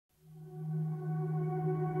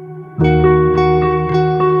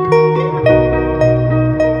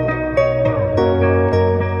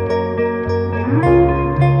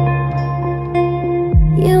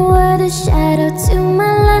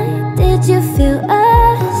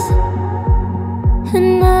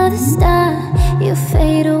you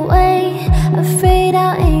fade away. Afraid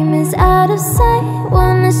our aim is out of sight.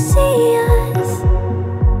 Wanna see us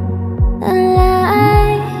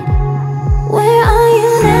alive. Where are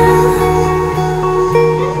you now?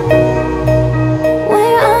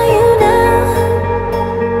 Where are you now?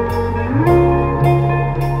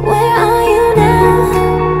 Where are you now?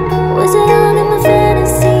 Was it all in my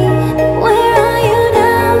fantasy? Where are you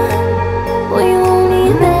now? Were you only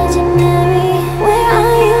imaginary? Where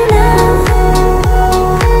are you now?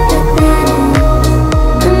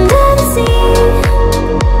 Under the sea,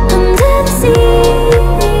 under the sea.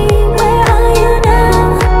 Where are you now?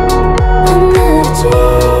 Under the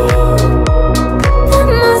tree. The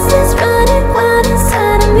monster's running wild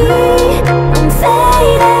inside of me. I'm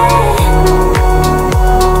faded.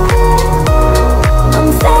 I'm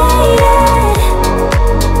faded.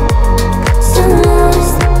 So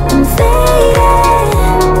lost. I'm faded.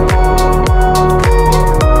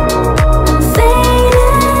 I'm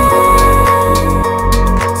faded.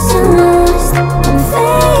 So lost. I'm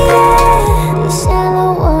faded. These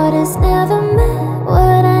shallow waters never met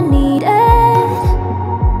what I needed.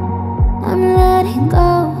 I'm letting go,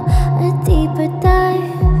 a deeper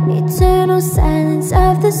dive, eternal silence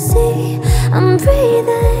of the sea. I'm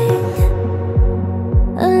breathing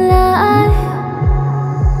alive.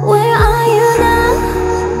 Where are you now?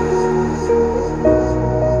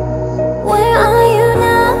 Where are you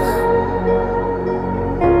now?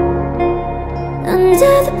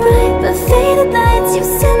 Under the bright but faded lights, you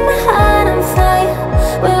set my heart on fire.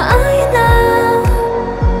 Where are you now?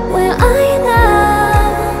 Where are you now?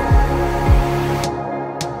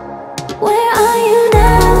 Where are you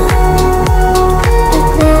now?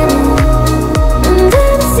 Under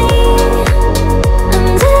the sea,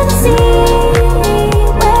 under the sea.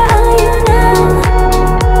 Where are you now?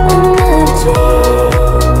 Under the tree.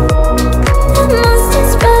 The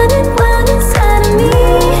monster's running wild inside of me.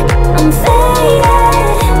 I'm faded.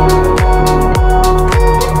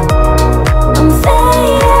 I'm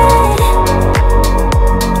faded.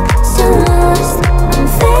 So lost. I'm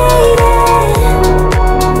faded.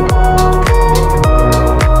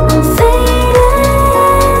 I'm faded.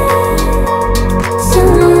 So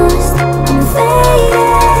lost. I'm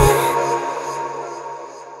faded.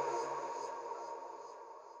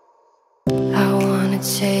 I wanna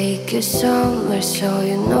take you somewhere so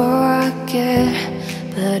you know I care.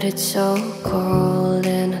 But it's so cold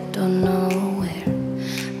and I don't know where.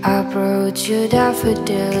 I brought you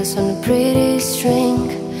daffodils on a pretty string,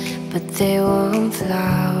 but they won't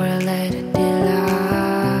flower like they did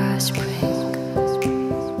last spring.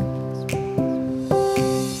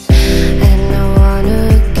 And I wanna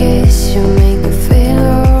kiss you, make you feel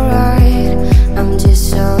alright. I'm just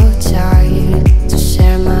so tired to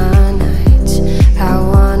share my nights. I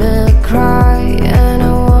wanna cry and I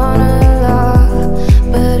wanna love,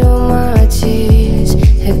 but all my tears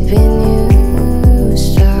have been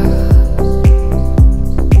used up.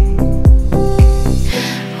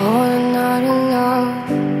 Oh, another love,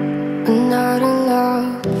 another love.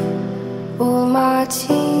 All my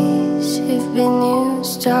tears have been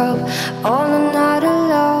used up. Oh, another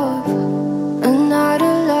love,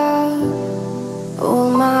 another love. All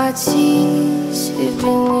my tears have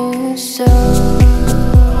been used up.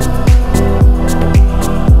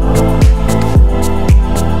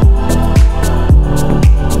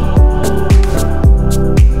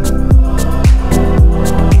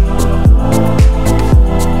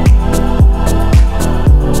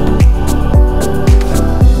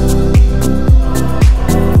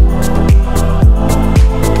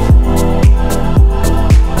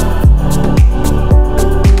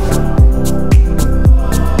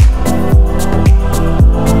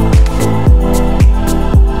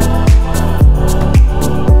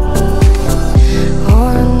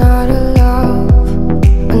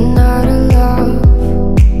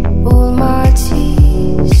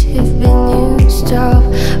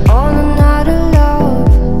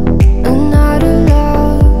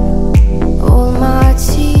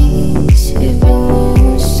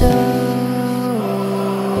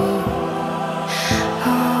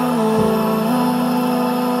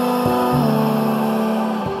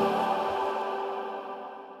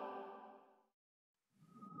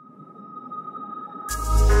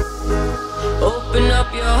 Open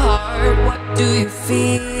up your heart, what do you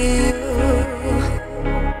feel?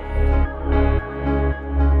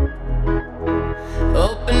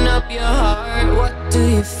 Open up your heart, what do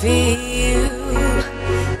you feel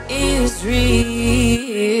is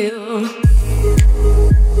real?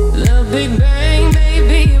 The Big Bang,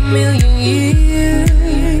 baby, a million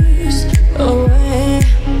years away.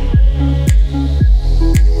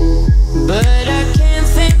 But I can't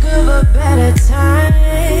think of a better time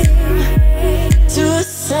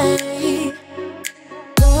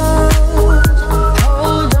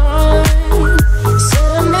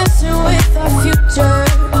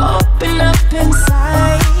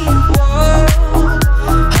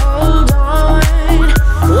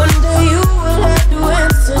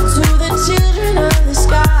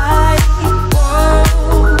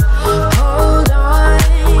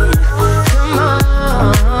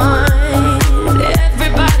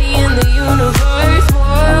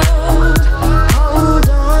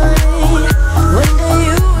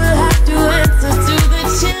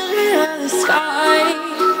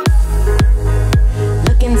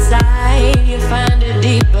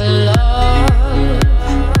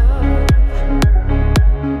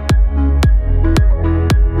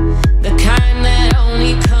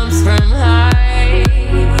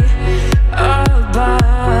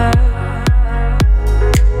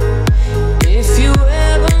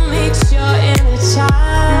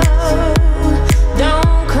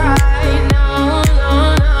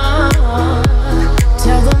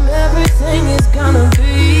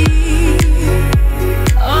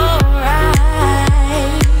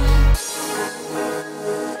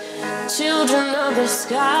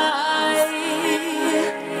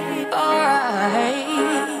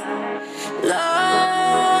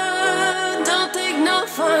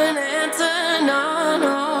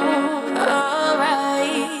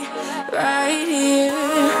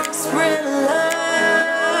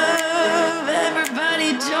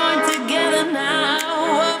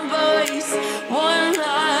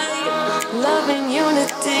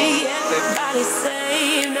Everybody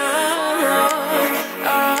say no,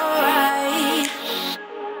 alright.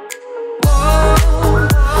 Whoa,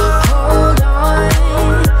 hold on.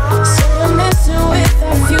 Said I'm messing with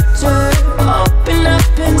our future. Open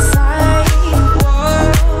up inside.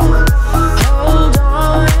 Whoa, hold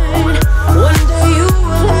on. One day you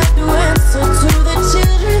will have to answer to the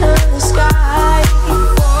children of the sky.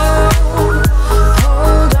 Whoa,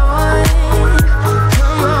 hold on.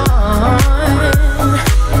 Come on.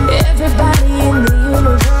 Everybody in the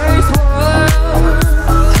universe. Whoa,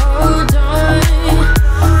 hold on.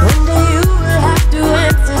 One day you will have to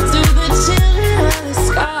answer to the children of the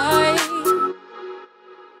sky.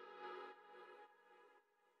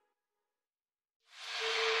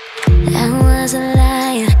 I was a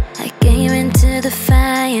liar, I came into the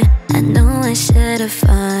fire. I know I should have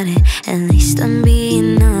fought it, at least I'm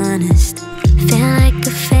being honest. Feel like a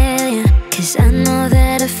failure, cause I know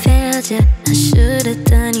that I failed you. I should have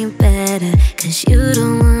done you better, cause you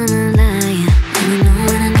don't wanna lie. And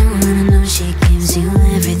I know she gives you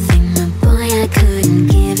everything, but boy, I couldn't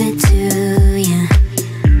give it to you.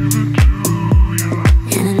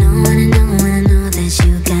 And I know that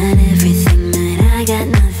you got everything, but I got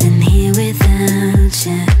nothing here without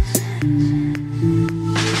you.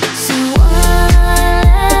 So one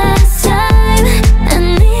last time, I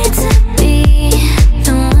need to be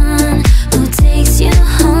the one who takes you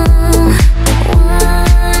home.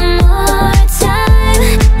 One more time,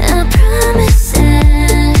 I promise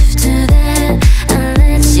after that I'll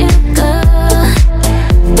let you go.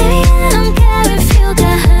 Baby, I don't care if you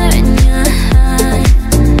got hurt in your heart.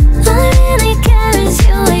 All I really care is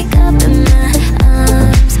you wake up in my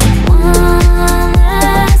arms. One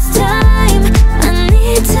last time, I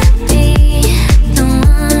need to be the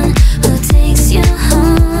one who takes you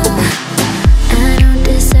home. I don't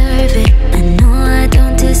deserve it, I know I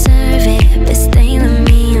don't deserve it, but stay with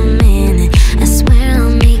me a minute, I swear I'll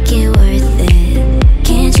make it worth it.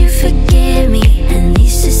 Can't you forgive me, at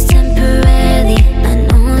least just temporarily? I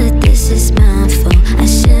know that this is my fault, I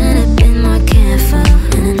should have been more careful.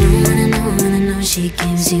 And I know she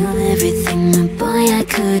gives you everything, but boy, I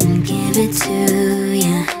couldn't give it to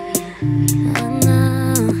you. I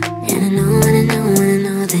know, and I know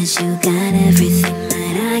that you got everything,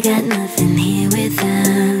 but I got nothing here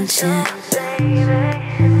without you.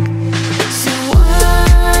 So one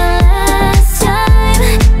last time,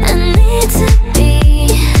 I need to be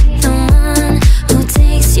the one who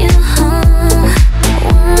takes you home.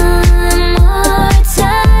 One more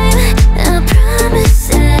time, I promise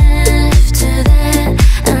after that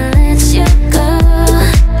I'll let you go.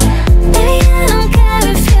 Baby, I don't care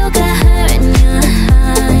if you got hurt in your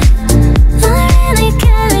heart. All I really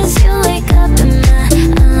care is you wake up in my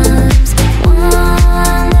arms.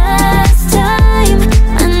 One last time,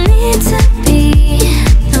 I need to be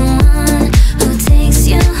the one who takes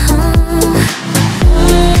you home.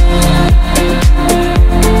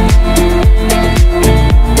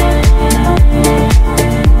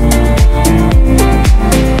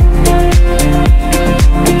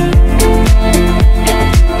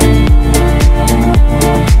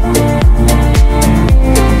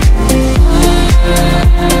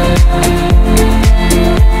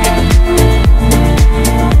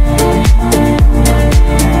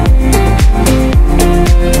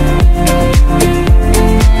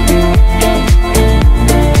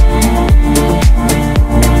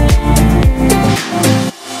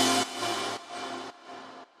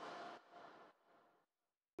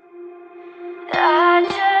 I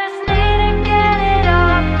just need to get it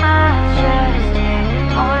off my chest, yeah.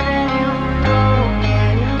 More than you know,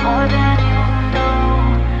 yeah. More than you know.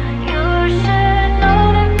 You should know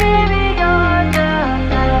that, baby, you're the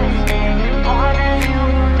best, yeah. More than you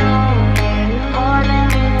know, yeah. More than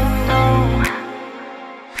you know.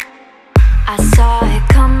 I saw it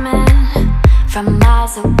coming from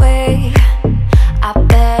miles away. I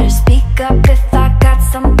better speak up if I got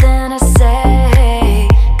something to say,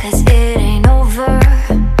 'cause it ain't over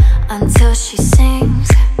until she sings.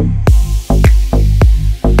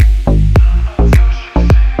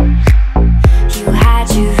 You had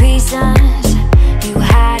your reasons, you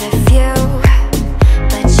had a few,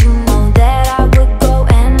 but you know that I would go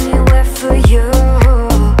anywhere for you,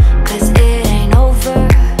 'cause it ain't over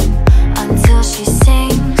until she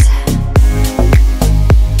sings.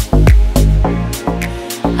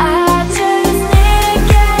 I just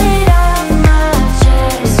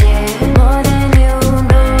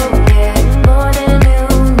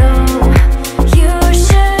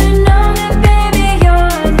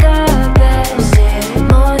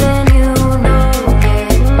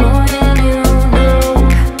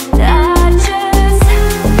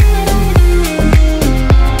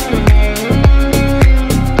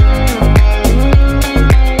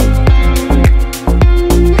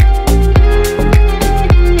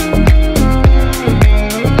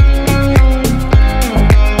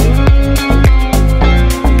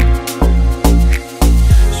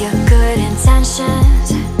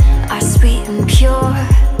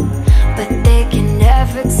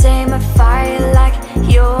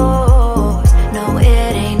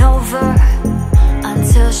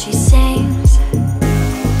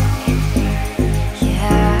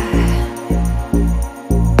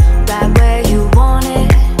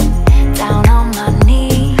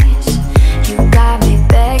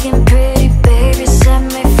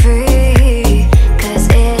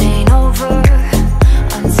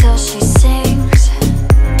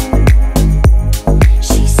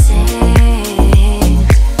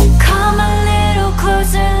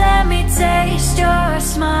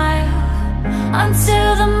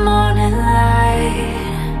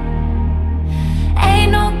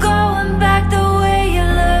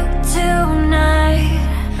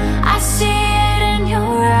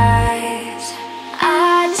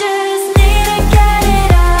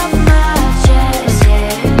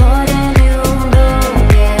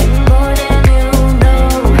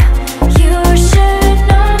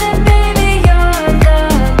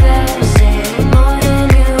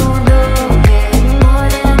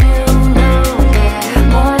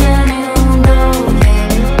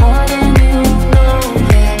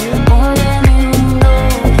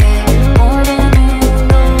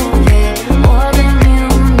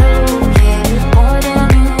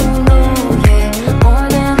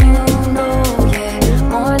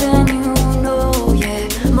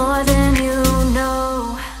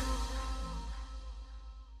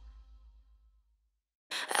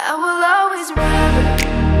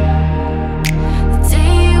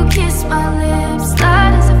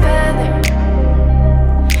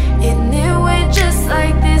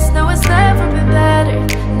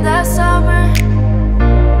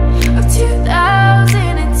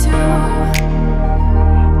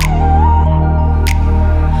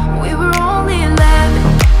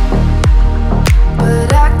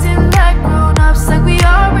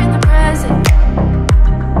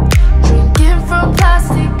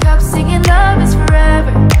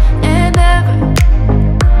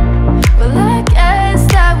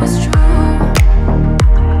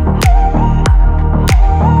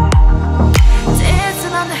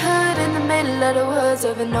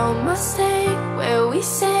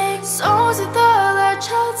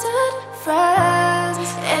friends.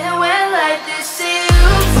 And it went like this.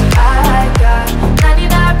 Seems I got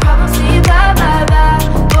 99 problems, see you bye bye bye.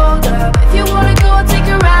 Hold up, if you wanna go and take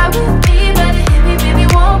a ride with me, better hit me baby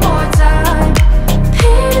one more time.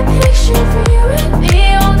 Paint a picture for you and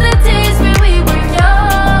me on the days when we were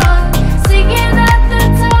young, singing at the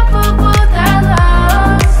top of both our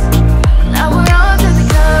lungs. Now we're on to the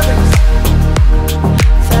covers.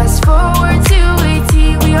 Fast forward to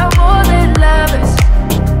 18, we are more than lovers.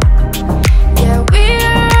 Yeah,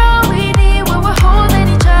 we're all we need when we're holding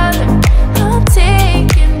each other. I'm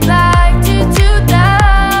taking back to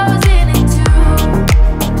 2002.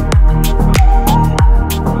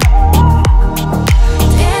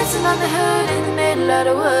 Dancing on the hood in the middle of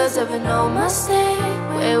the woods of an old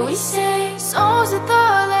Mustang, where we say songs with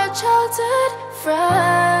all our childhood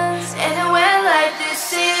friends. And it went like this.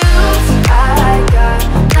 Seems I got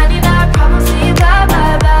 99 problems, see you bye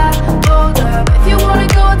bye bye. Hold up, if you wanna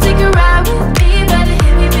go and take a ride with me, better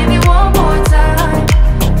hit me baby one more time.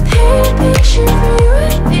 Paint a picture for you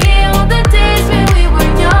and me on the days when we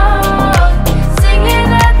were young, singing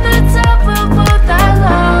at the top of both our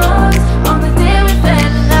lungs on the day we fell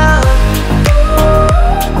in love.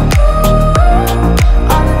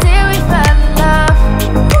 On the day we fell in love.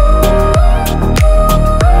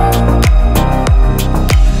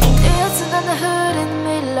 Dancing on the hood in the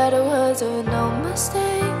middle of the woods of no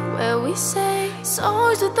mistake, where we say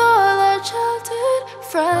songs with all our childhood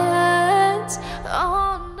friends.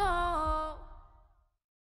 Oh no.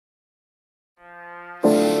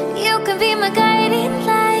 You can be my guiding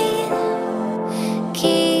light,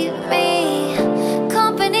 keep me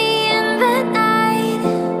company in the night.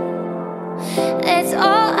 That's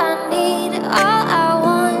all I need, all I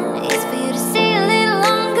want is for you to stay a little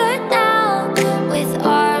longer now, with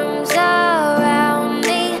arms around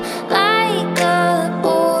me like a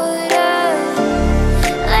border,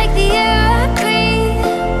 like the air I breathe.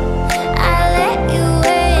 I let you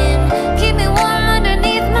in, keep me warm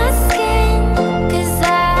underneath my skin, 'cause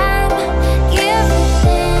I'm giving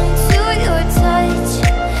into your touch.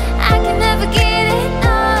 I can never get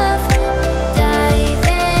enough,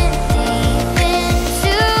 diving deep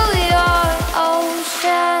into your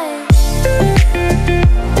ocean.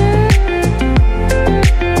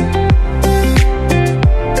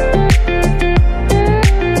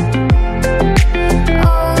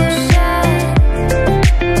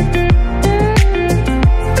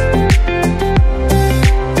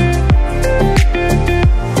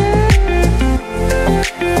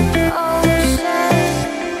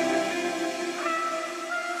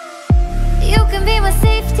 You can be my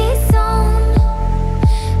safety zone,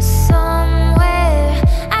 somewhere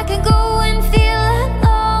I can go and feel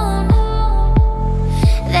alone.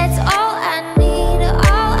 That's all I need,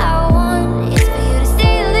 all I want is for you to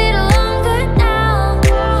stay a little longer now.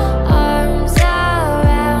 Arms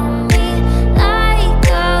around me like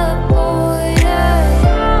a border,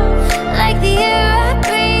 like the air I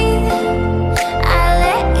breathe. I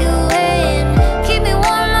let you in, keep me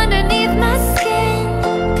warm underneath my skin,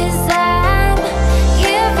 'cause I'm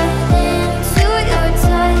giving into your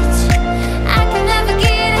touch. I can never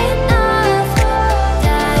get enough,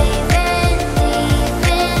 diving deep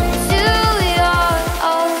into your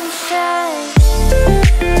ocean.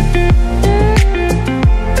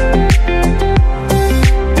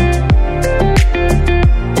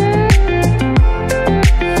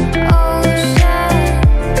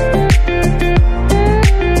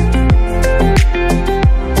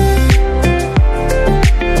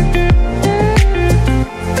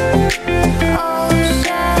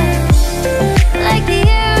 Like the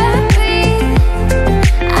air I breathe,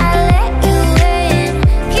 I let you in,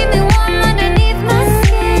 keep me warm underneath my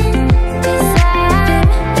skin, 'cause I'm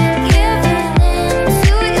giving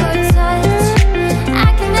into your touch. I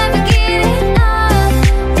can never get enough,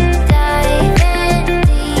 diving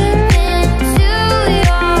deep into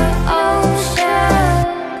your ocean.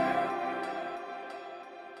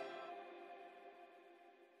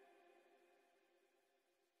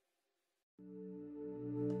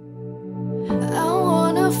 I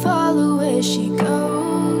wanna follow where she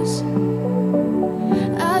goes.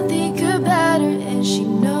 I think about her and she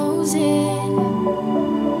knows it.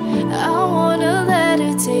 I wanna let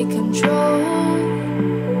her take control,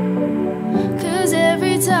 'cause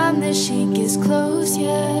every time that she gets close,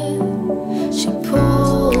 yeah, she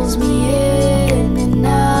pulls me in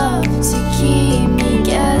enough to keep me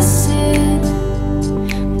guessing.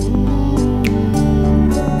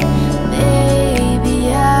 Maybe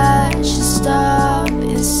I should stop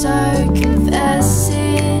and start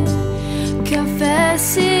confessing,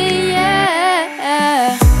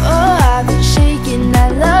 yeah. Oh, I've been shaking. I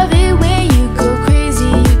love it when you go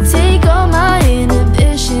crazy. You take all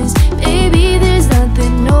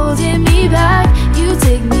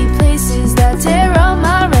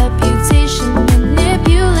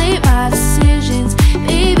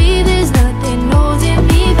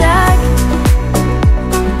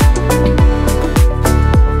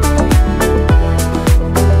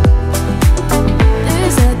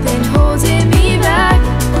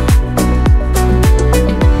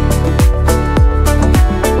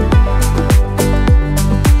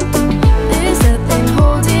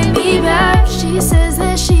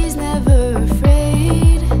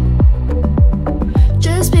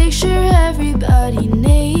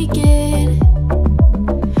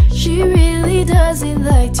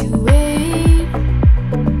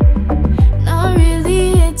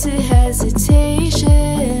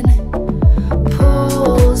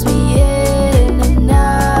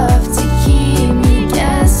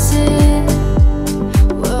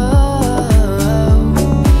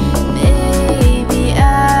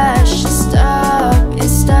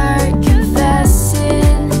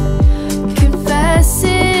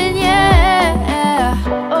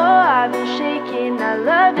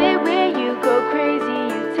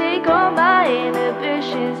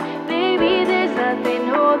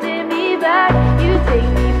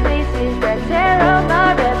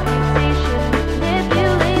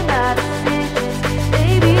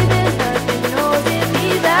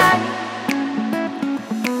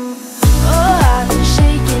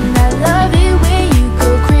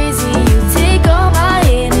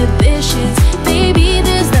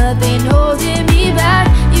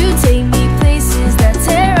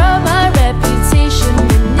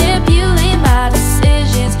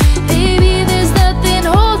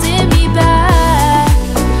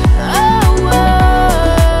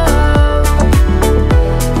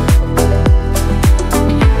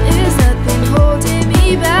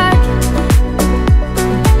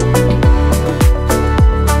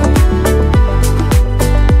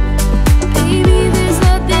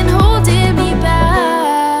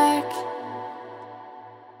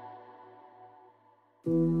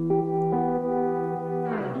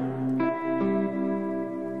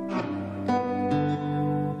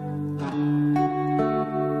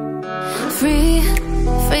free,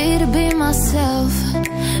 free to be myself,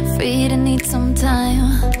 free to need some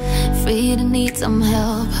time, free to need some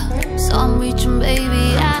help. So I'm reaching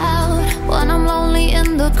baby out when I'm lonely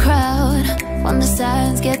in the crowd. When the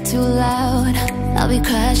sirens get too loud, I'll be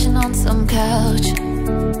crashing on some couch.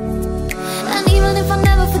 And even if I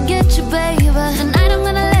never forget you, baby, tonight I'm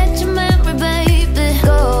gonna let your memory, baby,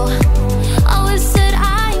 go. Always said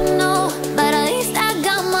I know, but at least I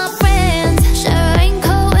got my friends. Share a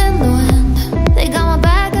raincoat in the wind, they got my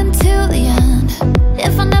back until the end.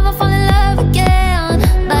 If I never fall in love again,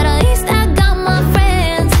 but at least I got my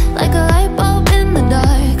friends. Like a light bulb in the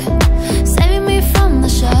dark, saving me from the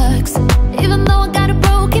sharks. Even though I got a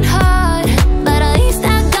broken heart, but at least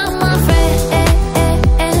I got my friends.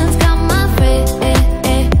 Got my friends,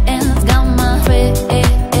 got my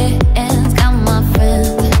friends, got my friends.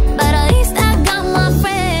 But at least I got my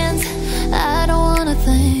friends. I don't wanna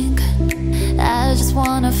think, I just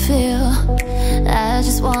wanna feel, I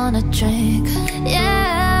just wanna drink,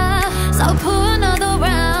 yeah. So pour another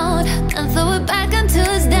round and throw it back until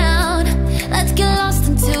it's down. Let's get lost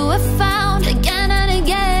until we're found again and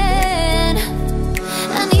again.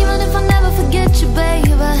 And even if I never forget you, baby,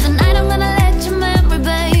 tonight I'm gonna let your memory,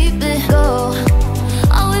 baby, go.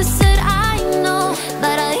 Always said I know,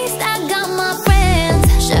 but at least I got my friends.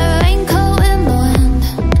 Share a raincoat in the wind,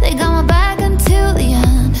 they got my back until the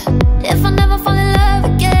end. If I never fall in love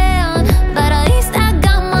again, but at least I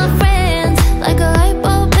got my friends. Like a light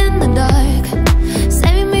bulb in the dark,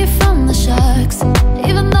 saving me from the sharks.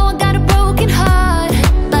 Even though I got a broken heart,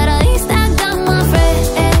 but at least I got my friends.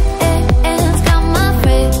 Got my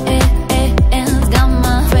friends, got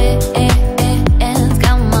my friends,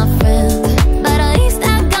 got my friends. But at least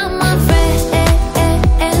I got my friends.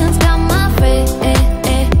 Got my friends,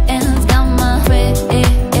 got my friends,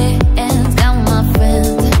 got my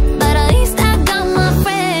friends. But at least I got my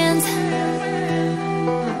friends.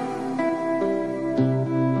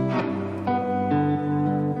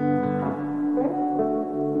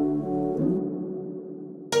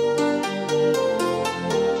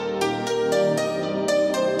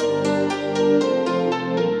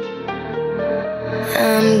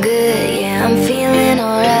 I'm good, yeah, I'm feeling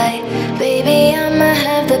alright. Baby, I'ma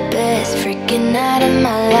have the best freaking night of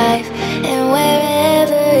my life. And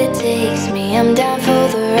wherever it takes me, I'm down for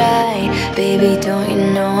the ride. Baby, don't you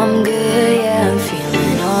know I'm good, yeah, I'm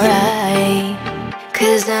feeling alright.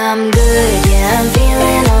 Cause I'm good, yeah, I'm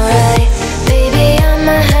feeling alright. Baby,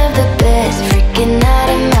 I'ma have the best freaking night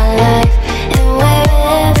of my life. And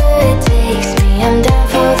wherever it takes me, I'm down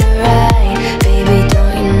for the ride. Baby,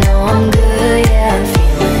 don't you know I'm good, yeah, I'm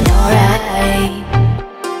feeling alright.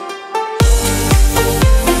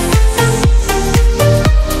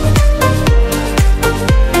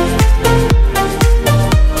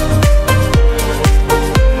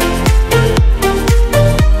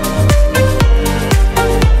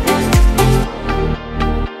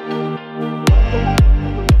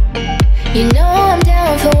 You know I'm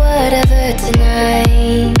down for whatever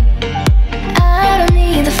tonight. I don't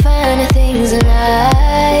need the finer things in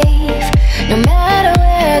life. No matter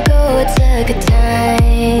where I go, it's a good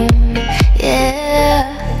time, yeah.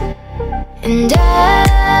 And I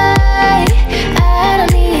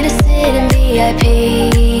don't need to sit in VIP.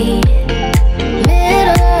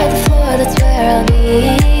 Middle of the floor, that's where I'll be.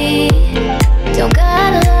 Don't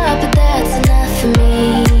got a lot, but that's enough for me,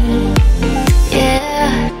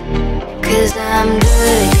 yeah. Cause I'm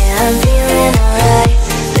good, yeah, I'm feeling alright.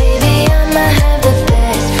 Baby, I'ma have the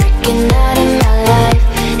best freaking night of my life.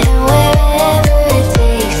 And wherever it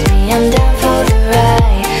takes me, I'm down for the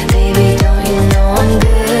ride. Baby, don't you know I'm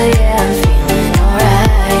good, yeah, I'm feeling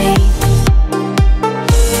alright.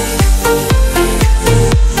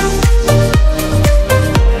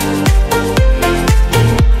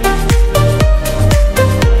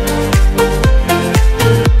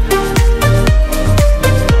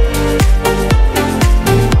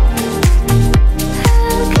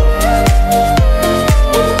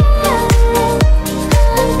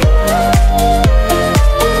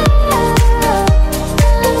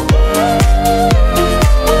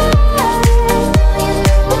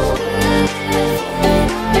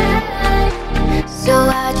 So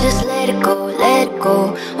I just let it go, let it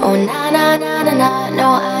go. Oh na na na na na, no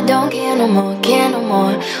I don't care no more, care no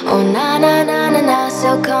more. Oh na na na na na,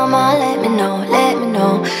 so come on, let me know, let me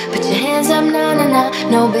know. Put your hands up, na na na.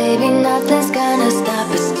 No baby, nothing's gonna stop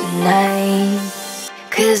us tonight.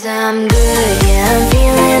 Cause I'm good, yeah, I'm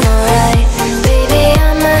feeling alright. Baby,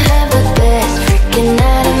 I'ma have the best freaking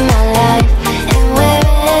night of my life. And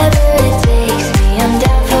wherever it takes me, I'm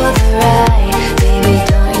down for the ride. Baby,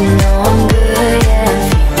 don't you know I'm good, yeah, I'm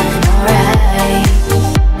feeling alright.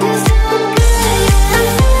 'Cause I'm good.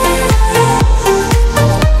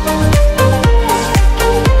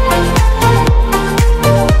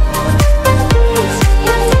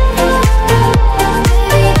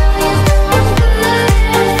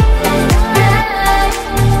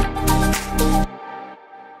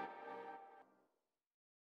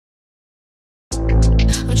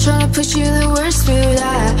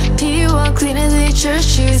 church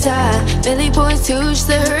shoes, Billy boys too, just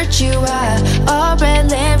to hurt you, all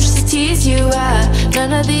red lamps just to tease you,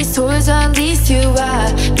 none of these toys on lease to,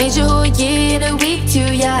 made your whole year in a week too,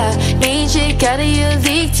 Mage out of your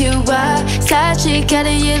league too, side chick out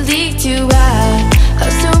of your league too,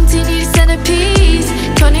 house so empty, need a centerpiece,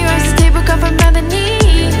 20 rocks of tape come from ebony,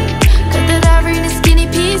 cut that ivory into skinny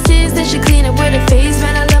pieces, then she clean up with her face,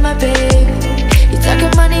 man I love my babe. You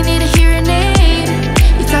talking money, need a hearing aid,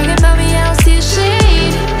 you talking about me, I don't see a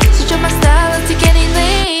shade, switch up my style, I'll take any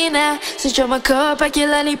lane, switch up my cup, I can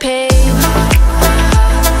let me pay.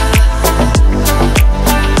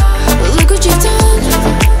 Look what you've done,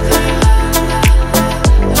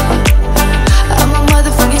 I'm a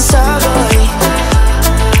motherfucking starboy.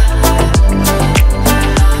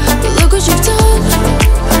 Look what you've done,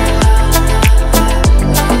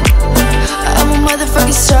 I'm a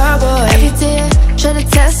motherfucking starboy. Every day try to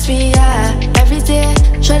test me, every day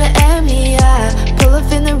try to end me, pull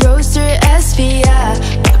up in the roadster SV,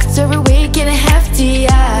 pockets overweight getting hefty,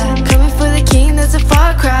 coming for the king, that's a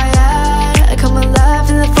far cry, I come alive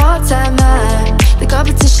in the fall time, the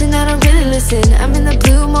competition, I don't really listen, I'm in the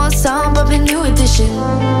blue mode song, but a new edition,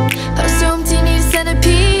 house so empty, need a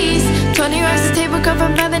centerpiece, 20 rocks of tape come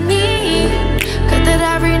from ebony, cut that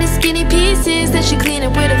ivory into skinny pieces, then she clean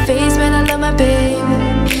up with her face, man I love my babe.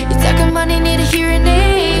 You talking money, need a hearing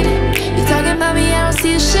aid, you talking about me, I don't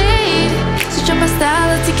see a shade, switch up my style,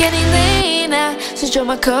 I'll take any lane, switch up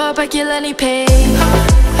my cup, I can let me pay.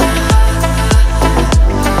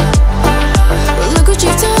 Look what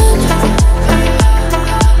you've done,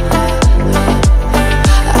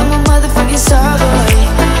 I'm a motherfucking starboy.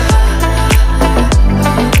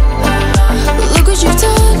 Look what you've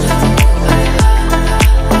done,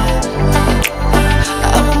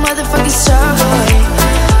 I'm a motherfucking starboy.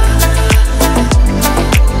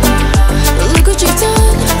 Look what you've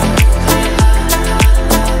done,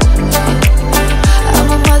 I'm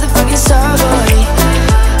a motherfucking starboy.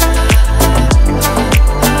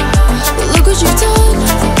 Look what you've done,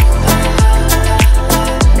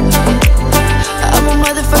 I'm a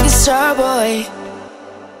motherfucking starboy.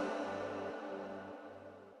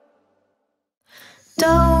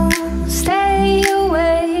 Don't stay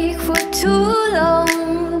awake for too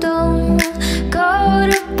long, don't go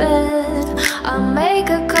to bed. I'll make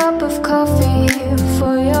a cup of coffee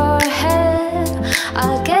for your head,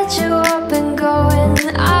 I'll get you up and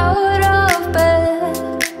going out of bed.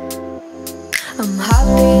 I'm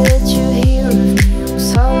happy that you're here with me, I'm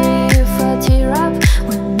sorry if I tear up.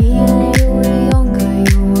 When me and you were younger,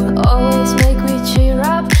 you would always make me cheer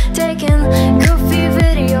up. Taking goofy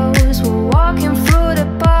videos, we're walking through the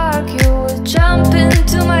park, you would jump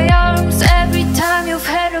into my arms every time you've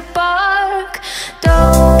had a bark.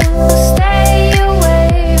 Don't stay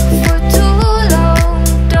awake for too long,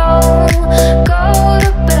 don't go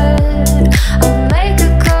to bed. I'll make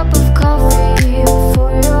a cup of coffee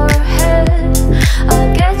for your head, I'll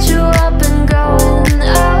get you up and going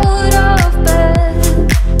out of bed.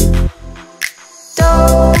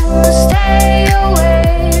 Don't stay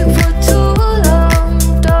awake for too long,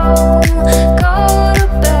 don't go to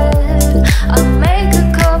bed. I'll make a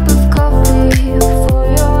cup of coffee for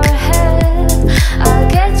your head, I'll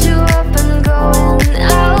get you up and going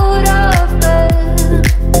out of bed.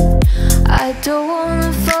 I don't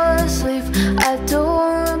wanna fall asleep, I don't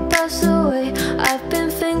wanna pass away. I've been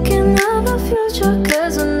thinking of the future,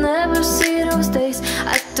 cause I'll never see those days.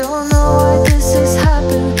 I don't know why this has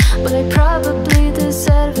happened, but I probably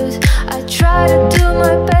deserve it. I try to do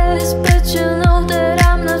my best, but you know that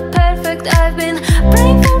I'm not perfect. I've been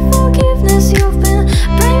praying for forgiveness, you've been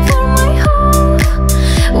praying for my hope.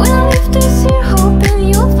 When I leave this here, hoping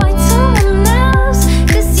you'll find someone else,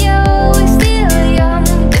 cause you're always still young,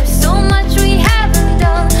 there's so much we haven't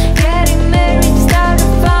done. Getting married, start a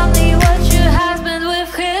family, watch your husband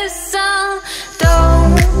with his son.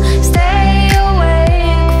 Don't stay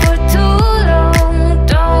awake for too long,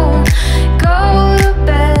 don't go to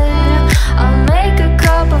bed. I'll make a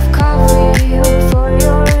cup of coffee for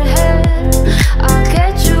your head, I'll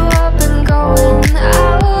get you up and going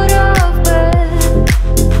out of bed.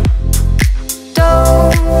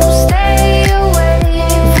 Don't stay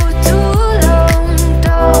awake for too long,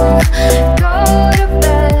 don't go to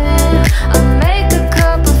bed. I'll make a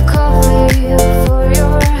cup of coffee for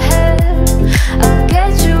your head, I'll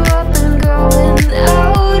get you up and going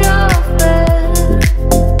out of bed.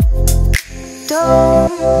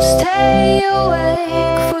 Don't stay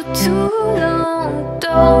awake for too long,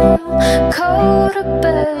 don't go to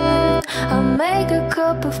bed. I'll make a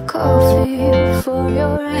cup of coffee for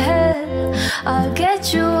your head, I'll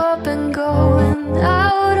get you up and going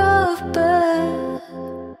out of bed.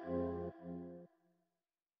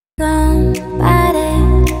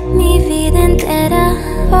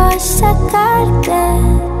 para sacarte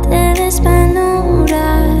de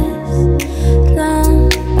desvenuras. Lo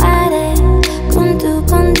paré con tu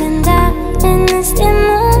condena en este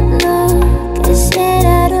mundo.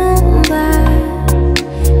 Quisiera rumbar.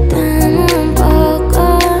 Dame un poco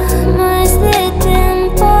más de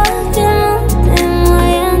tiempo, que no te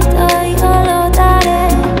muero, yo lo daré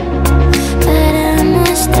para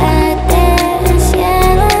mostrarte el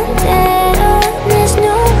cielo entero. Las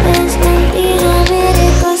nubes contigo me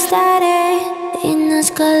recostaré y nos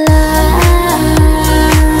colamos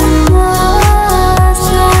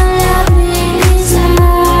con la brisa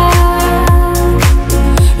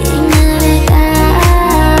y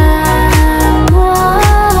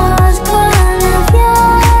navegamos con el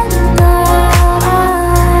viento.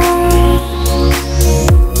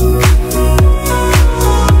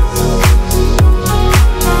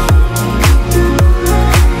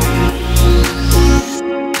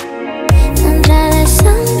 Entre las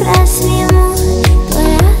sombras mi amor, tú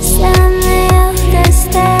eras la medio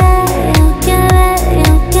destello que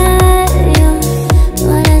veo.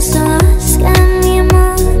 Por eso es que mi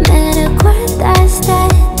amor me recuerdas de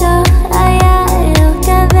todo. Hay algo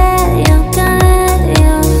que veo.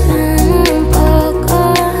 Dame un poco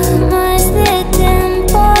más de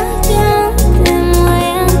tiempo, que no te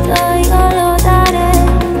muero, yo lo daré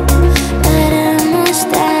para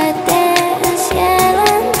mostrarte el cielo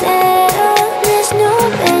entero. Las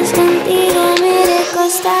nubes contigo me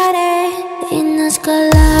recostaré y nos colamos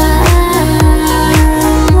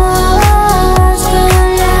con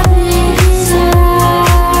la brisa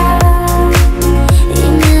y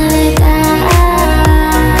navegamos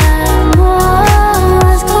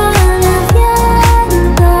con el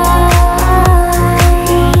viento.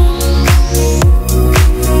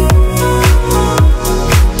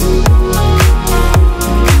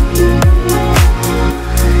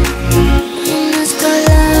 Y nos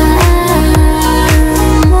colamos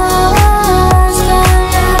con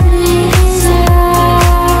la brisa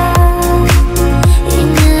y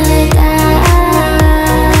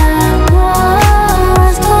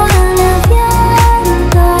navegamos con el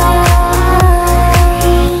viento.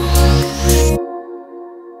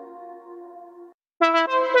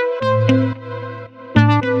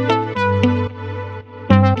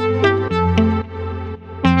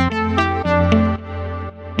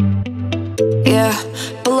 Yeah,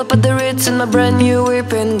 pull up at the Ritz in my brand new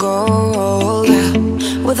whip in gold. Yeah,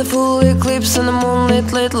 with a full eclipse and the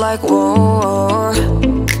moonlit lit like war.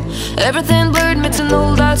 Everything blurred, mixing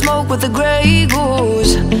old out smoke with the grey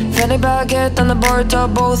goose. Fanny baguette on the bar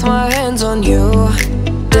top, both my hands on you.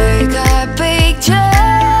 Take a picture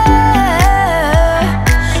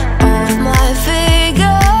of my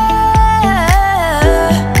figure.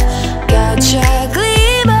 Gotcha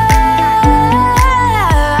glimmer.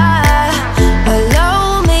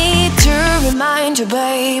 Allow me to remind you,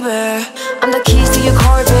 baby, I'm the keys to your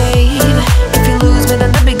car, babe. If you lose me,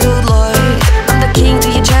 then that'd be good luck. I'm the king to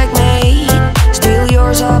your checkmate. Steal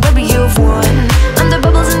yours, oh baby, you've won. I'm the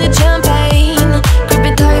bubbles in your champagne. Grip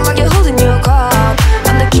it tight like you're holding your cup.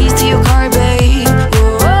 I'm the keys to your car, babe.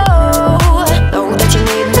 Whoa, know that you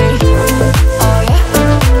need me. Oh yeah.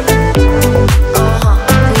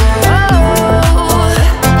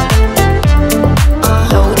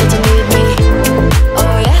 Know that you need me.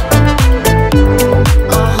 Oh yeah.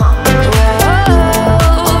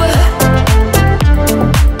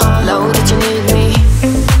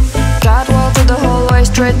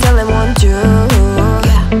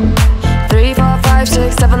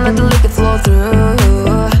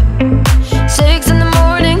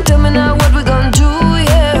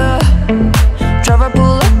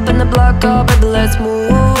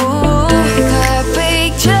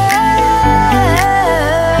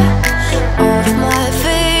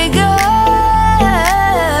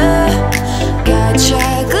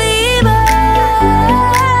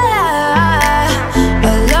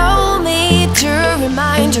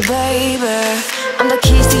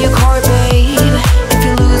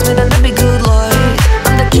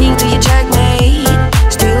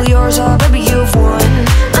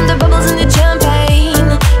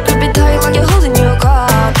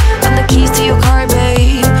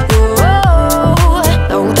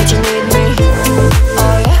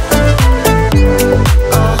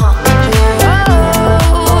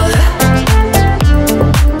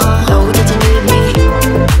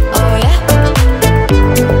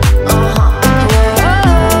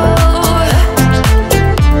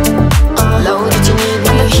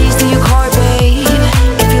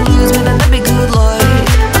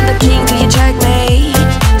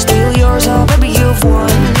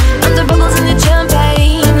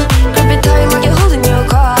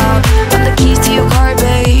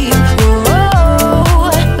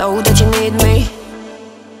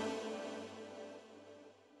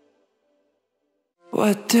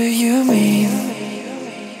 What do you mean?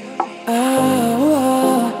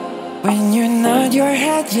 Oh, when you nod your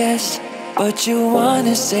head yes, but you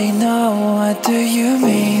wanna say no. What do you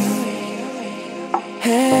mean?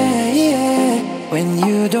 Hey, yeah. When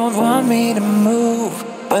you don't want me to move,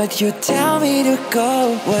 but you tell me to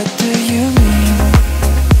go. What do you mean?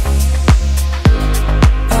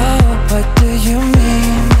 Oh, what do you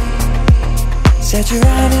mean? Said you're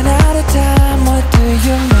running out of time. What do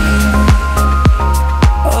you mean?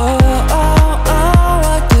 Oh, oh, oh,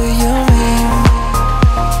 what do you mean?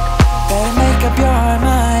 Better make up your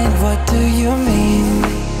mind. What do you mean?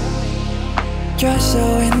 You're so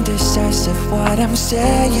indecisive, what I'm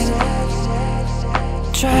saying.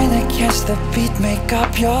 Trying to catch the beat, make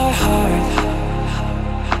up your heart.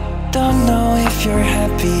 Don't know if you're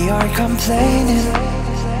happy or complaining.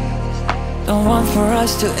 Don't want for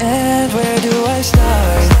us to end, where do I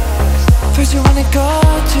start? First you wanna go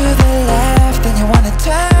to the left, then you wanna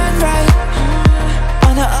turn right.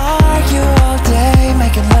 Wanna argue all day,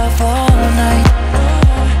 making love all night.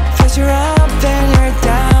 First you're up, then you're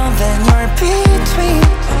down, then you're between.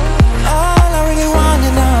 All I really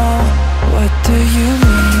wanna know, what do you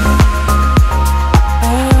mean?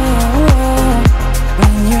 Oh,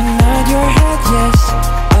 when you nod your head yes,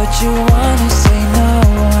 but you wanna say no.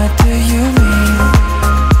 What do you mean?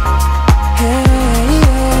 Hey,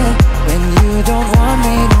 yeah. When you don't want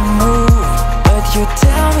me to move, but you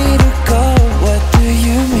tell me to go. What do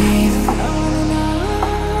you mean?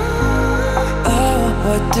 Oh,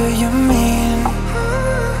 what do you mean?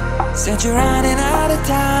 Said you're running out of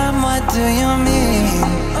time. What do you mean?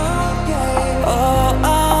 Oh,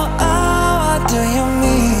 oh, oh, what do you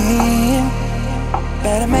mean?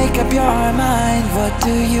 Better make up your mind. What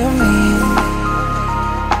do you mean?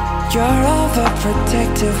 You're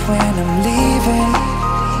overprotective when I'm leaving.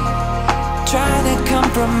 Trying to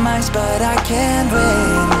compromise but I can't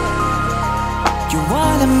win. You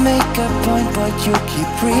wanna make a point but you keep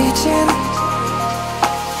preaching.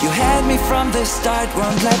 You had me from the start,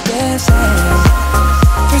 won't let this end.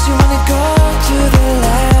 First you wanna go to the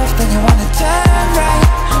left, then you wanna turn right.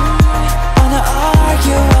 Wanna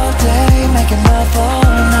argue all day, making love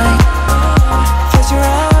all night. First you're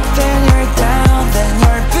up, then you're down, then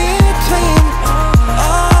you're between.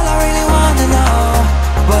 All I really wanna know,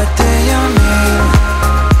 what do you mean?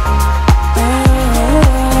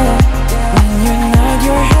 Oh, when you nod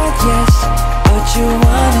your head yes, but you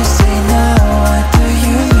wanna say no. What do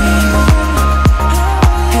you mean?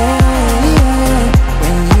 Hey, yeah.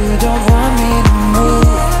 When you don't want me to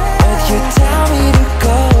move, but you tell me to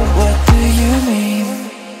go. What do you mean?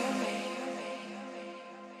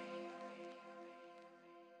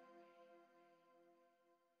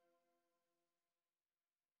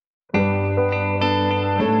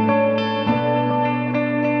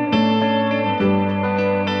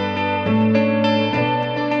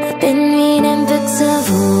 Been reading books of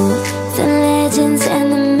old, the legends and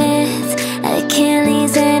the myths,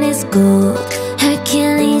 Achilles and his gold,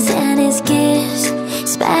 Hercules and his gifts,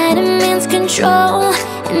 Spider-Man's control,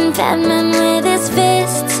 and Batman with his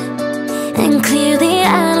fists. And clearly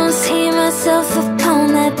I don't see myself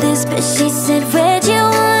upon that bliss. But she said, where'd you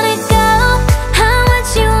wanna go? How much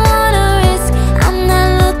you wanna risk? I'm not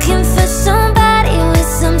looking for somebody with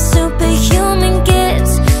some superhuman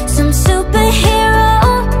gifts, some superhero,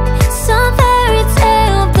 some fairy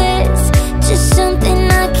tale bliss. Just something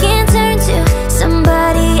I can turn to,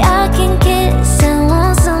 somebody I can kiss. I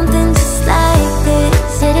want something just like this.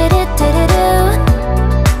 Oh,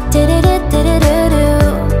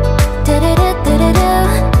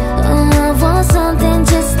 I want something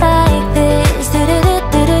just like this. Oh,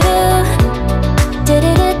 I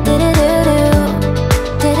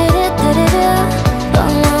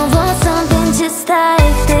want something just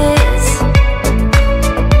like this.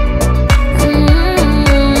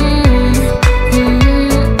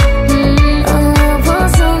 Oh, I want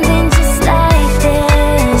something just like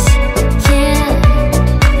this. Yeah.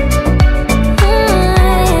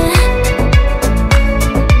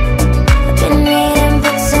 Been reading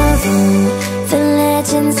books of old, the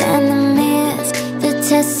legends and the myths, the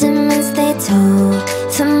testaments they told,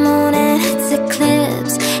 the moon and its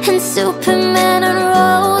eclipse, and Superman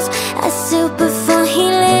unrolls as soup before he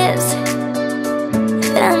lives.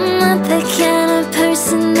 But I'm not the kind of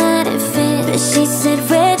person that it fits. But she said,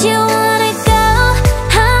 where'd you wanna go?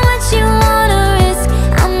 How much you wanna risk?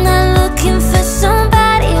 I'm not looking for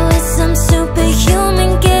somebody with some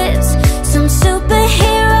superhuman gifts, some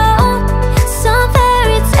superhero, some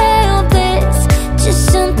fairy tale bliss. Just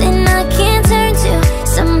something I can turn to,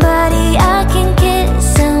 somebody I can kiss.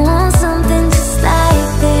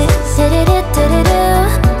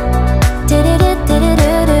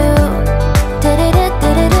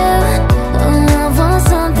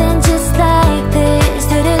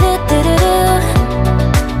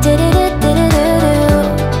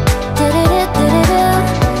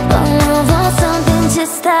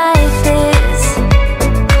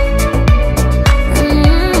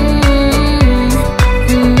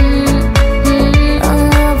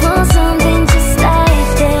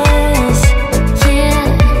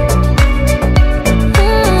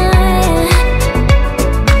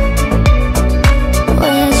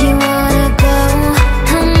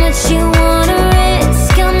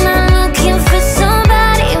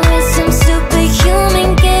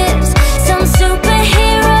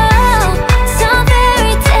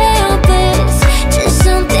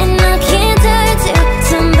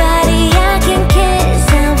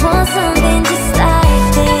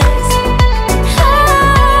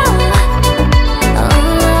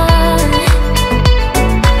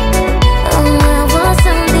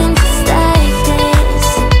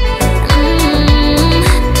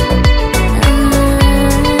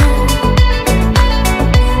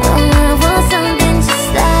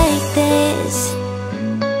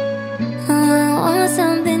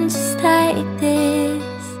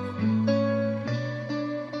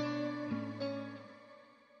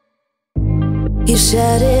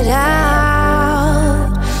 shut it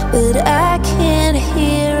out, but I can't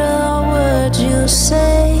hear a word you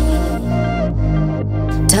say.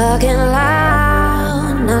 Talking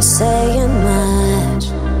loud, not saying much.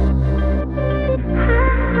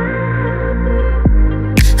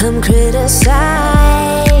 I'm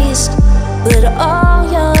criticized, but all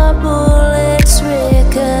your bullets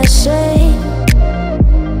ricochet.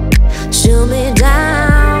 Shoot me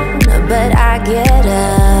down, but I get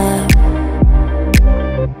up.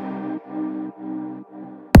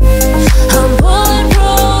 I'm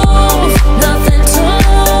bulletproof, nothing to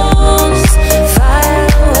lose. Fire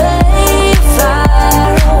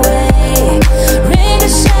away,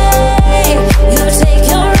 ricochet. You take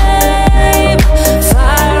your aim.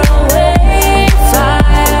 Fire away.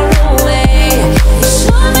 You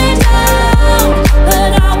shoot me down,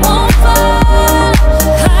 but I won't fall.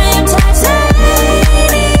 I am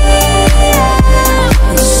titanium.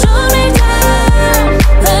 You shoot me down,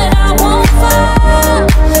 but I won't fall.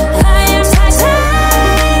 I am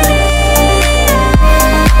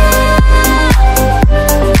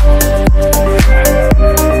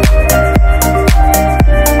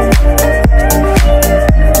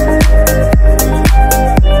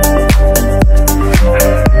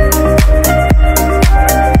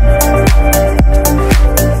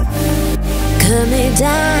cut me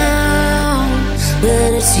down,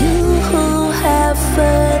 but it's you who have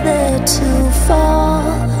further to fall.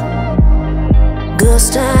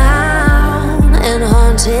 Ghost town and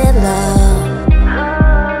haunted love.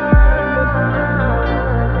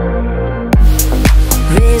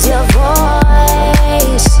 Raise your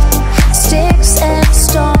voice. Sticks and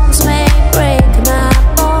stones may break my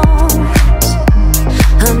bones.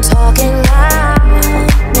 I'm talking loud,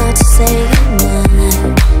 not saying much.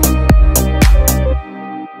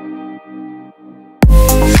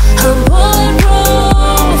 I'm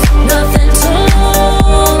bulletproof, nothing to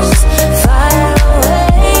lose. Fire away,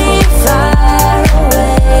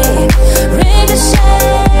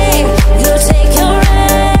 ricochet. You take your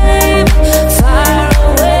aim. Fire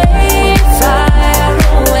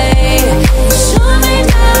away. You shoot me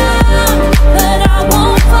down, but I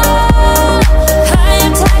won't fall. I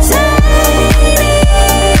am titanium.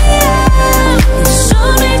 You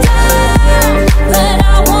shoot me down, but I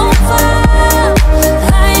won't fall.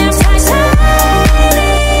 I am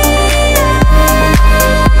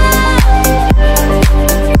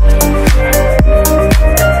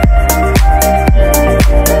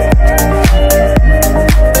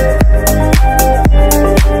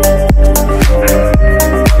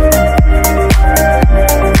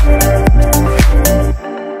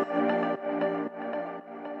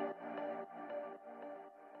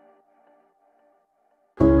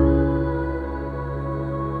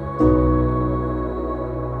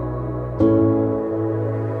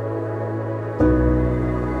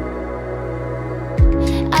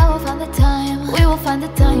I will find the time, we will find the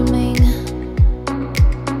timing.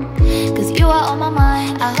 Cause you are on my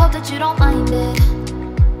mind, I hope that you don't mind it.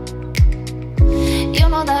 You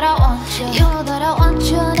know that I want you, you know that I want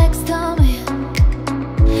you next to me.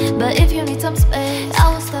 But if you need some space, I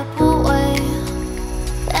will step away.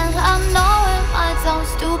 And I know it might sound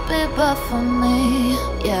stupid, but for me,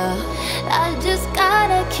 yeah, I just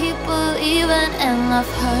gotta keep believing, and I've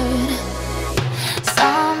heard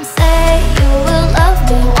some say you will love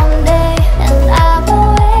me one day, and I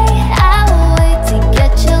will wait to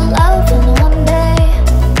get your loving one day.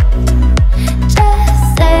 Just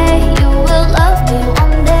say you will love me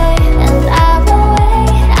one day, and I will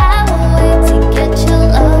wait to get your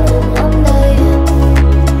loving one day.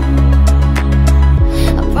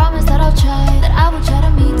 I promise that I'll try, that I will try to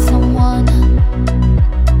meet someone.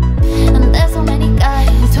 And there's so many guys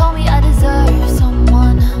who told me I deserve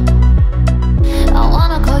someone. I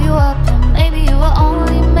wanna call you up, and maybe you will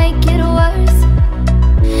only make it worse.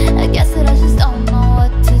 I guess that I just don't know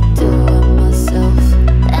what to do with myself.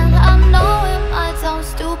 And I know it might sound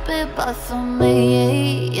stupid, but for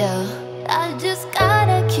me, yeah, I just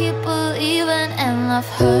gotta keep believing, and I've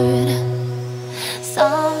heard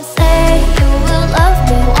some say you will love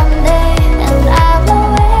me one day, and I will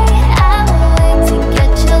wait to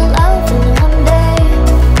get your loving one day.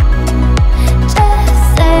 Just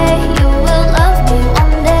say you will love me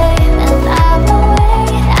one day, and I will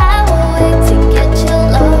wait to get your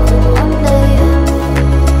loving one day.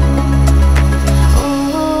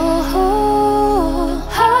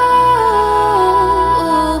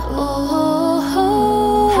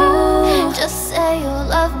 Just say you'll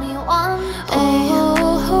love me one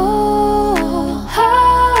day.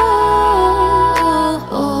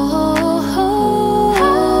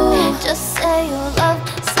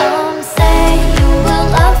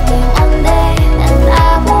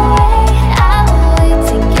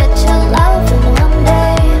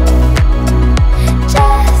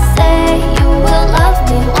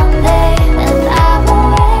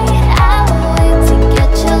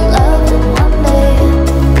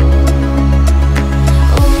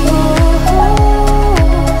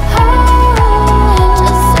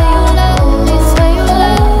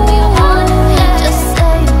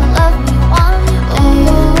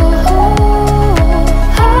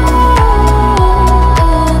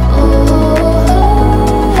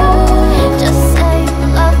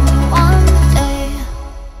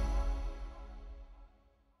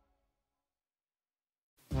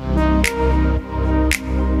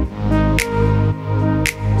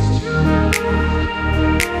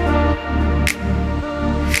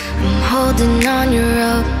 holding on your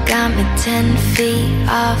rope got me 10 feet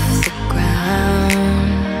off the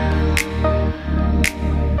ground.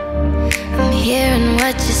 I'm hearing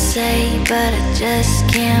what you say, but I just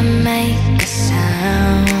can't make a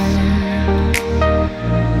sound.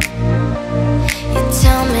 You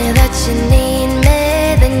tell me that you need me,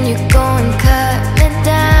 then you go and cut me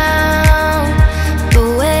down. But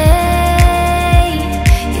wait,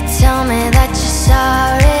 you tell me that you're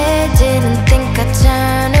sorry, didn't think I'd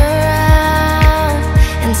turn around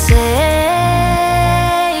and say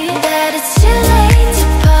that it's too late to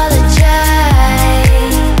apologize.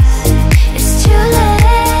 It's too late.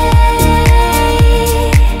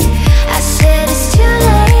 I said it's too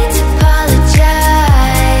late to apologize.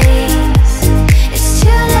 It's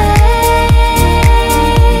too late.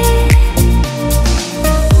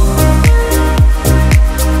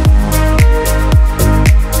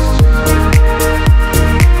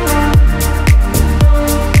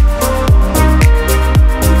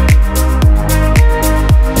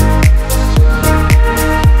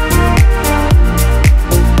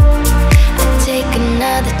 I'd take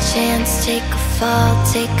another chance, take a fall,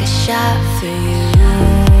 take a shot for you.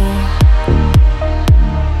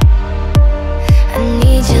 I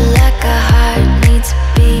need you like a heart needs a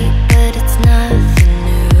beat, but it's nothing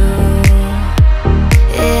new.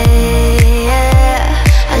 Yeah,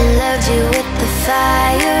 I loved you with the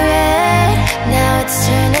fire red, now it's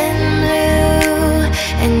turning blue.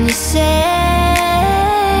 And you say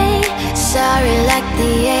sorry like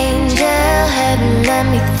the angel, heaven let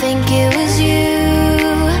me think it was you.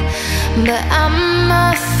 But I'm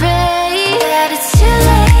afraid that it's too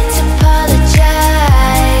late to apologize.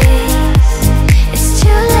 It's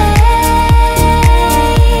too late.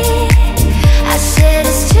 I said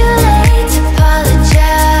it's too late to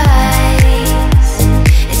apologize.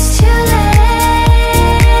 It's too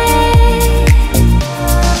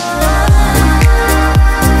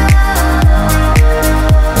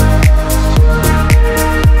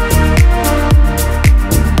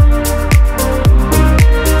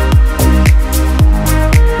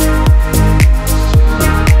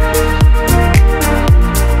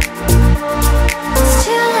It's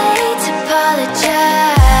too late to apologize.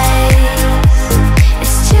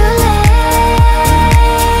 It's too late.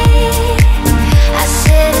 I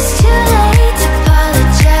said it's too late to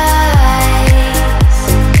apologize.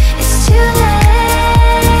 It's too late.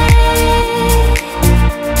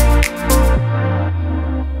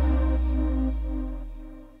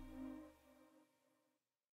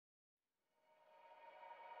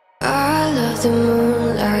 I love the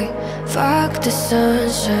moonlight, fuck the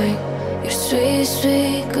sunshine, your sweet,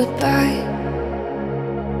 sweet goodbye.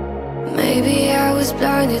 Maybe I was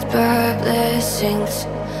blinded by blessings,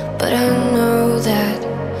 but I know that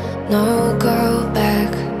no go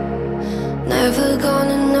back. Never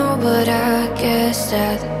gonna know, but I guess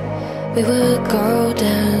that we would go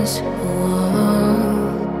dance. Whoa.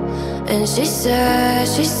 And she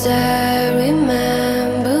said,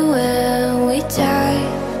 remember when we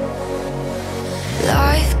died?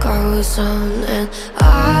 Life goes on and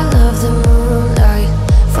I love the moonlight,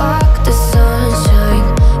 fuck the sunshine,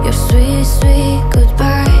 your sweet, sweet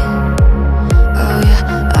goodbye. Oh yeah,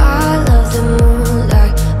 I love the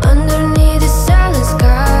moonlight, underneath the silent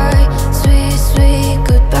sky. Sweet, sweet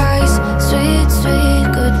goodbyes, sweet, sweet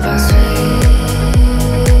goodbyes.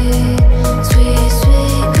 Sweet,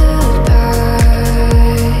 sweet goodbye,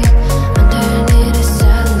 underneath the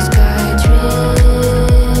silent sky.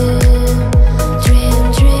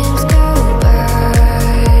 Dreams go by,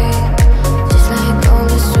 just like all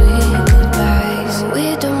the sweet goodbyes.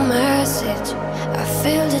 With the message, I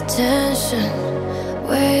feel the tension.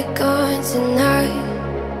 We're going tonight.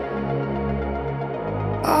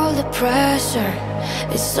 All the pressure,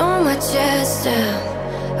 it's on my chest and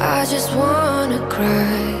I just wanna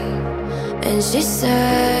cry. And she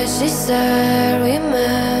said,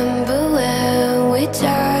 remember when we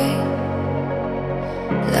died?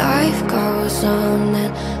 Life goes on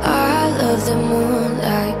and I love the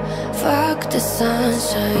moonlight, fuck the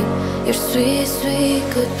sunshine, your sweet, sweet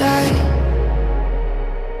goodbye.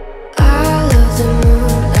 I love the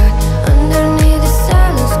moonlight, underneath the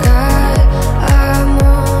silent sky. I'm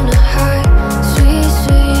on a high, sweet,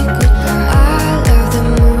 sweet goodbye. I love the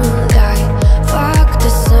moonlight, fuck the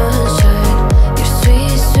sunshine, your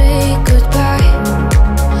sweet, sweet goodbye.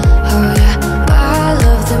 Oh yeah, I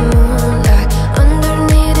love the moonlight,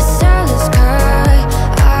 underneath the silent sky.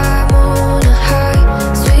 I'm on a high,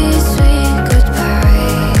 sweet, sweet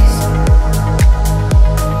goodbyes.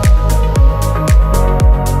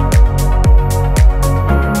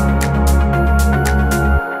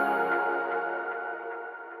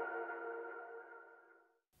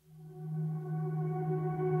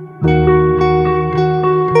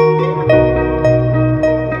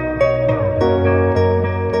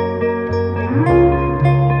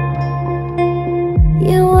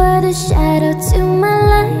 were the shadow to my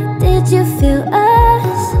light. Did you feel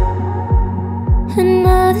us?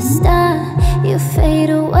 Another star, you fade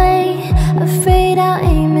away. Afraid our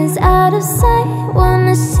aim is out of sight.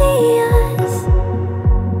 Wanna see us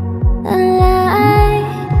alive.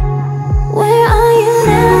 Where are you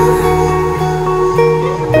now?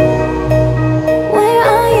 Where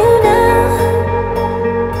are you now?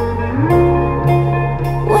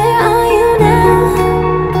 Where are you now?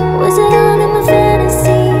 Was it all in my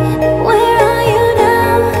fantasy? Where are you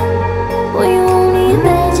now? Were you only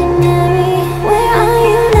imaginary? Where are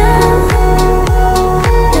you now?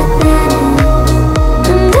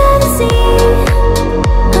 Under the sea,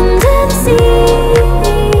 under the sea.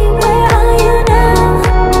 Where are you now?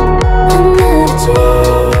 Under the tree.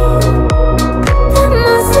 The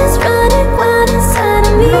monster's running wild inside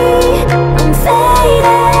of me. I'm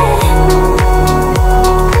faded.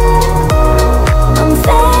 I'm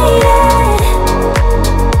faded.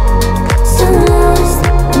 So lost.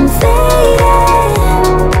 I'm faded.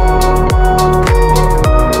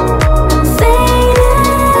 I'm faded.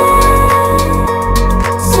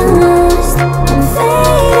 So lost. I'm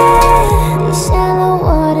faded. These shallow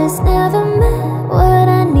waters never met what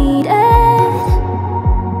I needed.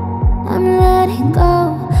 I'm letting go,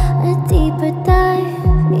 a deeper dive,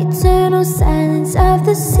 eternal silence of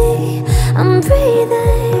the sea. I'm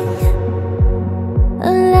breathing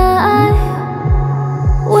alive.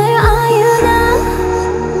 Where are you now?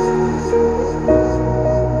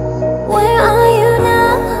 Where are you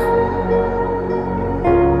now?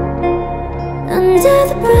 Under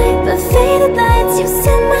the bright but faded lights, you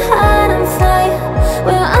set my heart on fire.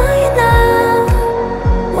 Where are you now?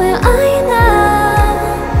 Where are you now?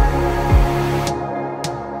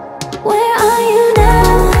 Where are you now?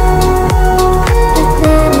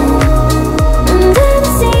 Under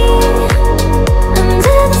the sea,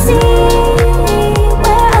 under the sea.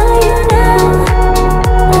 Where are you now?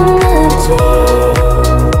 Under the tree.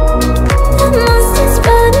 The monster's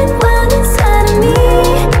running wild inside of me.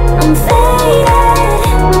 I'm faded.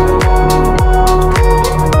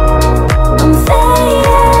 I'm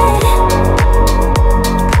faded.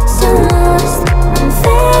 So lost. I'm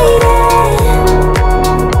faded.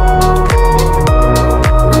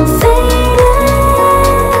 I'm faded.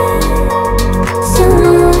 So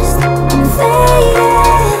lost. I'm faded.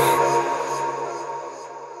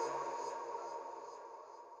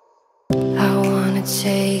 I wanna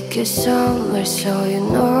take you somewhere so you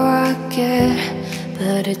know I care.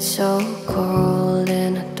 But it's so cold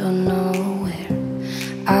and I don't know where.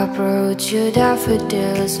 I brought you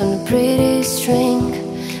daffodils on a pretty string,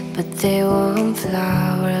 but they won't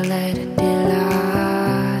flower like they did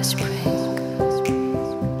last spring.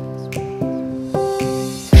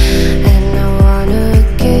 And I wanna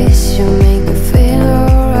kiss you, make you feel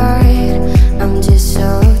alright. I'm just so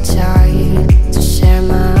tired to share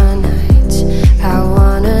my nights. I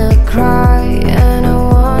wanna cry and I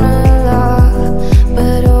wanna laugh,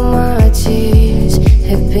 but all my tears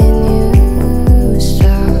have been used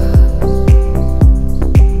up.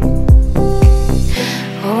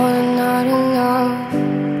 Oh, another love,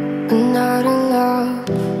 another love.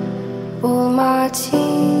 All my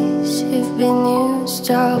tears have been used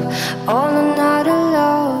up. On another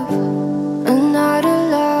love, another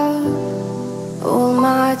love. All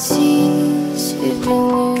my tears have been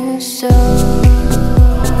used up.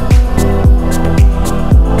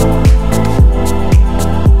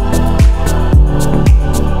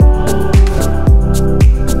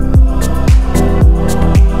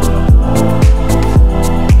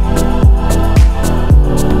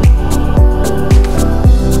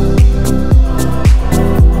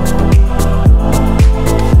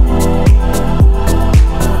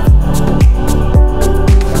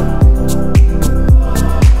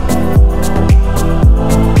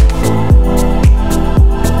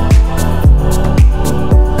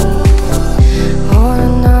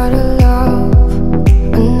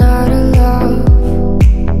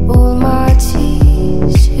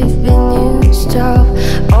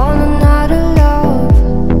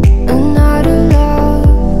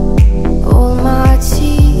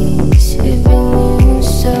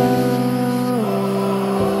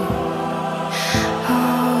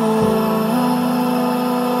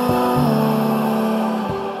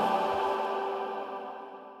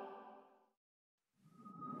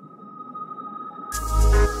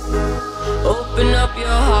 Open up your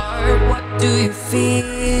heart, what do you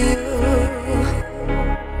feel?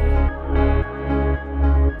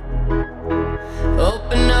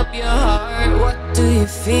 Open up your heart, what do you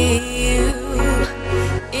feel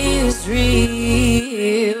is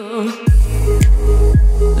real?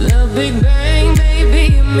 The Big Bang, baby,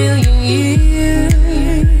 a million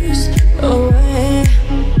years.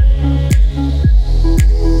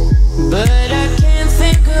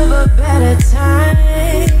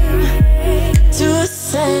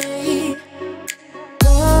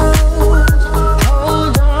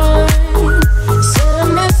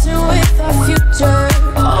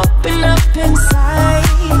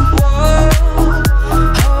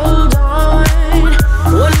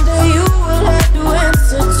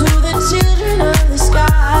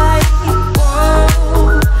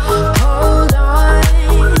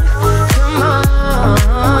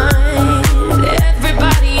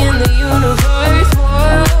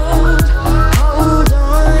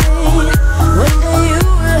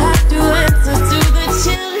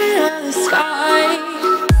 sky.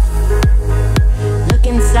 Look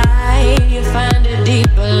inside, you find a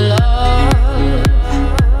deeper love.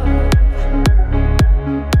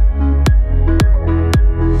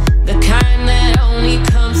 The kind that only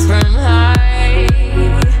comes from high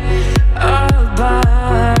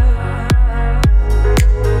above.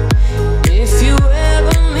 If you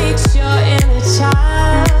ever meet your inner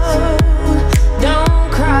child, don't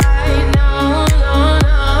cry, no, no,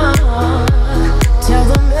 no. Tell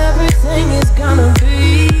them everything is gonna be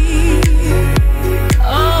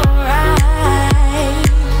alright.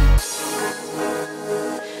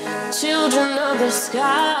 Children of the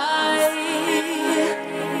sky,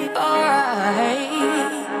 alright.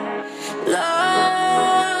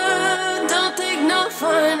 Love, don't take no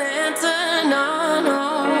for an answer, no, no.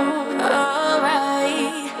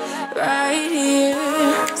 Alright, right here.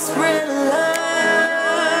 Spread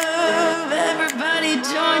love, everybody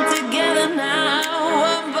join together now.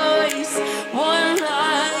 One voice, one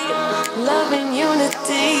life, love and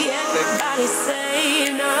unity. Everybody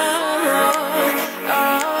say no,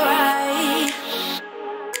 alright.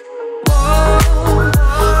 Whoa,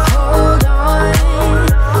 hold on.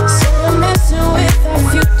 Say I'm messing with our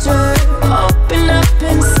future. Open up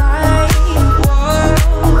inside. Whoa,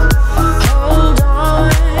 hold on.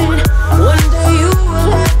 One day you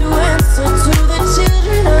will have to answer to the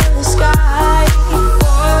children of the sky.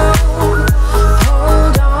 Whoa,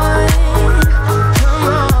 hold on. Come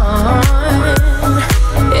on.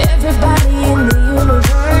 Everybody in the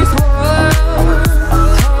universe. Whoa,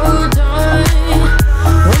 hold on.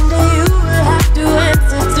 One day you will have to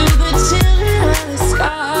answer to the children of the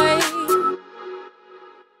sky.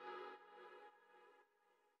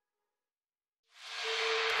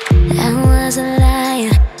 I was a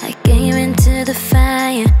liar, I came into the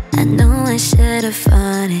fire. I know I should have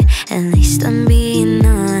fought it, at least I'm being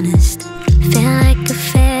honest. Feel like a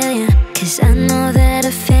failure, cause I know that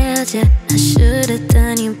I failed you. I should have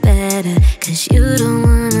done you better, cause you don't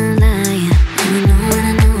wanna lie. And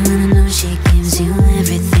I know she gives you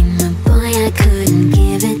everything, but boy, I couldn't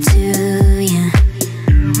give it to you.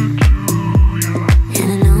 And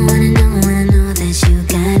I know that you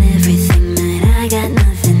got everything, but I got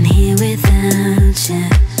nothing here without you.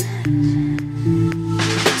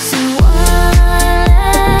 So one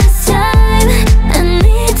last time, I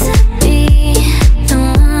need to be the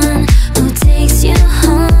one who takes you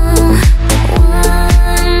home.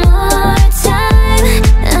 One more time,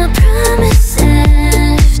 I promise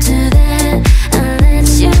after that I'll let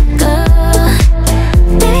you go.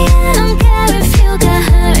 Baby, I don't care if you got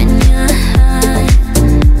hurt in your heart.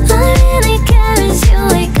 All I really care is you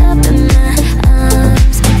wake up in my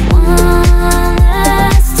arms. One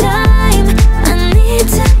last time, I need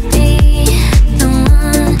to be the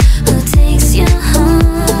one who takes you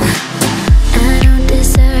home. I don't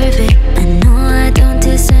deserve it, I know I don't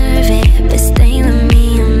deserve it, but stay with me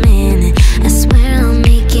a minute, I swear I'll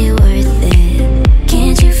make it worth it.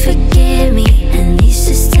 Can't you forgive me, at least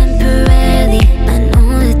just temporarily? I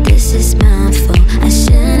know that this is my fault, I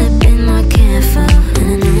should have been more careful.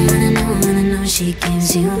 And I know she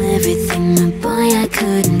gives you everything, but boy, I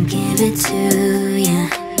couldn't give it to you.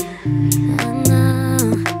 I know,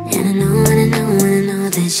 and I know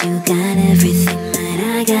that you got everything, but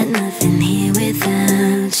I got nothing here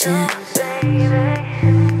without you.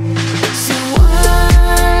 So one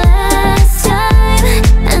last time,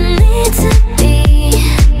 I need to be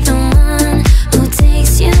the one who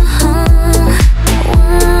takes you home.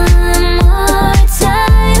 One more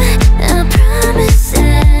time, I promise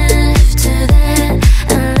after that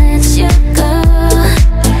I'll let you go.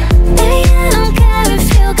 Baby, I don't care if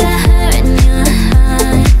you got hurt in your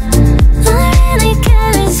heart. All I really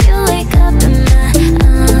care is you wake up in my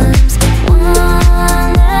arms. One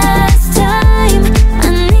last time,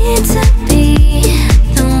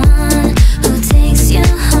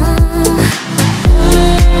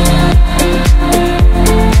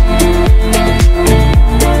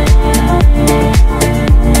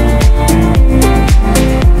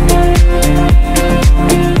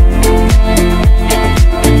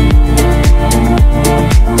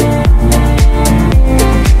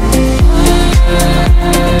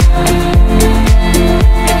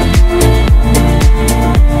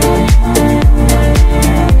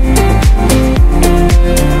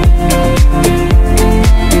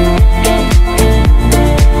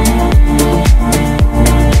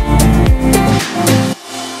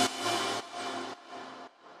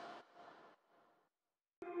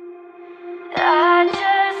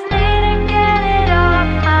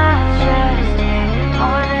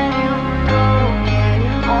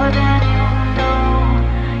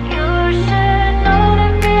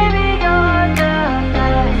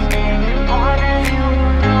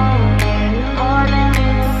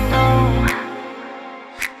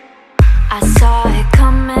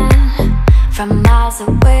 miles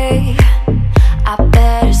away. I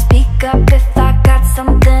better speak up if I got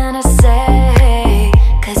something to say.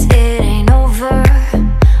 'Cause it ain't over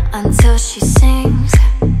until she sings.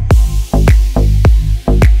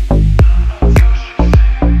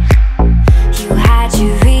 You had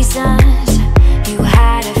your reasons, you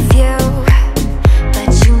had a few, but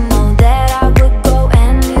you know that I would go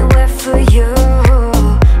anywhere for you.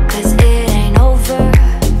 'Cause it ain't over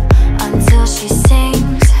until she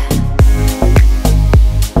sings.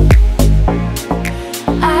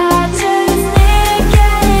 I just need to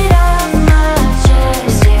get it off my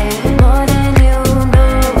chest, yeah. More than you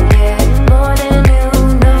know, yeah. More than you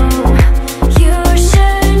know. You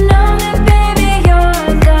should know that, baby, you're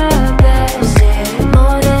the best, yeah.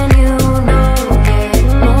 More than you know, yeah.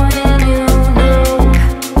 More than you know.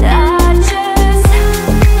 I just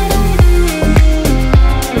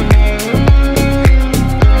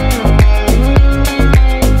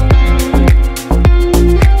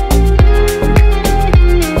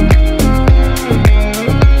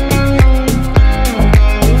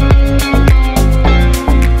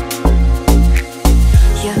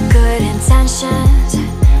your good intentions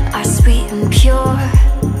are sweet and pure,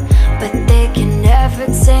 but they can never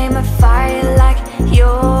tame a fire like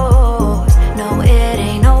yours. No, it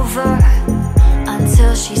ain't over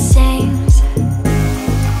until she sings.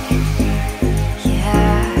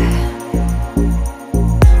 Yeah,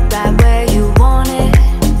 right where you want it,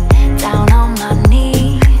 down on my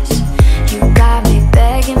knees. You got me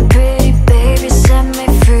begging, pretty baby, set me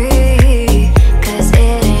free. 'Cause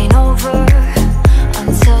it ain't over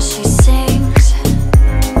until she sings.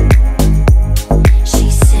 She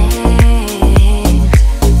sings.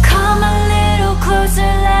 Come a little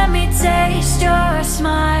closer, let me taste your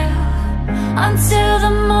smile until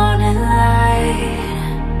the morning light.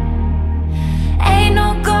 Ain't no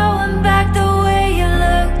going back the way you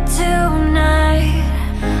look tonight.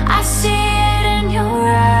 I see it in your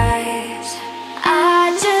eyes. I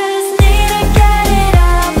just need to get it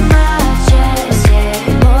off my chest, yeah.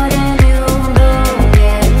 More than you know,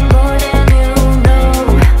 yeah. More than you know.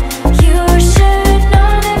 You should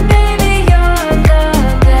know that, baby, you're the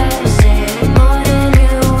best, yeah. More than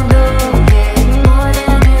you know, yeah. More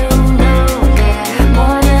than you know, yeah.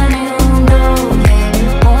 More than you know, yeah.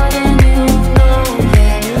 More than you know,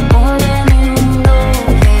 yeah. More than you know,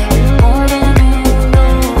 yeah. More than you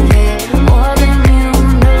know, yeah. More than you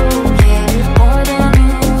know, yeah. More than you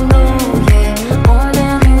know, yeah. More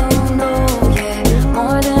than you know, yeah.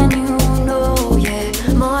 More than you know, yeah.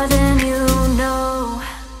 More than you know.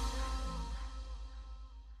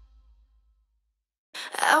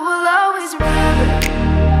 I will always remember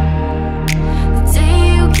the day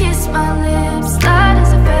you kissed my lips, light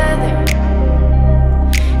as a feather.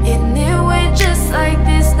 And it went just like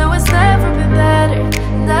this. No, it's never been better.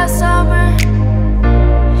 That summer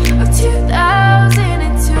of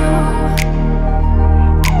 2002,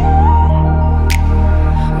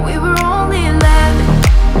 we were only 11,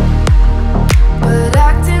 but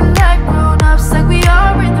acting like grown-ups, like we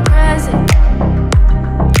are in the present.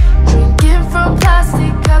 Drinking from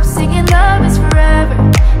plastic cups, singing love is forever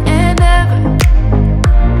and ever.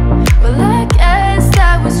 Well, I guess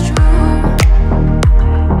that was true.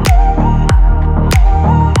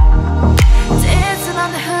 Dancing on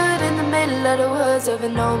the hood in the middle of the woods of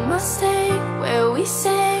an old Mustang, where we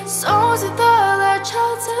sang songs with all our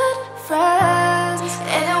childhood friends.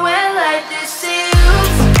 And it went like this: see you,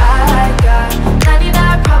 I got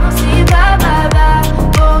 99 problems, see you, bye, bye, bye.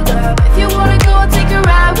 Hold up, if you wanna go and take a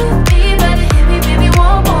ride with me, better hit me, baby,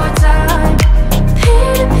 one more time.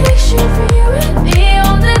 Paint a picture for you and me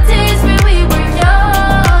on the days when we were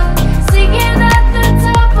young, singing at the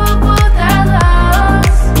top of both our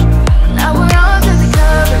lungs. Now we're under the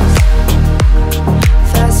covers.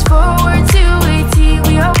 Fast forward to 18,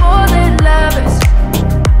 we are more than lovers.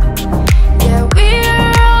 Yeah, we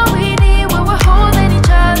are all we need when we're holding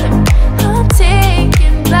each other. I'm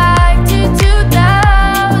taken back to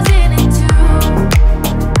 2002.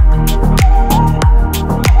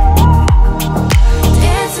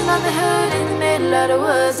 Dancing on the hood in the middle of the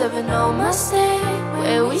woods of an old Mustang,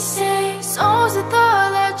 where we sang songs with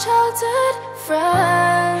all our childhood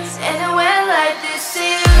friends. And it went like this: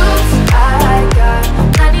 see you, I got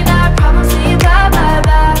 99 problems, see you, bye, bye,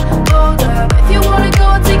 bye. Hold up, if you wanna go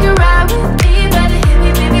and take a ride with me, better hit me,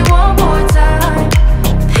 baby, one more time.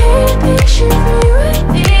 Paint a picture for you and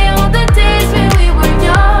me on the days when we were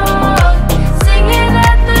young, singing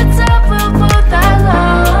at the top of both our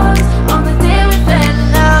lungs on the day we fell in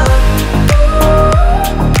love.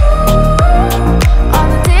 On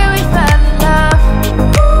the day we fell in love.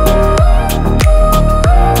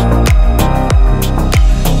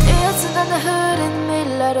 Dancing on the hood in the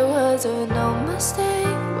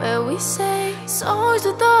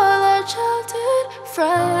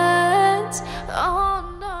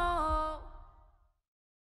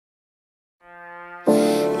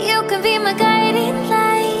can be my guiding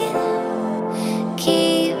light.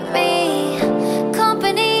 Keep me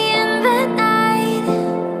company in the night.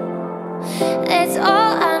 That's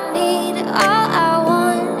all I need, all I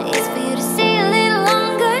want is for you to stay a little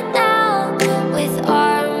longer now. With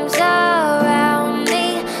arms around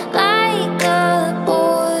me like a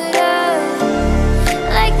border,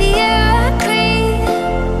 like the air I breathe.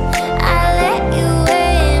 I let you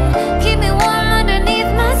in, keep me warm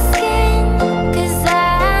underneath my skin. 'Cause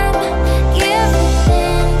I'm giving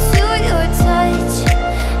in to your touch,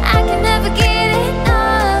 I can never get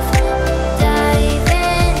enough.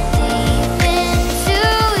 Diving deep into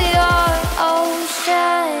your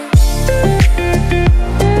ocean.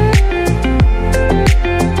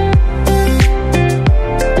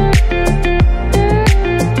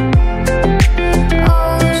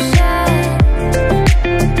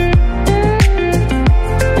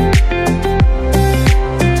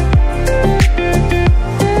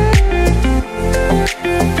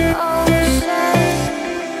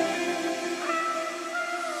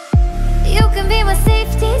 You can be my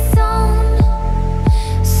safety zone,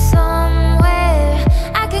 somewhere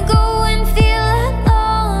I can go and feel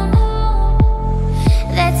alone.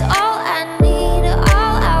 That's all I need,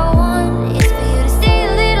 all I want is for you to stay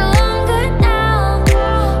a little longer now.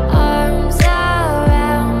 Arms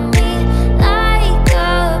around me like a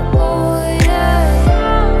border,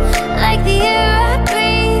 like the air I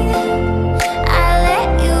breathe. I let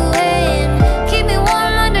you in, keep me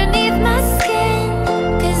warm underneath my skin.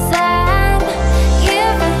 'Cause I'm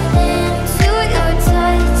giving in to your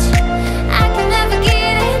touch, I can never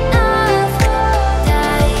get enough.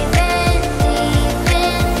 Diving deep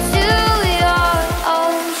into your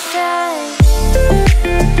ocean.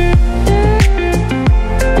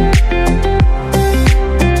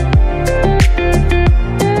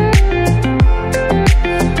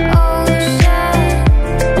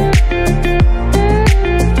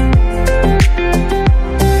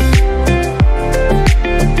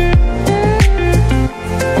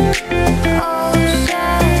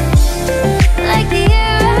 Like the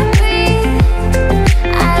air I breathe,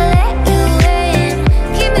 I let you in,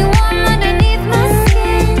 keep me warm underneath my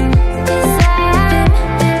skin. 'Cause I'm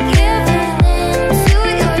giving in to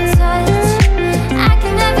your touch, I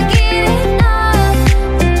can never get enough.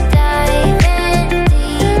 Diving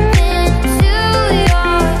deep into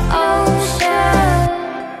your ocean.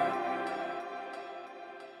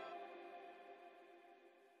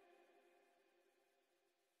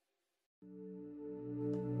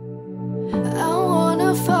 I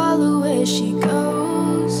wanna follow where she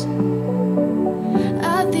goes.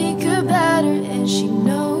 I think about her and she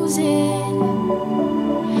knows it.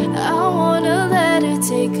 I wanna let her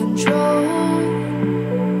take control.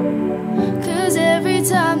 'Cause every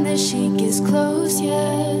time that she gets close,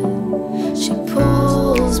 yeah, she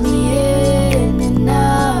pulls me in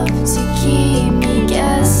enough to keep me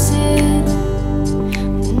guessing.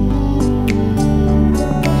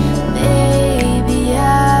 Maybe I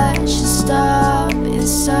should stop and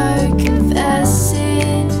start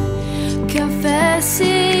confessing,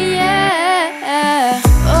 yeah.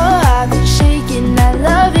 Oh, I've been shaking. I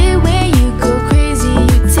love it when you go crazy.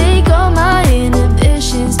 You take all my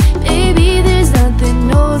inhibitions. Baby, there's nothing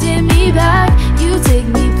holding me back. You take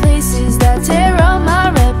me places that tear up my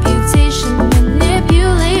reputation,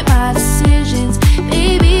 manipulate my decisions.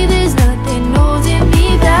 Baby, there's nothing holding me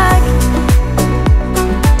back.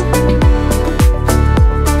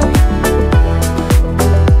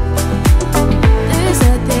 There's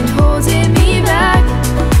nothing holding me back.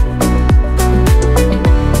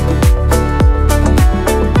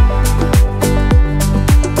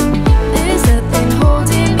 There's nothing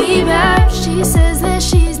holding me back. She says that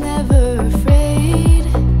she's never afraid.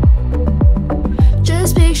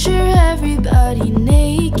 Just picture everybody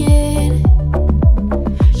naked.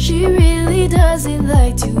 She really doesn't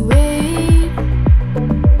like to wait.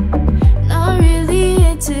 Not really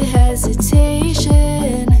into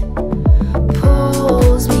hesitation.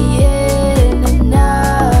 Pulls me in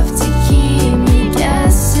enough to keep me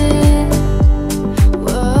guessing.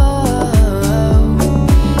 Whoa,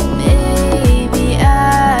 maybe I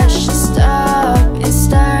should stop and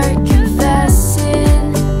start confessing,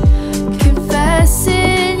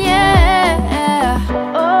 yeah.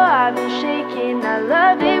 Oh, I've been shaking. I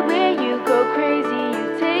love it when you go crazy. You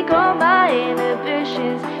take all my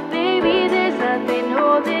inhibitions. Baby, there's nothing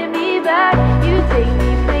holding me back. You take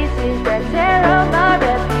me places that tear up my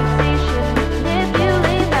reputation,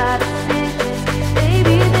 manipulate my decisions.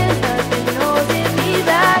 Baby, there's nothing holding me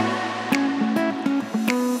back.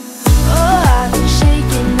 Oh, I've been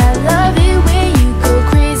shaking. I love it when you go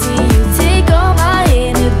crazy. You take all my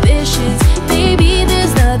inhibitions. Baby,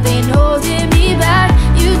 there's nothing holding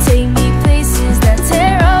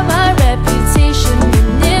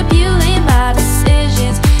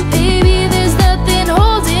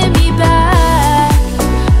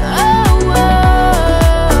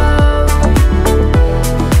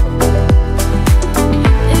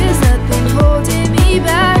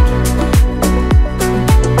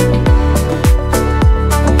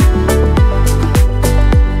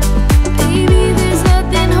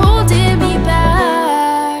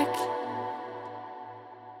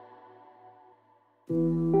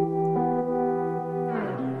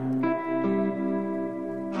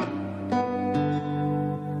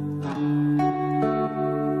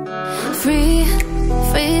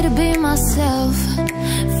Free to be myself,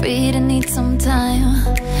 free to need some time,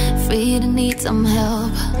 free to need some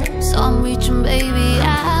help. So I'm reaching baby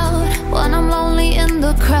out when I'm lonely in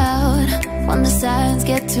the crowd. When the sirens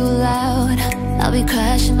get too loud, I'll be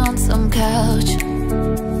crashing on some couch.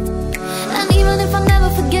 And even if I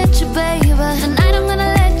never forget you, baby, tonight I'm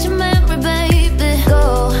gonna let your memory, baby,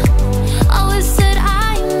 go. Always said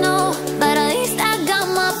I know, but at least I got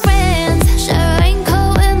my friends. Sure ain't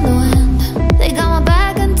cold in the wind, they got my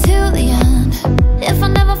back until the end. If I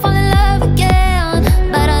never fall in love again,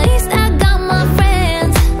 but at least I got my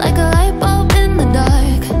friends. Like a light bulb in the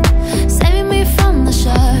dark, saving me from the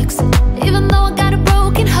sharks. Even though I got a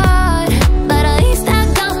broken heart, but at least I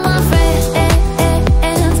got my friends.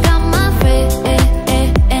 Got my friends,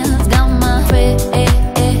 got my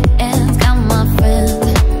friends, got my friends.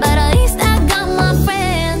 But at least I got my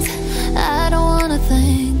friends. I don't wanna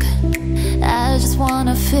think, I just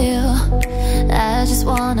wanna feel, I just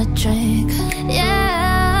wanna drink.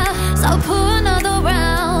 Yeah, so pour another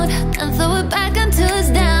round and throw it back until it's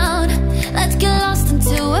down. Let's get lost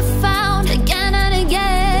until we're found again and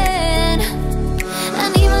again.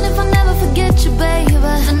 And even if I never forget you, baby,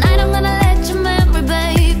 tonight I'm gonna let your memory,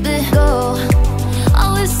 baby, go.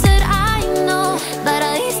 Always said I know, but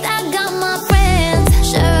at least I got my friends.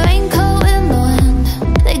 Sure ain't cold in the wind,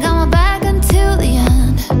 they got my back until the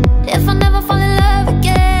end. If I never fall in love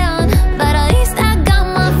again, but at least I got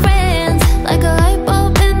my friends. Like a light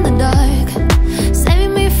bulb in the dark,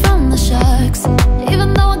 saving me from the sharks.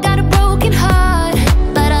 Even though I got a broken heart,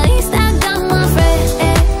 but at least I got my friends.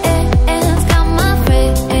 Got my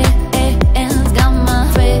friends, got my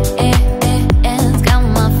friends, got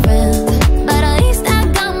my friends. But at least I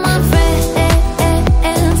got my friends.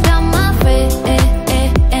 Got my friends,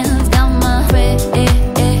 got my friends,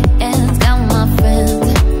 got my friends.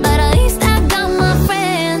 But at least I got my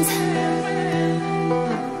friends.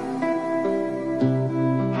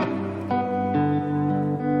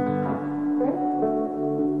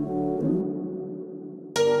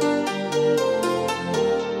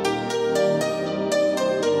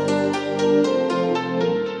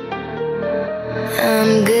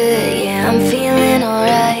 I'm good, yeah, I'm feeling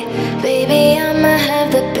alright. Baby, I'ma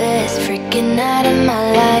have the best freaking night of my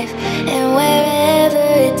life. And wherever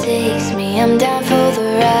it takes me, I'm down for the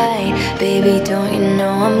ride. Baby, don't you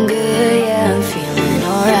know I'm good, yeah, I'm feeling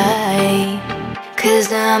alright.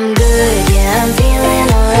 Cause I'm good, yeah, I'm feeling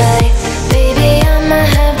alright. Baby, I'ma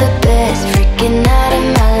have the best freaking night of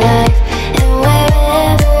my life. And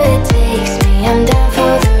wherever it takes me, I'm down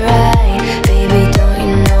for the ride. Baby, don't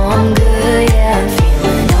you know I'm good, yeah, I'm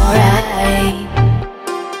feeling alright.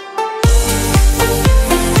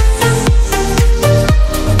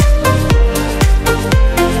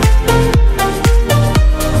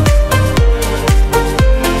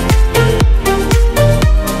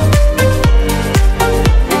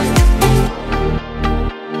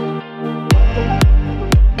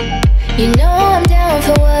 You know I'm down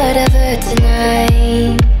for whatever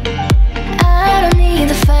tonight. I don't need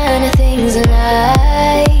the finer things in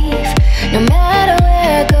life. No matter where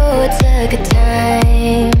I go, it's a good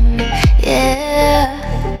time. Yeah.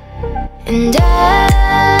 And I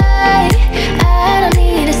don't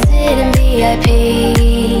need to sit in VIP.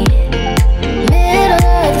 Middle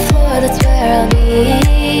of the floor, that's where I'll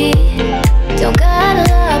be. Don't got a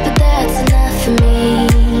lot, but that's enough for me.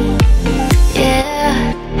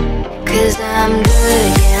 Yeah. Cause I'm good,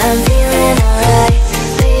 yeah, I'm feeling alright.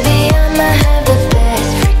 Baby, I'ma have the best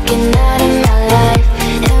freaking night of my life.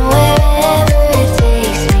 And wherever it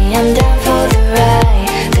takes me, I'm down for the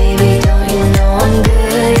ride. Baby, don't you know I'm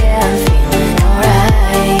good, yeah, I'm feeling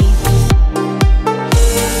alright.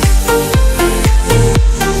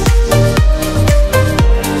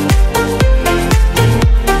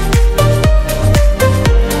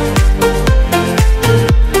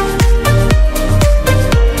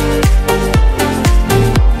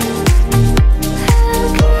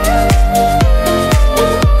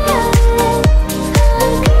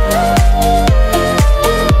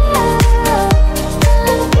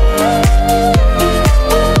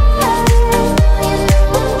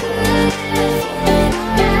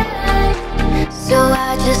 So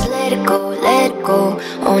I just let it go, let it go.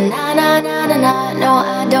 Oh na na na na na, no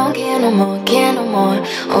I don't care no more, care no more.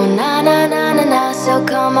 Oh na na na na na, so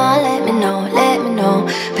come on, let me know, let me know.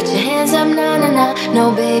 Put your hands up, na na na.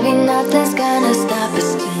 No baby, nothing's gonna stop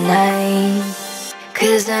us tonight.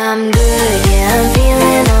 Cause I'm good, yeah, I'm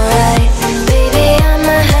feeling alright. Baby,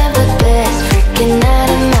 I'ma have the best freaking night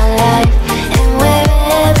of my life. And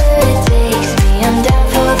wherever it takes me, I'm down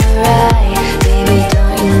for the ride. Baby,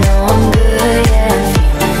 don't you know I'm good, yeah, I'm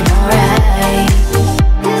feeling alright.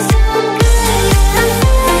 Cause I'm good, yeah, I'm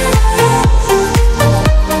feeling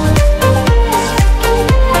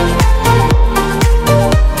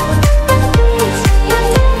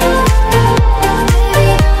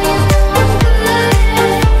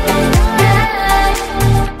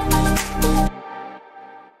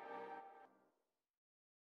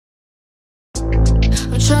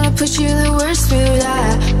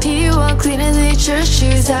church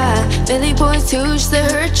shoes, Billy boys too, just to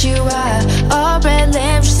hurt you, all red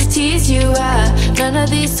lamb just to tease you, none of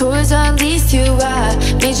these toys on these two,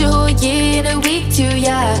 made your whole year in a week too,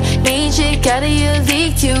 main chick out of your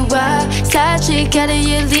league too, side chick out of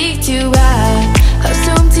your league too,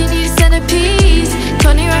 assume to need a centerpiece,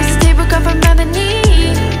 20 rocks of table cut from ebony,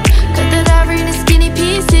 cut that ivory into skinny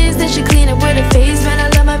pieces, then she clean it with her face, man I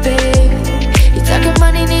love my babe. You talking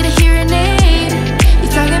money, need a hearing aid, you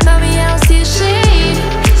talking about me, I don't see a shade,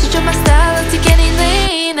 switch up my style, I'll take any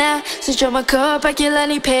lane, switch up my cup, I kill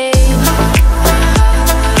any pain.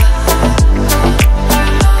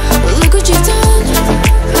 Look what you done,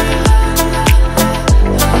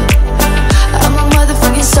 I'm a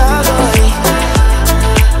motherfucking starboy.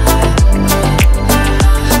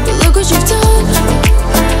 Look what you've done,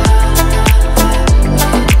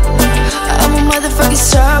 I'm a motherfucking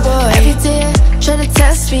starboy. Every day try to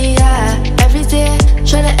test me, every day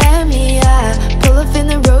try to end me, pull up in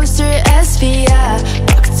the roadster SV,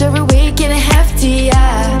 pockets overweight getting hefty,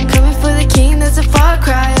 coming for the king, that's a far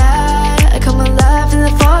cry, I come alive in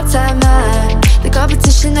the fall time, the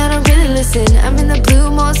competition I don't really listen, I'm in the blue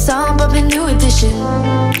mode song but the new edition,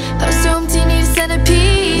 assume to need a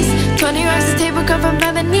centerpiece, 20 rocks the table cut from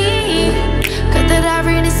ebony, cut that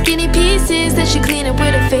ivory into skinny pieces, then she clean it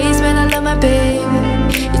with her face, man I love my babe.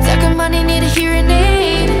 You talking money, need a hearing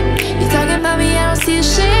aid, you talking about me, I don't see a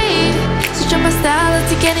shade, switch up my style, I'll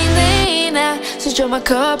take any lane, switch up my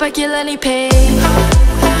cup, I kill any pain.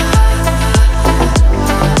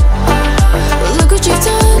 Look what you've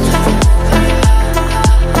done,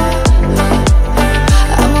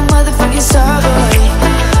 I'm a motherfucking starboy.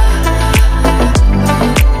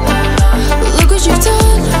 Look what you've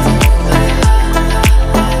done,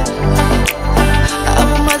 I'm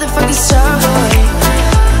a motherfucking starboy.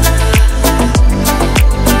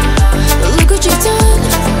 Look what you've done,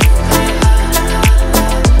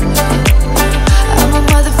 I'm a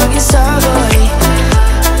motherfucking starboy.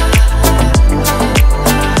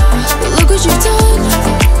 Look what you've done,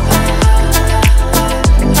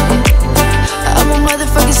 I'm a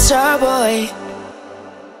motherfucking starboy.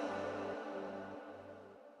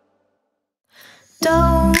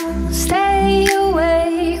 Don't stay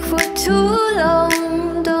awake for too long,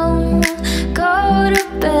 don't go to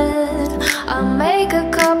bed, I'll make a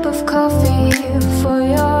cup of coffee for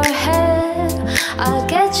your head, I'll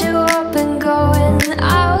get you up and going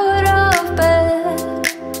out of bed.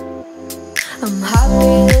 I'm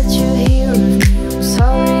happy that you're here with me, I'm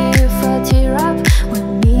sorry if I tear up.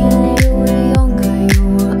 When me and you were younger, you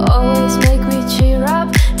would always make me cheer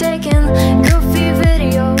up, taking goofy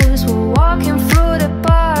videos, we're walking through the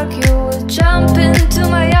park, you would jump into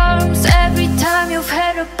my arms every time you've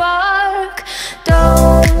had a bark.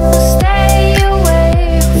 Don't stay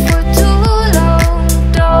awake for too long,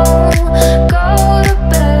 don't go to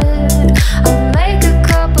bed, I'll make a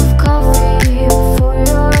cup of coffee for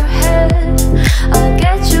your head, I'll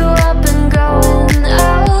get you up and going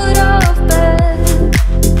out of bed.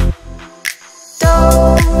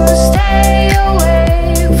 Don't stay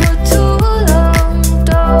awake for too long,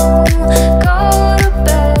 don't go to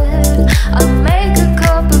bed, I'll make a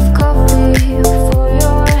cup of coffee for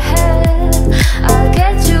your head, I'll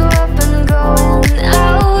get you up and going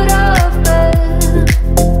out of bed.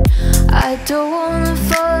 I don't wanna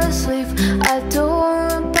fall asleep, I don't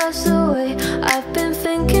wanna pass away, I've been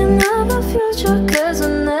thinking of the future cause I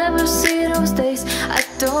never see those days. I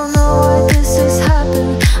don't know why this has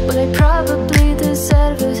happened, but I probably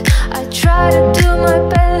deserve it. I try to do my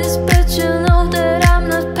best, but you know that I'm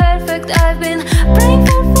not perfect. I've been praying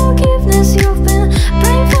for forgiveness, you've been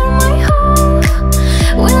praying for my hope.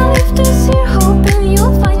 We'll leave this here hoping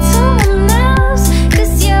you'll find someone else,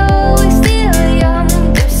 cause you're always still young,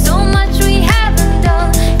 there's so much we haven't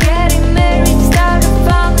done, getting married, start a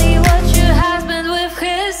family, watch your husband with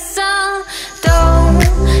his son. Don't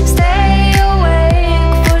stay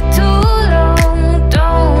awake for too long,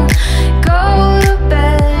 don't go to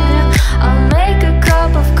bed, I'll make a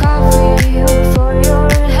cup of coffee for your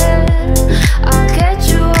head, I'll get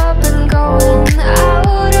you up and going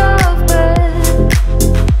out of bed.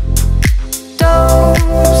 Don't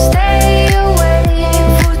stay awake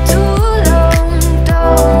for too long,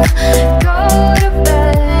 don't go to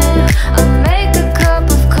bed, I'll make a cup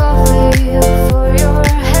of coffee for your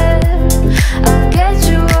head, I'll get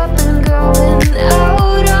you up and going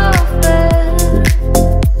out of bed.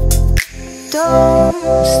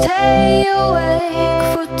 Don't stay awake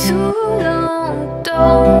for too long,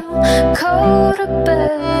 don't go to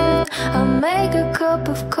bed, I'll make a cup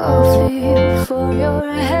of coffee for your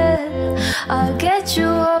head, I'll get you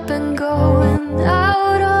up and going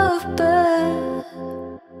out of bed.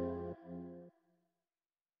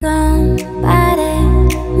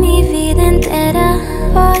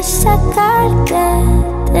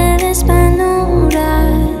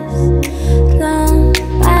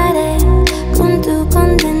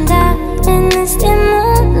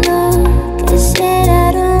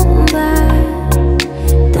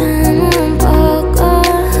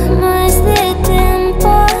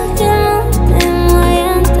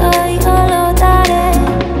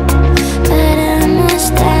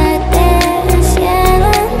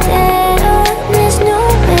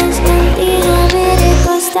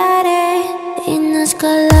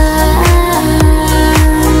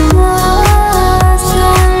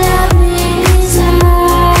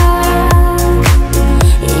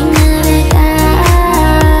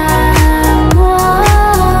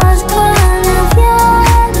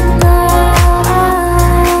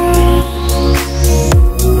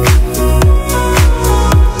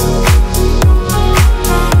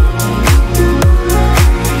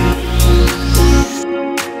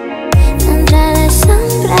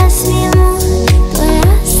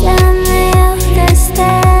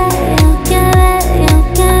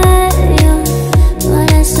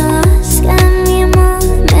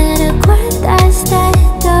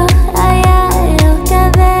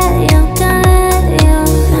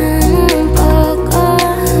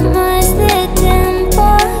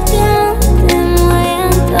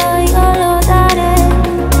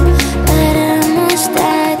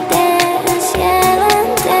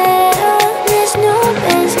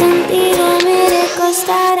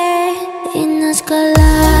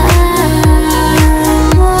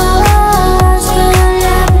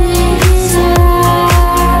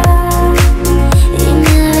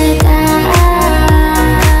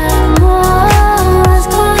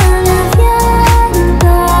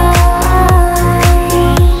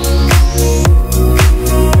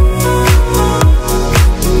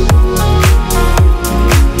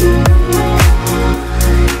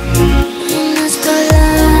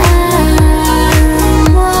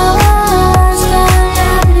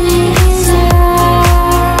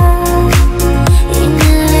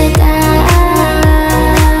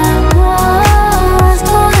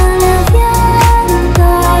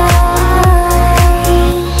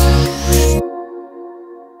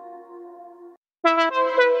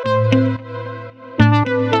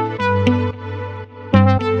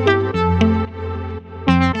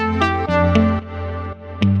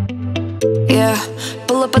 yeah.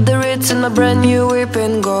 Pull up at the Ritz in my brand new whip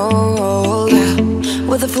in gold, yeah.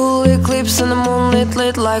 With a full eclipse and the moonlit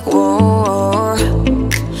lit like war.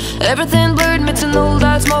 Everything blurred, mixing all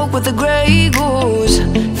that smoke with the grey goose.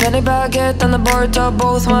 Fanny baguette on the bar top,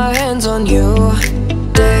 both my hands on you.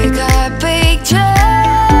 Take a picture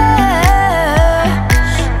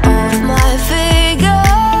of my figure.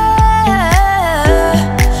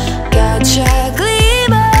 Gotcha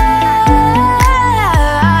glimmer.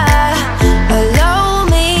 Allow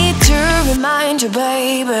me to remind you,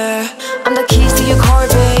 baby, I'm the keys to your car,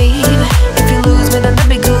 babe. If you lose me, then that'd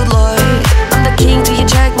be good luck. I'm the king to your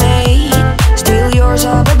checkmate. Steal yours,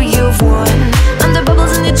 oh baby, you've won. I'm the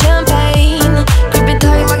bubbles in your champagne. Grip it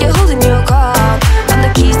tight like you're holding your cup. I'm the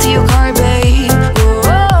keys to your car, babe.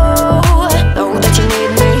 Whoa, know that you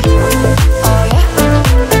need me. Oh yeah.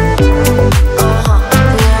 Whoa.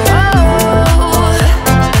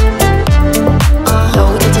 Know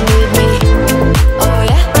that you need me. Oh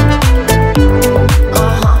yeah.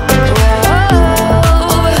 Whoa.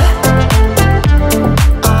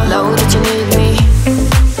 Know that you need me.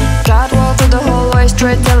 Catwalk through the hallway,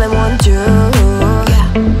 straight telling 1, 2,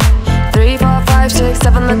 yeah. 3, 4, 5, 6,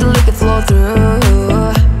 7, let the liquor flow through.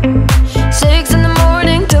 6 in the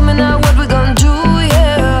morning, tell me now what we gonna do,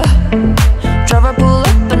 yeah. Driver pull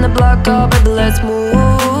up in the block, oh baby, let's move.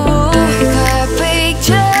 Take a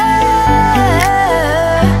picture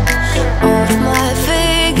of my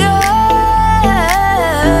figure.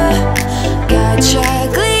 Gotcha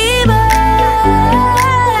glimmer.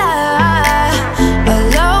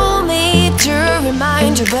 Allow me to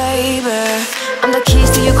remind you, baby, I'm the keys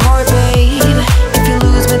to your car, babe. If you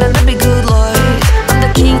lose me, then that'd be good luck. I'm the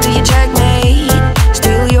king to your checkmate.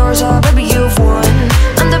 Steal yours, oh baby, you've won.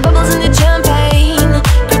 I'm the bubbles in your champagne.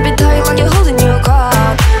 Grip it tight like you're holding your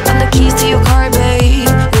cup. I'm the keys to your car, babe.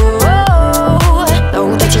 Whoa,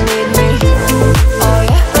 know that you need me. Oh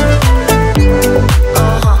yeah.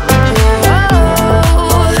 Whoa.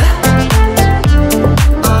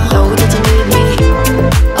 Know that you need me.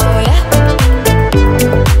 Oh yeah.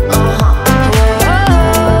 Whoa.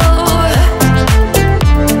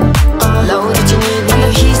 Know that you need me. I'm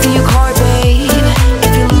the keys to your car, babe.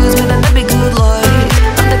 If you lose me, then that'd be good luck.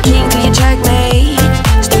 I'm the king to your checkmate.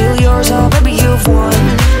 Steal yours, oh baby, you've won.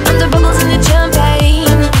 I'm the bubbles in your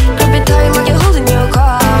champagne. Grip it tight like you're holding your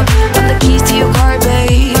cup. I'm the keys to your car,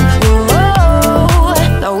 babe. Whoa,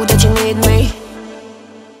 know that you need me.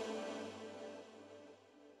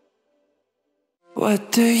 What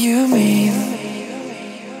do you mean?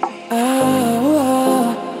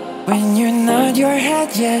 Oh, when you nod your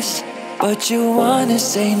head yes, but you wanna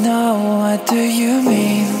say no. What do you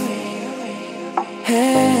mean?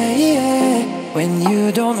 Hey, yeah. When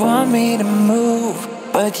you don't want me to move,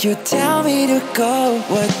 but you tell me to go.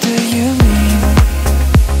 What do you mean?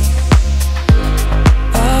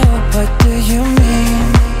 Oh, what do you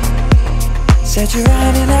mean? Said you're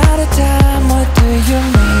running out of time. What do you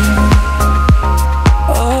mean?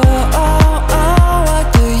 Oh, oh, oh, what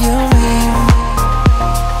do you mean?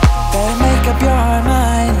 Better make up your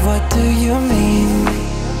mind. What do you mean?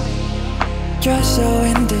 You're so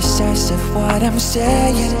indecisive, what I'm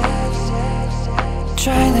saying.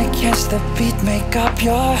 Trying to catch the beat, make up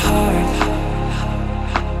your heart.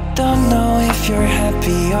 Don't know if you're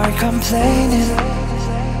happy or complaining.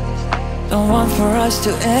 Don't want for us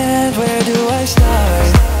to end, where do I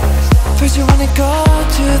start? First you wanna go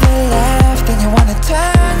to the left, then you wanna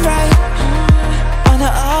turn right.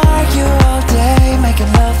 Wanna argue all day,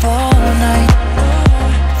 making love all night.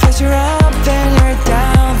 First you're up, then you're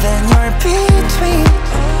down, then you're between.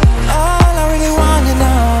 All I really wanna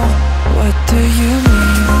know, what do you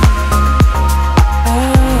mean?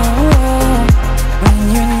 Oh, when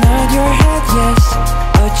you nod your head yes,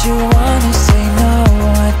 but you wanna say no.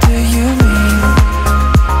 What do you mean?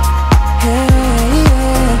 Hey,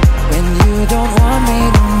 yeah. When you don't want me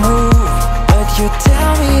to move, but you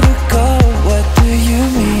tell me to go. What do you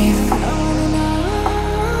mean?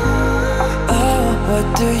 Oh, what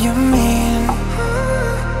do you mean?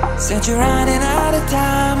 Said you're running out of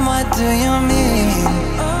time. What do you mean?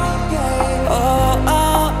 Oh,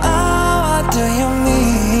 oh, oh, what do you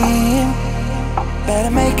mean?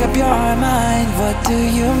 Better make up your mind. What do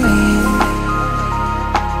you mean?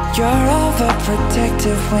 You're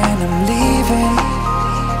overprotective when I'm leaving.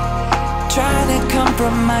 Trying to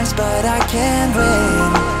compromise, but I can't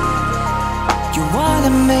win. You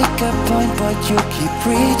wanna make a point, but you keep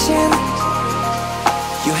preaching.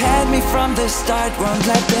 You had me from the start, won't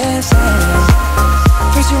let this end.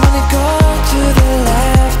 First you wanna go to the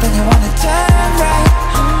left, then you wanna turn right.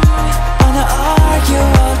 Wanna argue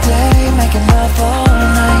all day, making love all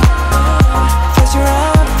night. First you're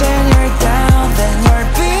up, then you're down,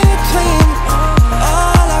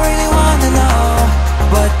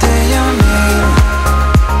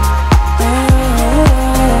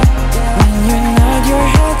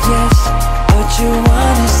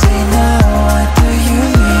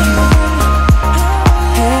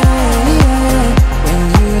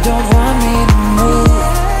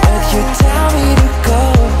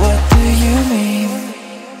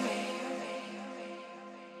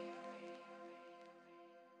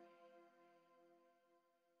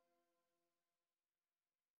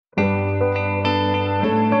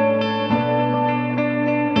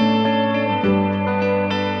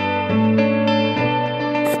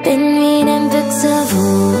 books of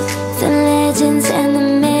old, the legends and the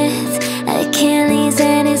myths, Achilles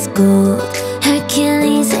and his gold,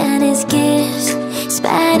 Hercules and his gifts,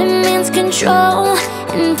 Spider-Man's control,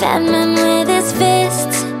 and Batman with his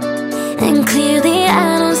fists. And clearly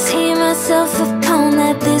I don't see myself upon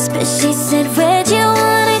that bliss. But she said, where'd you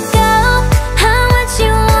wanna go? How much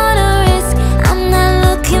you wanna risk? I'm not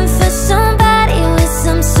looking for somebody with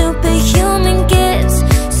some superhuman gifts,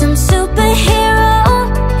 some superhero,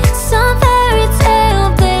 some fairy tale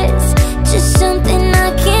bliss. Just something I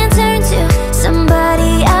can turn to,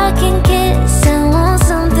 somebody I can kiss. I want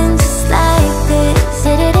something just like this.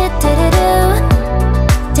 Oh,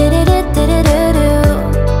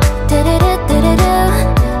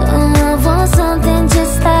 I want something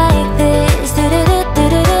just like this.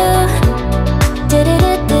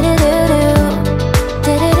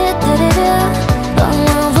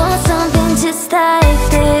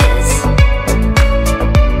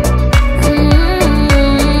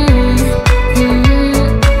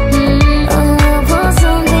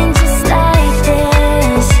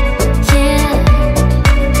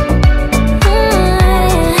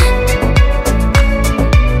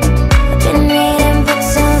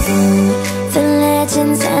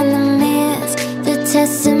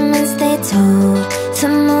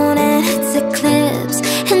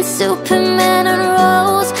 Superman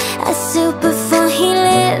unrolls a suit before he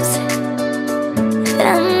lives. But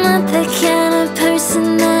I'm not the kind of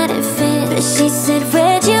person that it fits. But she said,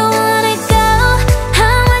 where'd you wanna go?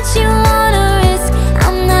 How much you wanna risk?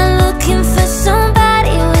 I'm not looking for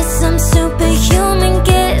somebody with some superhuman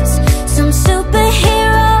gifts, some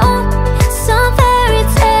superhero, some fairy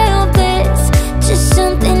tale bliss. Just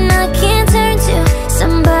something I can turn to,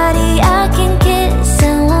 somebody I can kiss. I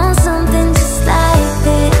want something just like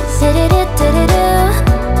this.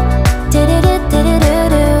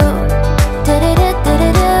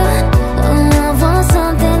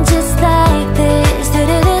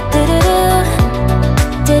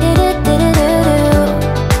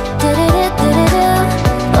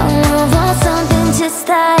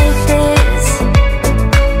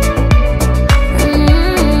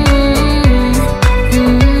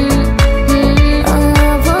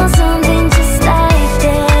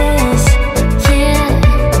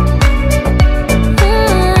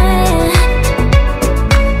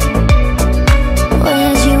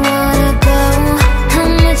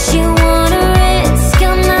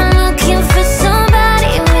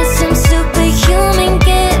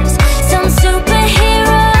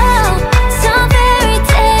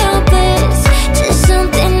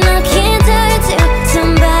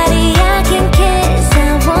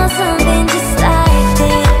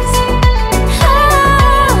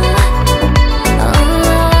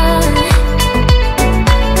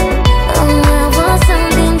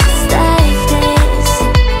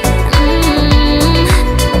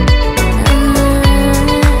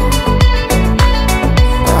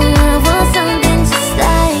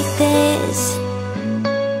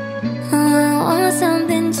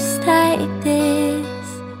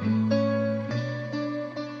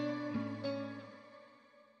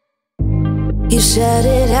 You said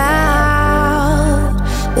it out,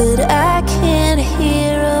 but I can't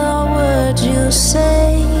hear a word you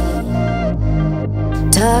say.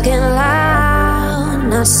 Talking loud,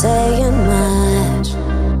 not saying much.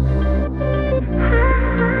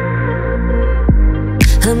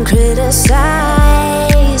 I'm criticized,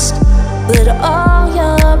 but all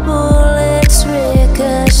your bullets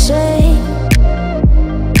ricochet.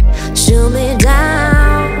 Shoot me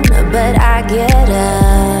down, but I get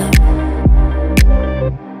up.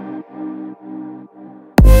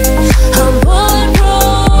 I'm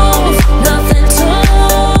bulletproof, nothing to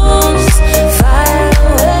lose. Fire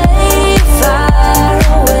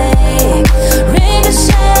away,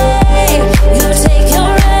 ricochet. You take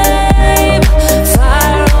your aim.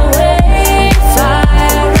 Fire away,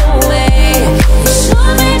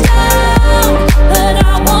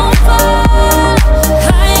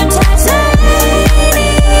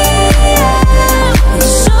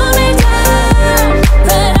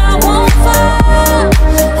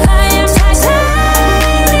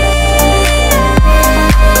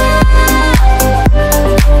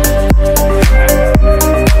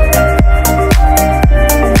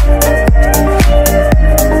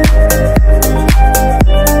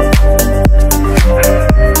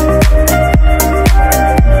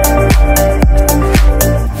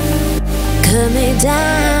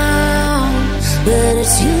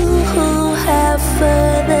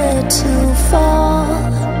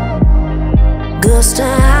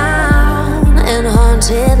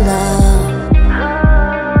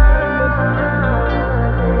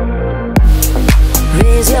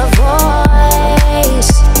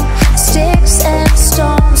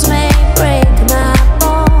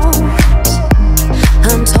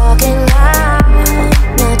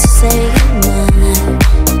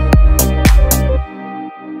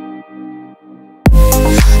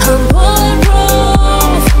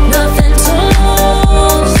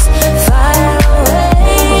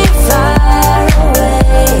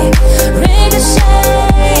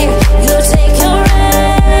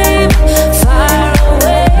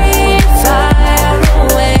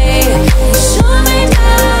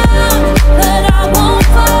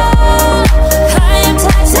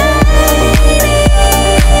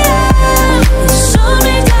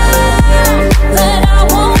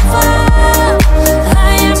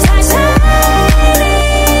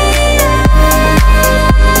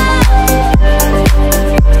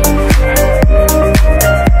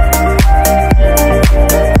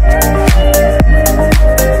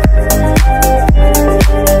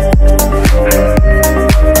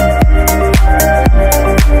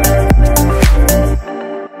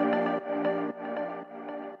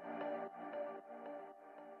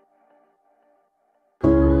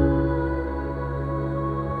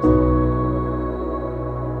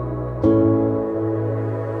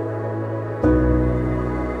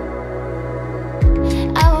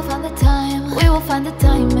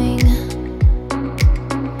 timing,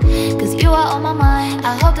 'cause you are on my mind.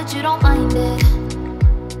 I hope that you don't mind it.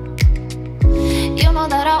 You know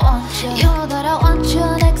that I want you, you know that I want you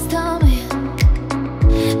next to me.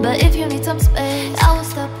 But if you need some space, I will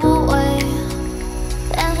step away.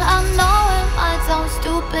 And I know it might sound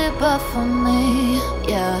stupid, but for me,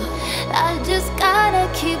 yeah, I just gotta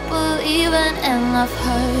keep believing. And I've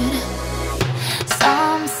heard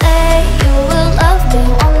some say you will love me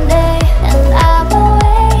one day, and I will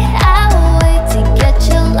wait to get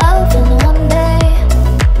your love in one day.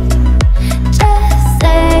 Just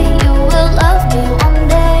say you will love me one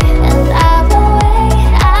day, and I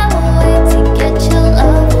will wait to get your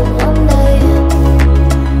love in one day.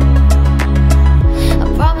 I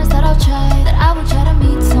promise that I'll try, that I will try to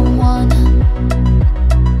meet someone.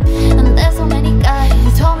 And there's so many guys who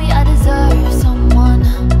told me I deserve someone.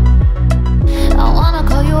 I wanna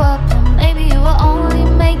call you up, and maybe it will only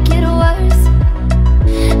make it worse.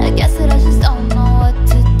 I guess that I just don't know what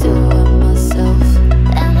to do with myself.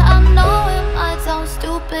 And I know it might sound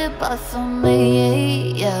stupid, but for me,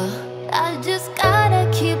 yeah, I just gotta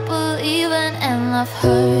keep believing. And I've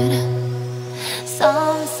heard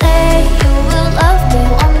some say you will love me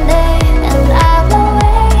one day, and I will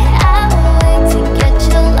wait to get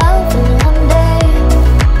your love in one day.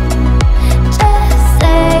 Just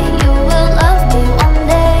say you will love me one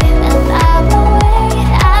day, and I will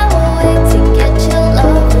wait to get your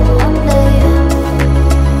love in one day.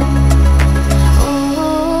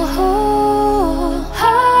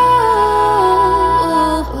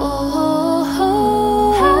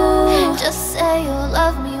 Just say you'll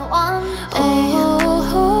love me one day.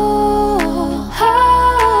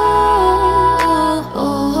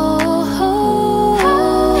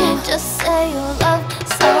 Just say you'll love.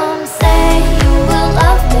 Some say you will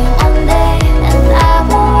love me one day, and I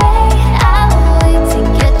will wait to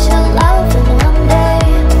get your love in one day.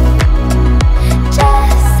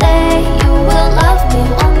 Just say you will love me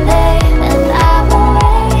one day, and I will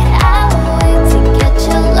wait to get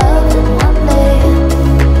your love in one day.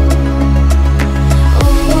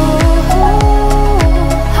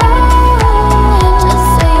 Just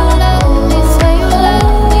say you love me, say you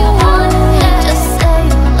love me one. Just say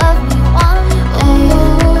you love me one day.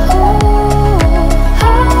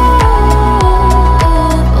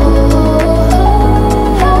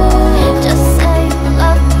 Just say you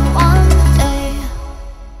love me one day.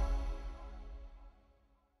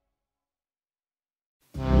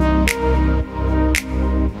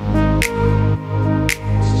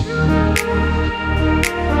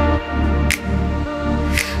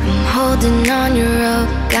 I'm holding on your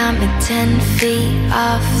rope, got me 10 feet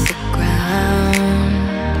off the ground.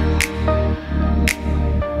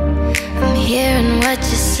 I'm hearing what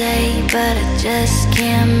you say, but I just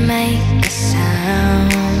can't make a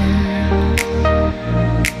sound.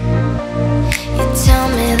 You tell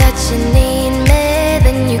me that you need me,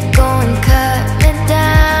 then you go and cut me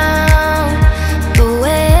down. But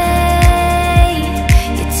wait,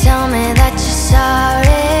 you tell me that you're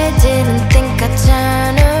sorry, didn't think I'd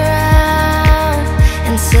turn around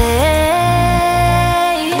and say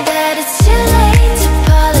that it's too late to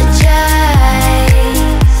apologize.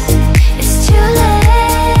 It's too late.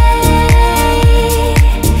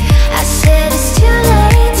 I said it's too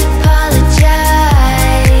late to apologize.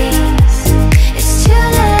 It's too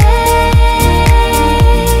late.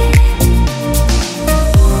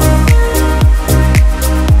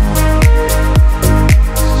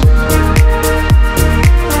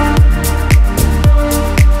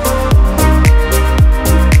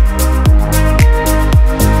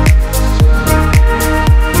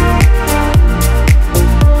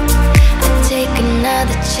 I'd take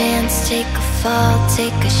another chance, take a fall,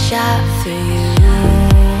 take a shot for you.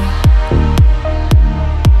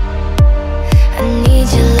 I need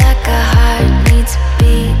you like a heart needs a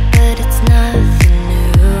beat, but it's nothing new.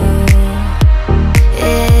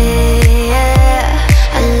 Yeah,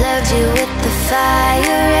 I loved you with the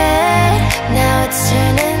fire red, now it's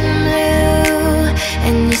turning blue.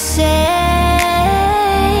 And you say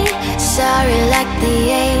sorry like the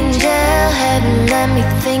angel, heaven let me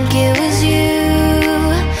think it was you.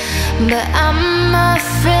 But I'm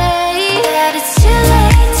afraid that it's too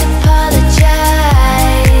late to apologize.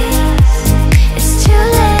 It's too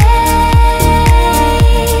late.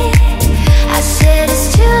 I said it's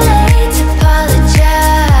too late to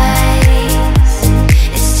apologize.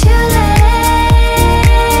 It's too late.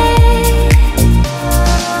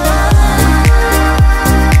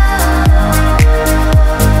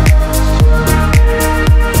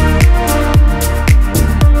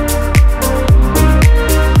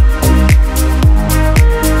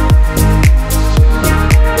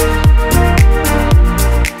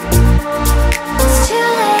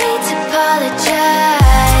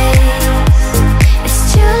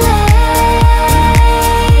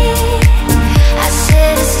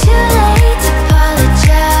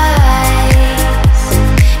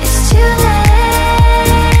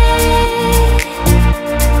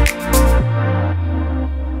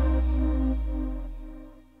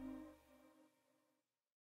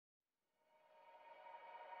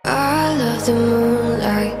 love the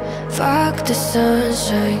moonlight, fuck the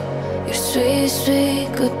sunshine, your sweet, sweet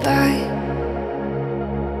goodbye.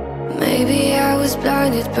 Maybe I was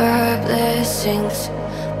blinded by blessings,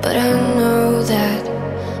 but I know that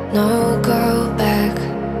no go back.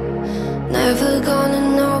 Never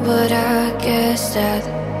gonna know, but I guess that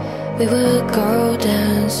we would go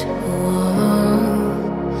dance.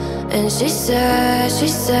 And she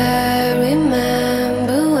said,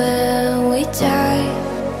 remember when we died?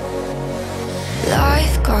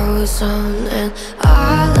 Life goes on and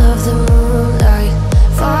I love the moonlight,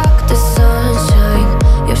 fuck the sunshine,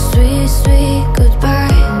 your sweet, sweet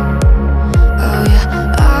goodbye. Oh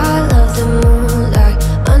yeah, I love the moonlight,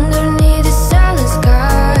 underneath the silent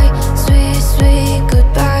sky. Sweet, sweet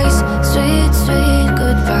goodbyes, sweet, sweet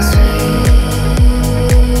goodbyes.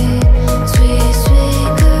 Sweet, sweet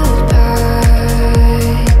goodbye,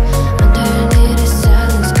 underneath the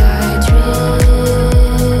silent sky.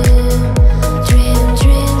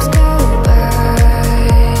 Dreams go by,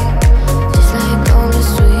 just like all the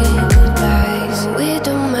sweet goodbyes. With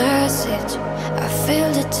the message, I feel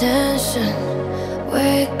the tension.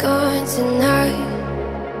 We're going tonight.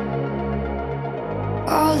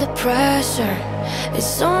 All the pressure is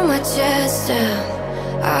so much chest down,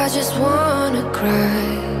 I just wanna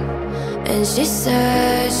cry. And she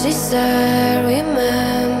said,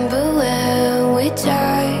 remember when we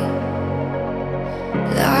died?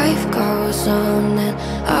 Life goes on and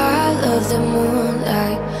I love the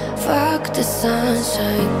moonlight, fuck the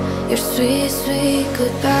sunshine, your sweet, sweet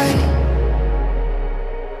goodbye.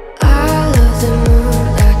 I love the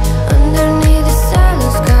moonlight, underneath the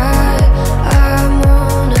silent sky. I'm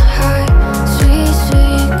on a high, sweet,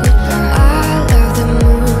 sweet goodbye. I love the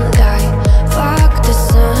moonlight, fuck the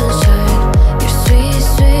sunshine, your sweet,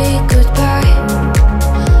 sweet goodbye.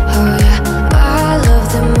 Oh yeah, I love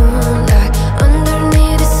the moonlight,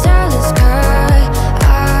 underneath the silent sky.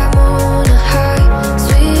 I'm on a high,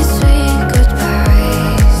 sweet, sweet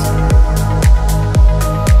goodbyes.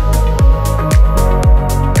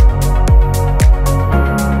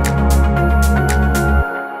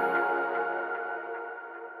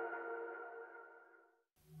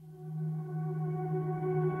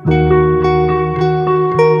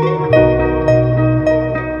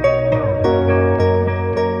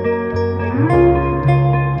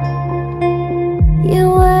 You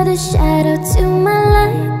were the shadow to my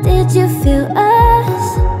light. Did you feel us?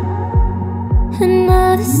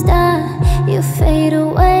 Another star, you fade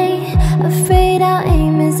away. Afraid our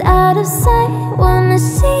aim is out of sight. Wanna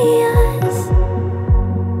see us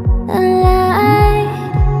alive.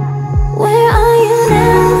 Where are you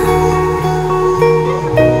now?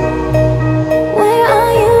 Where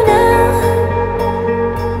are you now?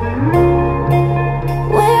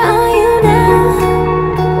 Where are you now?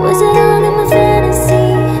 Was it all in my fantasy?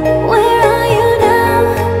 Where are you now?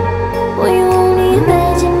 Were you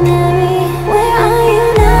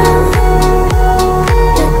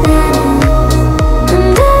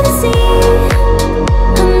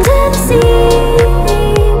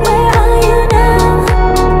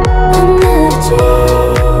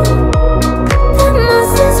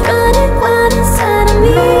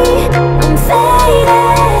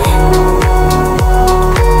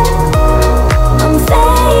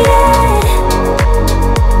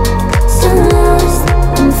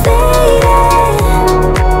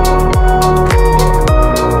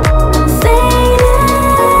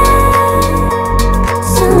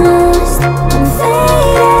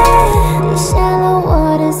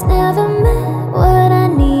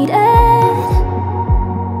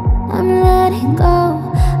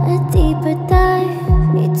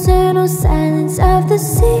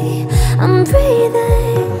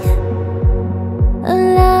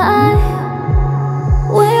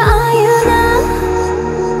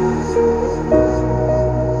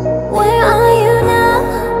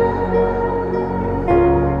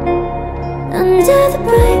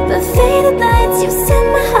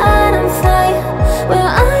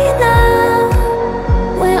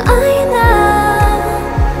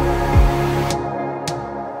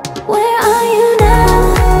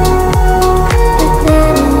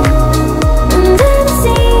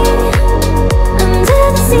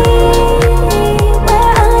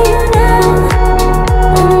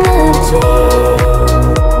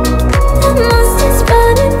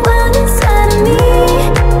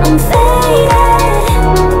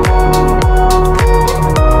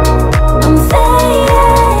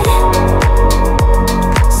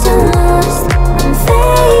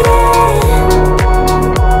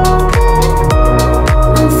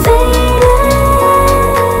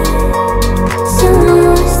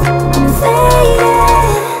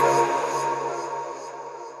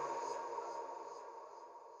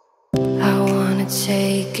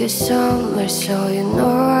you somewhere so you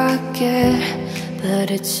know I care. But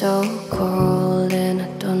it's so cold and I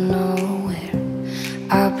don't know where.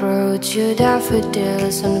 I brought you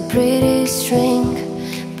daffodils on a pretty string,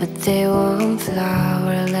 but they won't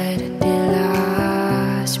flower later till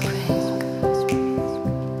last spring.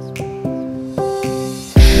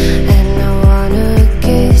 And I wanna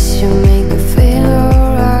kiss you, make you feel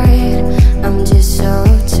alright. I'm just so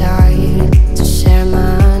tired to share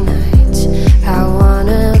my nights. I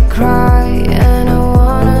wanna cry and I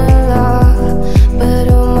wanna love, but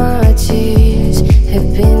all my tears have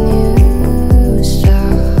been used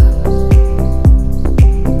up.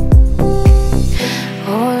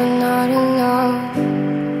 Oh, another love,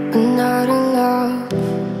 another love.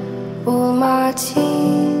 All my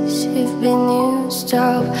tears have been used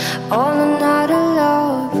up. Oh, another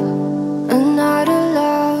love, another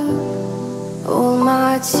love. All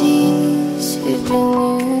my tears have been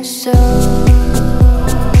used up.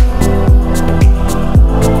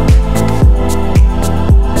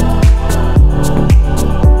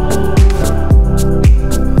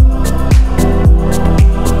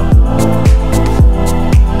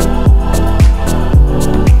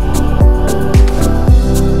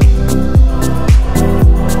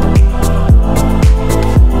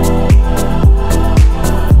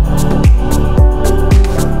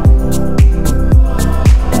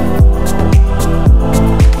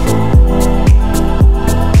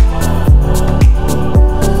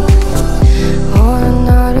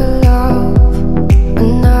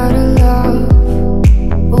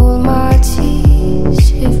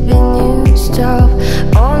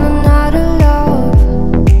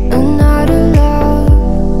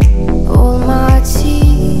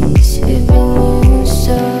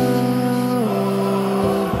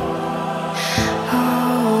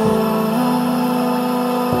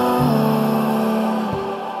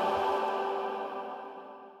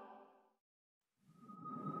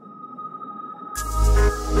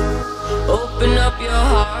 Open up your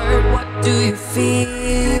heart, what do you feel?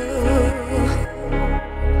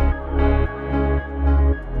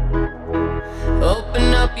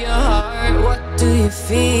 Open up your heart, what do you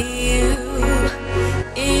feel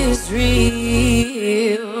is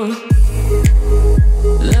real?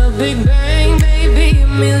 The Big Bang, baby, a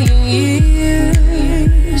million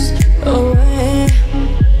years away.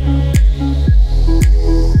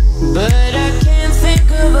 But I can't think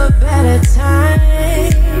of a better time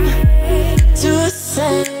to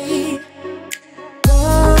say,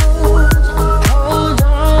 hold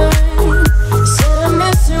on. Said I'm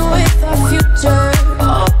messing with our future.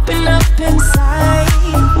 Open up inside.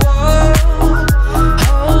 Whoa,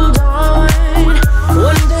 hold on.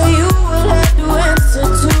 One day you will have to answer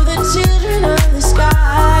to the children of the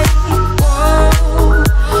sky. Whoa,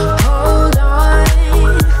 hold on.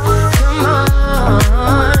 Come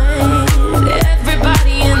on.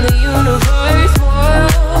 Everybody in the universe. Whoa.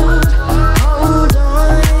 Hold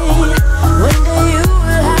on. One day you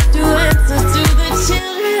will have to answer to the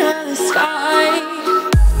children of the sky.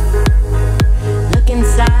 Look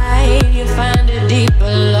inside, you find a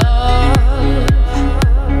deeper love.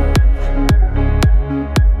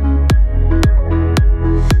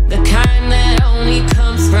 The kind that only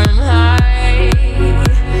comes from high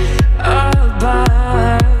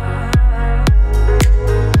above.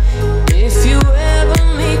 If you ever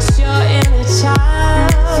meet your inner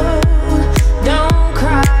child, don't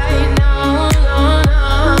cry, no, no,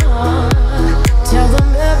 no. Tell them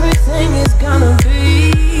everything is gonna be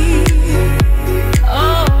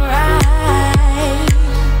alright.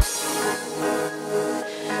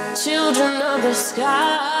 Children of the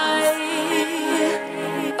sky,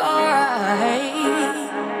 alright.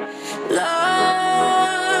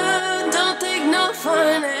 Love, don't take no for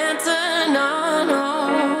an answer, no, no.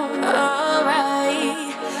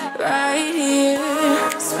 Alright, right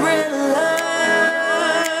here. Spread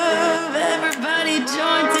love, everybody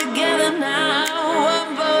join together now.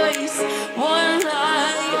 One voice, one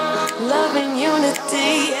life, love and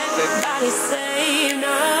unity. Everybody say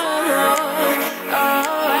no, no.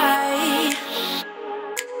 Alright.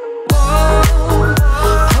 Whoa,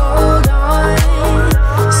 hold on.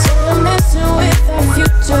 Said I'm messing with our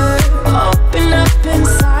future. Open up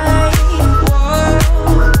inside. Whoa,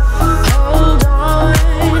 hold on.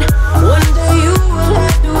 One day you will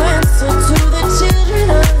have to answer to the children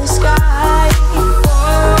of the sky.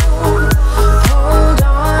 Whoa, hold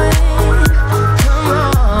on. Come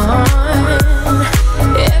on.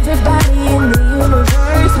 Everybody in the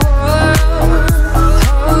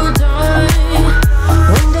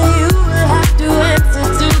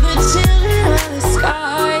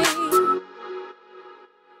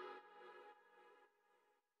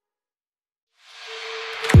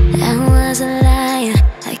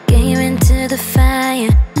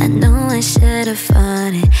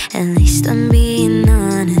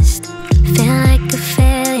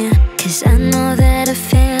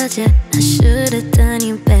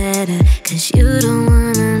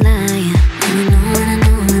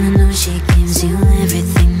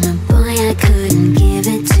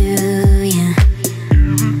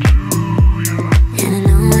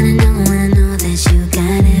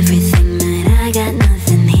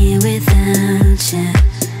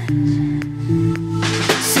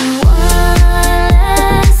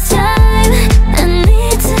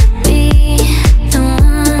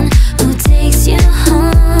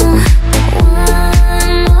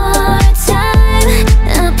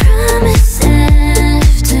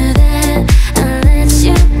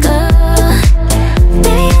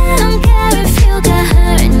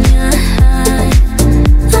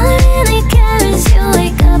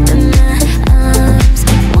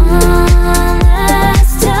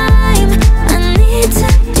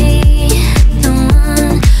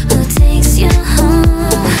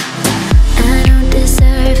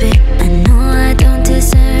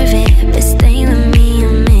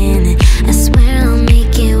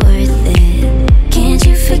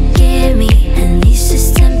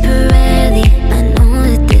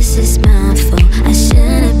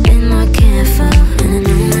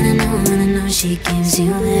she gives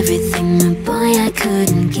you everything, my boy, I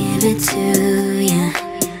couldn't give it to ya.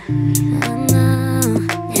 Oh no,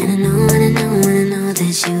 and I know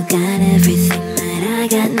that you got everything, but I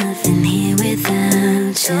got nothing here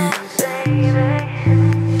without you.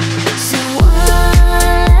 So one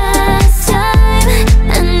last time,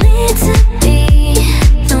 I need to be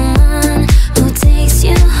the one who takes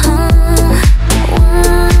you home.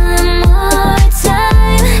 One more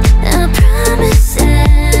time, I promise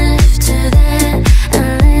after that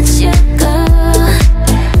I'll let you go.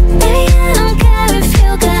 Baby, I don't care if you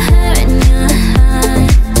got hurt in your heart.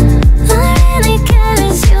 All I really care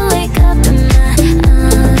is you wake up in my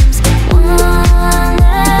arms. One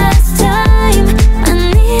last time, I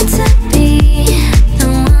need to be the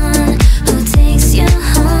one who takes you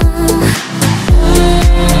home.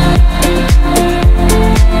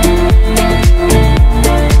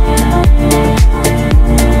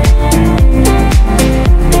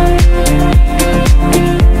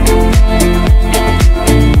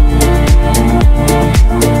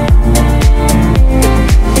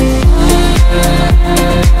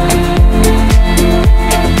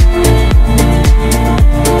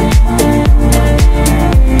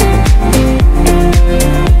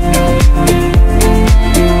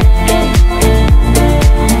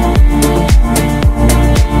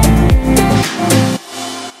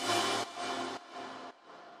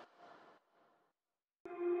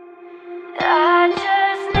 I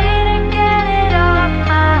just need to get it off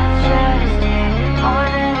my chest, yeah. More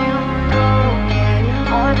than you know, yeah.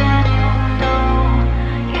 More than you know.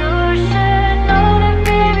 You should know that,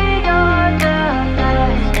 baby, you're the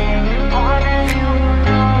best, yeah. More than you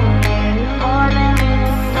know, yeah. More than you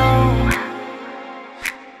know.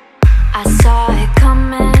 I saw it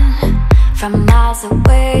coming from miles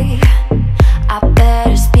away. I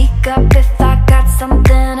better speak up if I got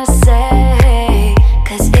something to say,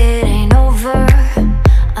 'cause it ain't over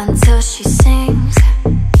until she sings.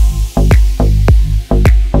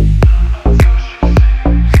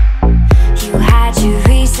 You had your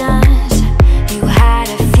reasons, you had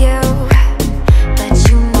a few, but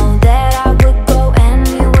you know that I would go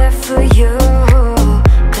anywhere for you,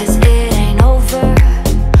 'cause it ain't over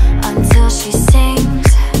until she sings.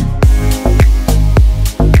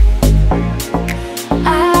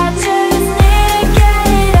 I just need to get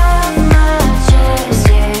it off my chest,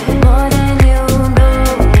 yeah. More than you know,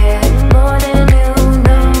 yeah. More than you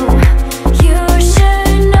know. You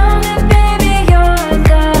should know that, baby, you're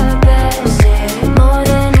the best, yeah. More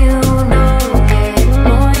than you know, yeah.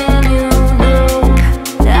 More than you know.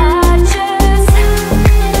 I just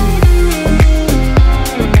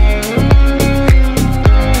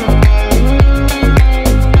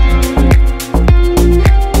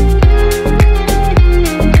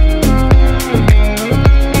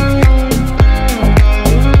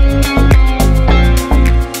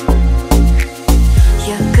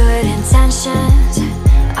your good intentions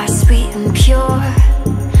are sweet and pure,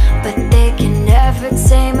 but they can never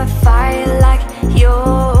tame a fire like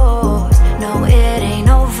yours. No, it ain't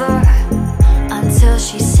over until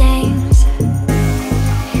she sings.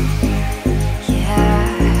 Yeah,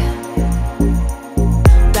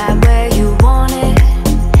 right where you want it,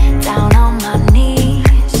 down on my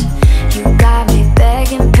knees. You got me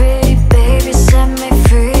begging, pretty baby, set me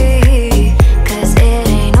free, 'cause it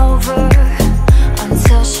ain't over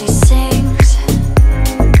until she sings.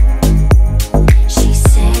 She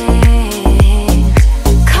sings.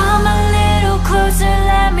 Come a little closer,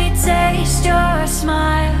 let me taste your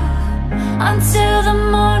smile until the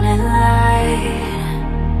morning light.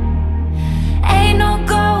 Ain't no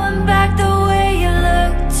going back the way you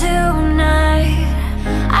look tonight.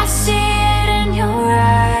 I see it in your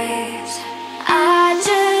eyes. I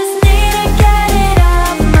just need to get it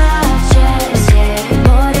off my chest, yeah.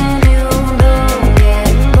 More than you know, yeah.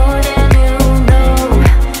 More than you know.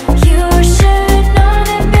 You should know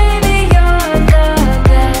that, baby, you're the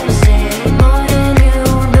best, yeah. More than you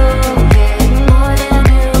know, yeah. More than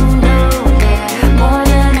you know, yeah.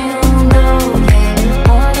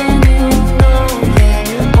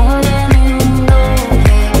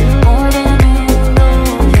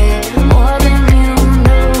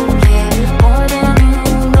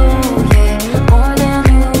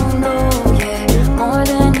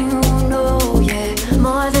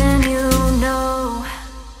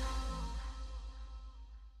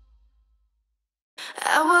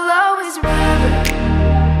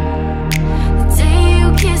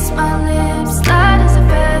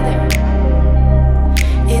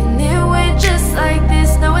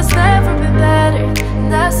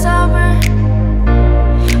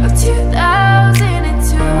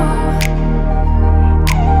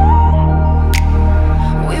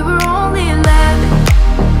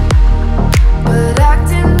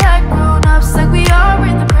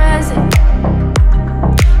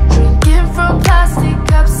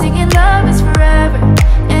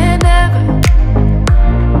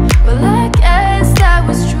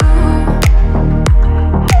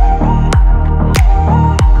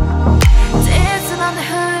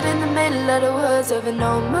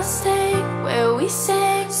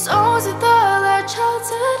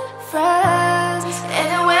 childhood friends. And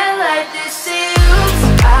it went like this. See you,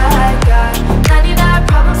 I got 99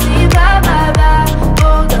 problems. See you, bye, bye, bye.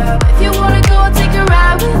 Hold up, if you wanna go and take a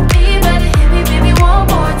ride with me, better hit me, baby, one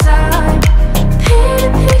more time. Paint a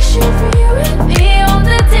picture for you and me on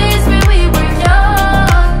the days when we were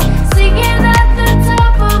young, singing at the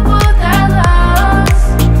top of both our lungs.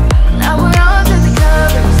 Now we're under the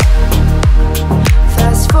covers.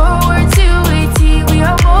 Fast forward to 18, we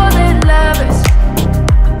are more than lovers.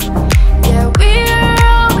 Yeah, we're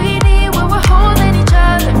all we need when we're holding each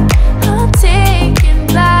other. I'm taking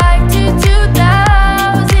back to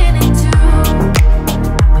 2002.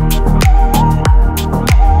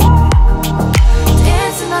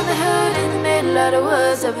 Dancing on the hood in the middle of the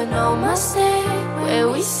woods of an old Mustang, where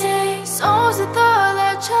we sing songs with all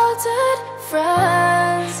our childhood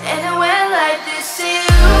friends. And it went like this. See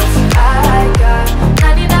you, I got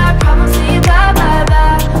 99 problems. See you, bye, bye,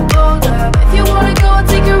 bye. Hold up, if you wanna go and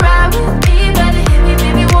take a ride with me, better hit me,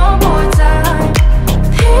 baby, one more time.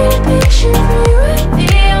 Paint a picture for you and me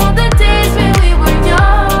on the days when we were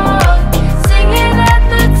young, singing at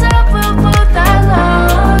the top of both our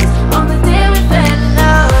lungs on the day we fell in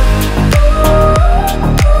love.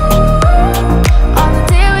 On the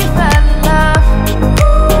day we fell in love.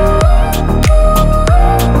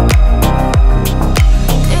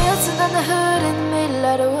 Dancing on the hood in the middle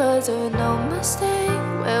of the woods of an old Mustang,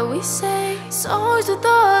 where we sang songs with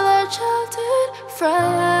all our childhood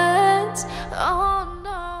friends. Oh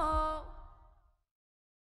no.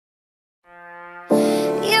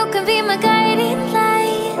 You can be my guiding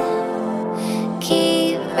light,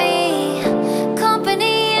 keep me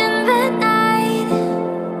company in the night.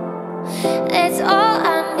 That's all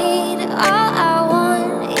I need, all I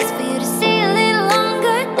want is for you to stay a little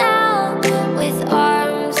longer now, with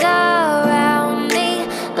arms around me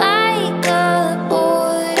like a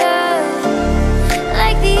border,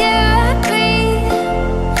 like the air I breathe.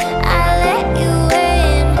 I let you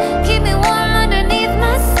in, keep me warm underneath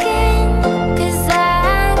my skin, 'cause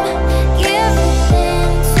I'm giving in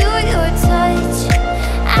to your touch.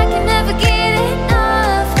 I can never get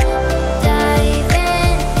enough.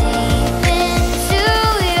 Diving deep into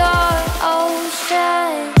your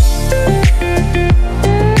ocean.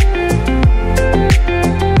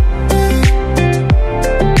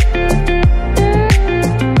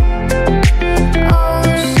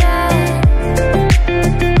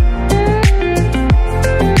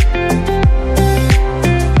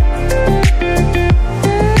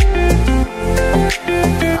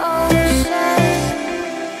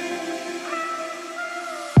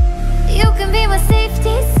 You can be my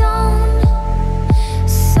safety zone,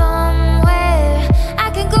 somewhere I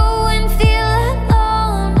can go and feel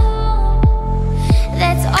alone.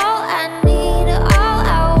 That's all I need, all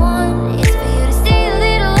I want is for you to stay a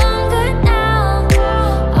little longer now.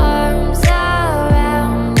 Arms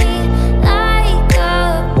around me like a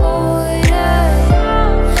border,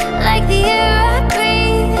 like the air I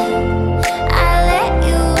breathe. I let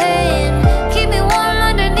you in, keep me warm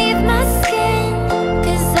underneath my skin,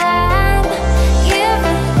 'cause I'm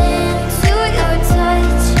giving in to your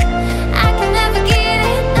touch. I can never get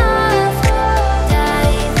enough.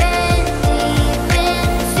 Diving deep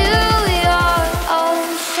into your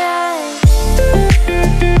ocean.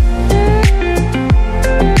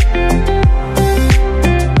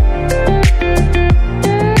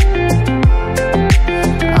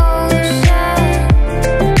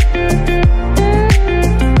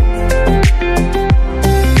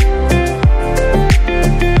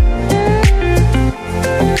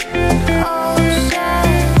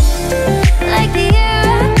 Like the air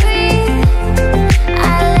I breathe,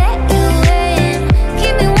 I let you in,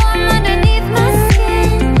 keep me warm underneath my skin,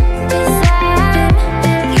 'cause I'm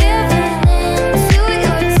giving in to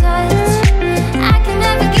your touch. I can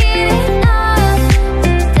never get enough.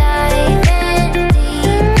 Diving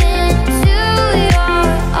deep into your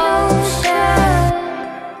ocean.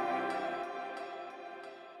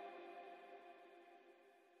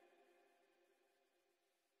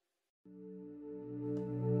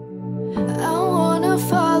 I wanna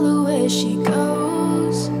follow where she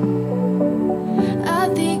goes. I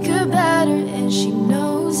think about her and she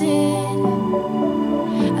knows it.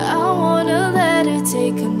 I wanna let her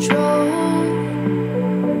take control,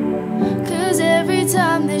 'cause every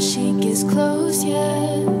time that she gets close,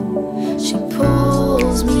 yeah, she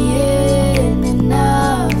pulls me in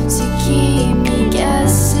enough to keep me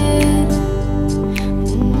guessing.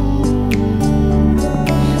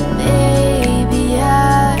 Maybe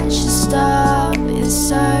I should stop and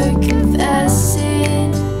start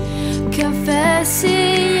confessing,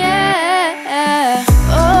 yeah.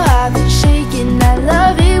 Oh, I've been shaking. I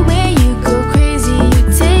love it when you go crazy. You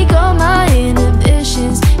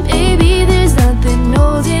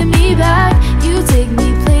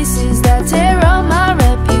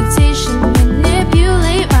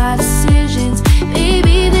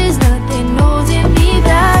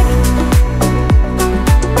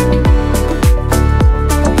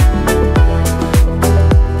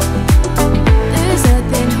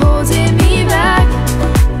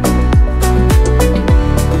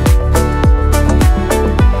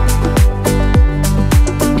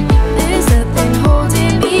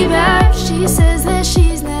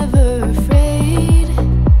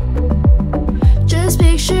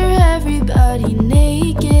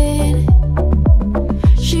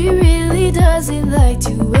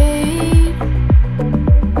wait.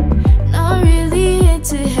 Not really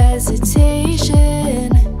into hesitation.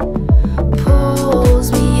 Pulls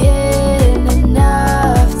me in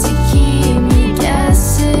enough to keep me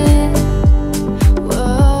guessing.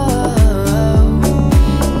 Whoa,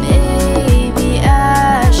 maybe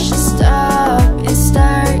I should stop and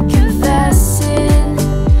start confessing.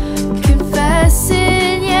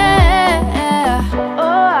 Confessing, yeah.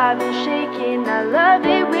 Oh, I've been shaking. I love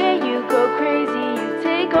it when you go crazy. You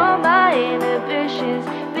take all my inhibitions.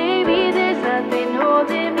 Baby, there's nothing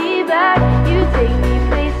holding me back. You take me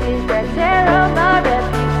places that tear up my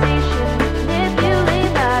reputation.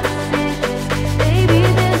 Manipulate my decisions. Baby,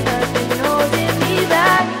 there's nothing holding me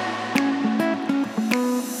back.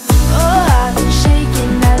 Oh, I've been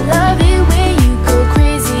shaking. I love it when you go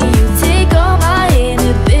crazy. You take all my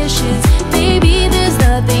inhibitions. Baby, there's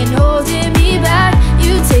nothing holding me back.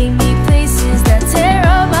 You take me places that tear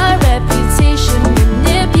up my reputation.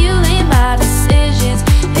 Manipulate my decisions.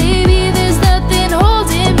 Baby, there's nothing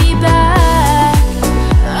holding me back.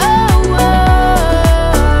 Oh, whoa.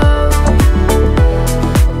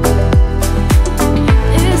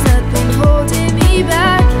 There's nothing holding me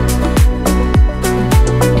back.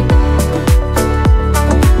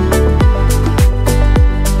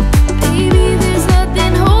 Baby, there's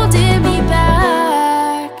nothing holding me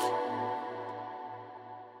back.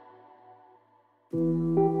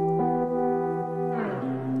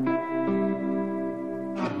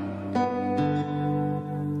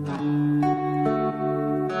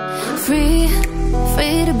 Free,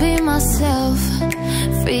 free to be myself.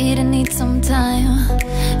 Free to need some time.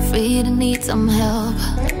 Free to need some help.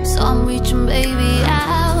 So I'm reaching baby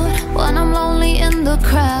out when I'm lonely in the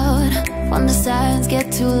crowd. When the sirens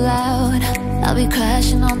get too loud, I'll be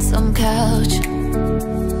crashing on some couch.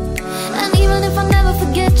 And even if I never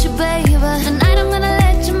forget you, baby, tonight I'm gonna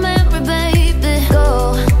let your memory, baby,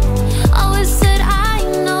 go. Always said I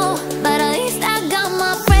know, but at least I got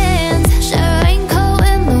my friends. Sure, raincoat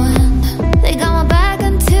in the wind, they got my back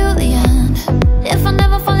until the end. If I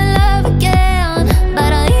never fall in love again,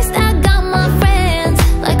 but at least I got my friends.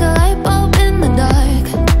 Like a light bulb in the dark,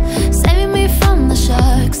 saving me from the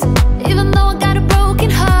sharks. Even though I got a broken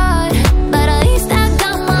heart, but at least I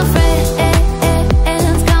got my friends.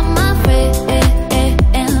 Got my friends.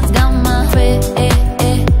 Got my friends.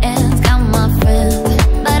 Got my friends.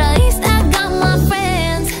 But at least I got my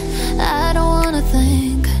friends. I don't wanna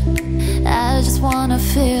think, I just wanna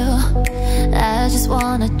feel, I just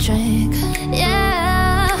wanna drink.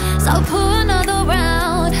 Yeah, so pour another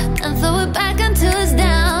round and throw it back until it's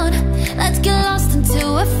down. Let's get lost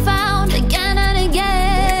until we're found again and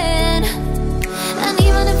again. And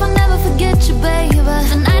even if I never forget you, baby,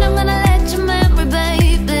 tonight I'm gonna let your memory,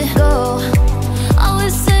 baby, go.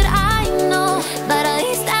 Always said I know, but at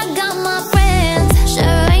least I got my friends.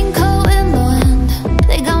 Sure, raincoat in the wind,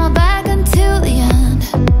 they got my back until the end.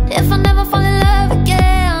 If I never fall in love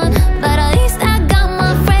again, but at least I got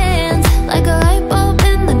my friends. Like a light bulb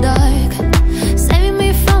in the dark, saving me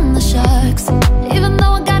from the sharks. Even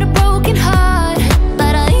though I got a broken heart,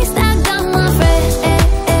 but at least I got my friends.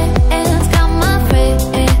 Got my friends.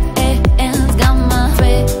 Got my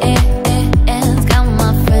friends. Got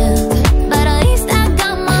my friends. But at least I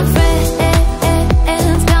got my friends.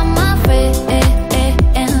 Got my friends.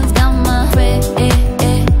 Got my friends.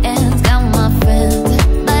 Got my friends.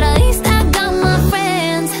 But at least I got my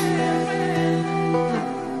friends.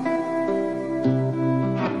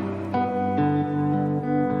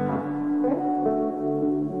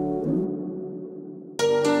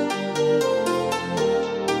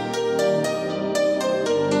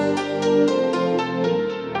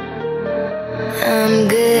 I'm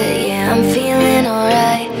good, yeah, I'm feeling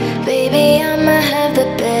alright. Baby, I'ma have the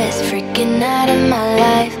best freaking night of my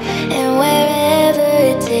life. And wherever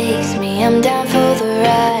it takes me, I'm down for the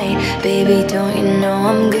ride. Baby, don't you know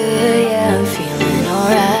I'm good, yeah, I'm feeling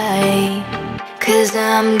alright. 'Cause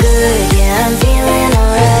I'm good, yeah, I'm feeling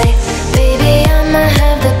alright. Baby, I'ma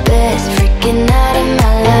have the best freaking night of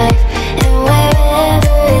my life. And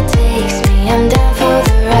wherever it takes me, I'm down for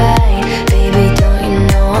the ride. Baby, don't you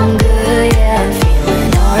know I'm good, yeah, I'm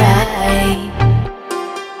feeling alright.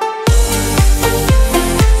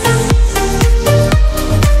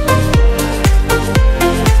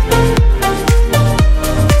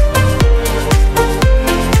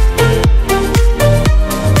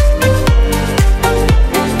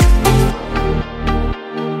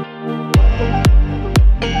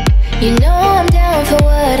 You know I'm down for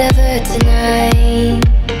whatever tonight.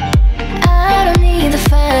 I don't need the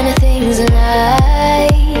finer things in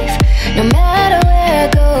life. No matter where I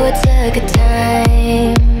go, it's a good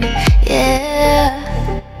time. Yeah.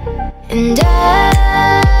 And I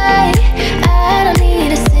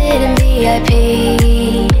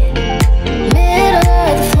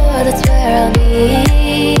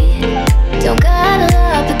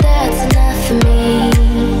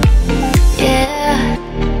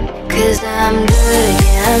I'm good,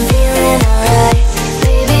 yeah, I'm feeling alright.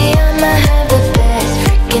 Baby, I'ma have the best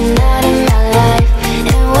freaking night of my life.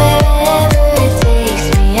 And wherever it takes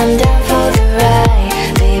me, I'm down for the ride.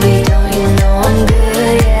 Baby, don't you know I'm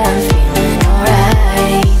good, yeah, I'm feeling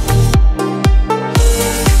alright.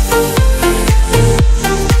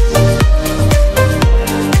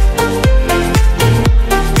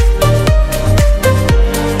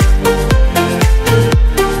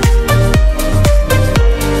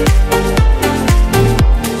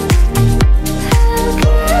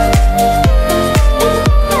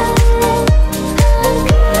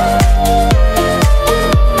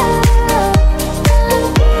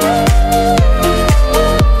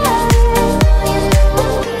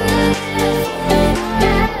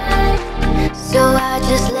 So I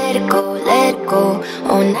just let it go, let it go.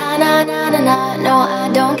 Oh na na na na na, no I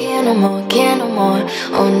don't care no more, care no more.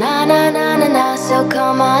 Oh na na na na na, so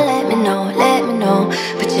come on, let me know, let me know.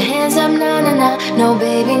 Put your hands up, na na na. No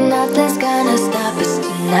baby, nothing's gonna stop us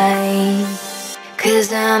tonight.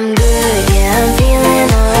 'Cause I'm good, yeah, I'm feeling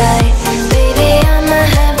alright. Baby, I'ma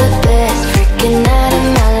have the best freaking night of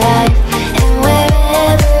my life. And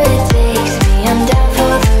wherever it takes me, I'm down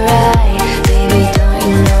for the ride. Baby, don't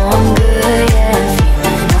you know I'm good, yeah, I'm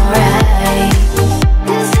feeling alright.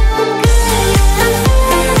 'Cause I'm good, yeah, I'm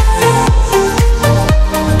feeling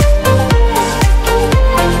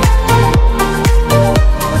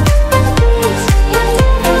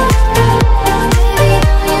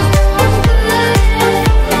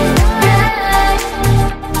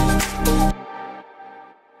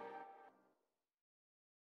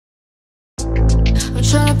I'm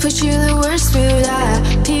tryna put you in the worst mood,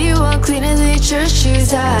 P1 cleaner than church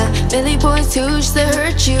shoes, Billy boys too, just to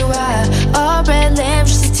hurt you, all red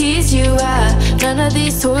lamps just to tease you, none of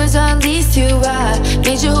these toys on lease to,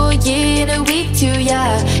 made your whole year in a week too,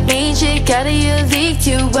 main chick out of your league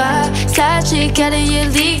too, side chick out of your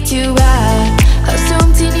league too, house so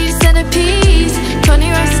empty, need a centerpiece, 20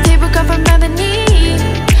 rocks of table cut from ebony,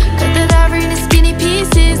 cut that ivory into skinny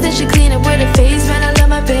pieces, then she clean up with her face, man, I love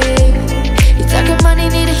my babe. You talking money,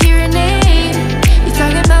 need a hearing aid. You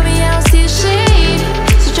talking about me, I don't see a shade.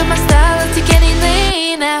 Switch up my style, I'll take any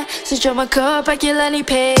lane. Switch up my cup, I can let me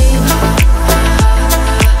pay.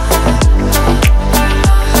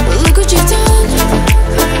 Look what you've done.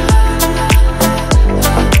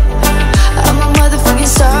 I'm a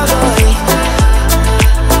motherfucking starboy.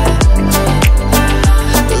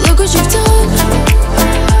 Look what you've done.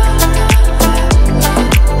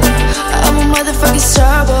 I'm a motherfucking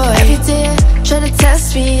starboy. Every day try to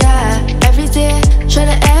test me, every day try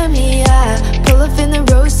to end me, pull up in the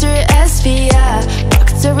roadster SV,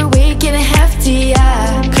 pockets overweight, getting hefty,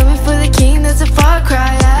 coming for the king, that's a far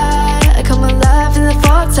cry, I come alive in the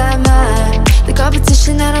fall time, the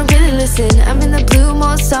competition, I don't really listen, I'm in the blue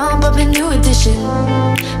mall song, but a new edition,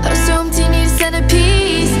 house so empty, need a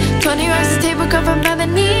centerpiece, 20 rocks of table cut from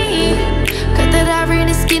ebony, cut that ivory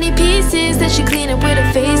into skinny pieces, then she clean it with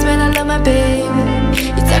her face, man, I love my babe.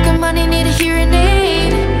 You talking money, need a hearing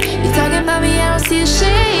aid. You talking about me, I don't see a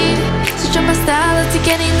shade. Switch on my style, I'll take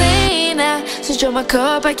any lane. Switch on my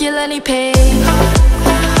cup, I can let me pay.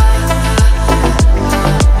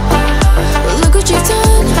 Look what you've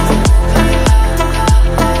done.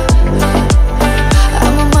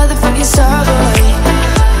 I'm a motherfucking starboy.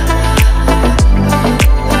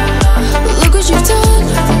 Look what you've done.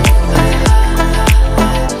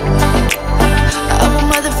 I'm a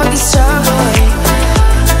motherfucking starboy.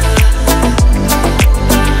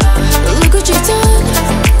 Look what you've done.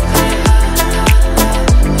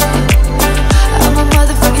 I'm a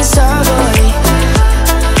motherfucking starboy.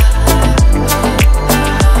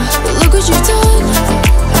 Look what you've done.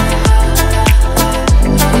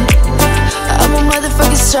 I'm a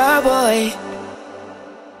motherfucking starboy.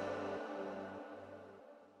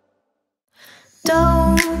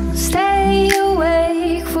 Don't stay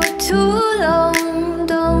awake for too long.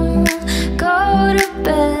 Don't go to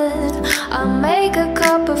bed. I'll make a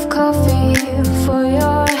cup of coffee for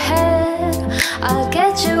your head. I'll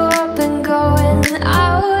get you up and going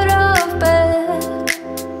out of bed.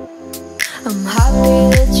 I'm happy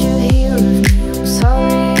that you're here with me. I'm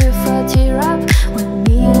sorry if I tear up. When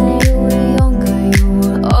me and you were younger, you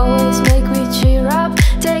would always make me cheer up.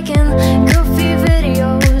 Taking goofy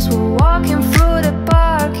videos, we're walking through the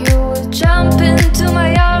park. You would jump into my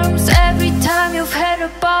arms every time you've had a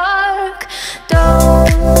bark. Don't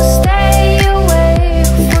stay away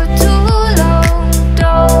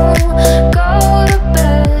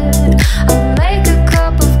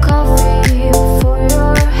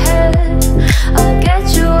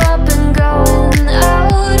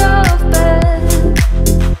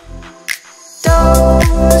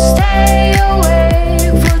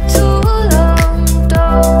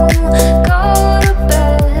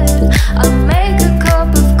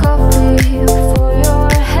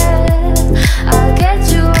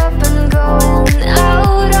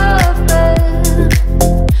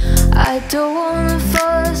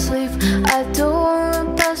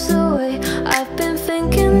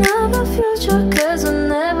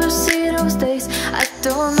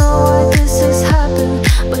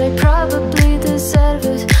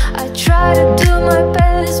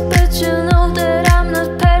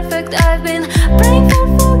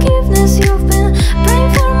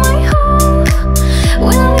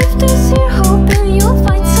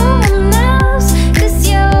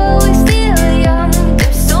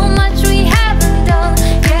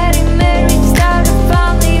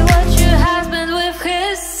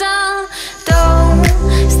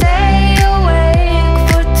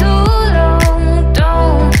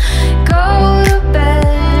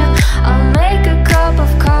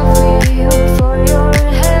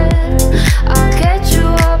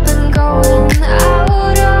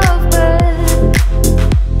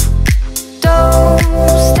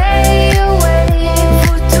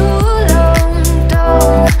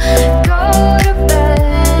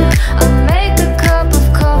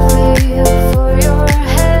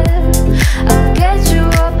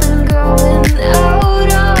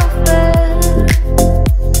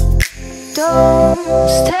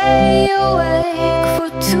awake for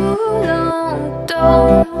too long.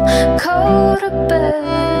 Don't go to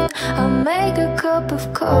bed. I'll make a cup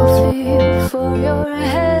of coffee for your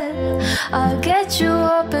head. I'll get you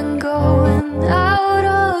up and going out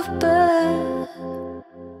of bed.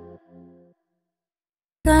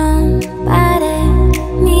 Romperé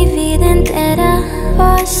mi vida entera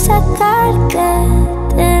por sacarte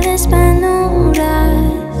de las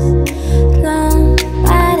penumbras.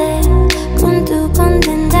 Romperé con tu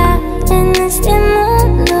condena en este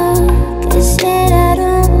mundo que será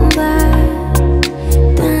rumba.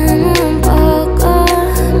 Dame un poco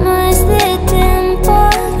más de tiempo,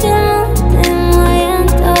 que no te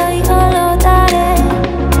mueras, yo lo daré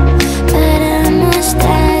para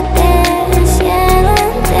mostrarte el cielo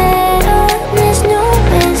entero. Las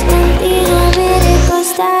nubes contigo me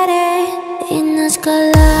recostaré y nos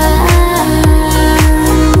colamos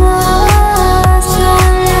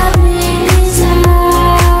con la brisa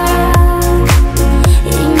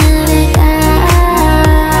y navegamos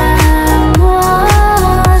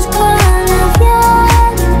con el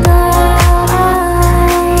viento.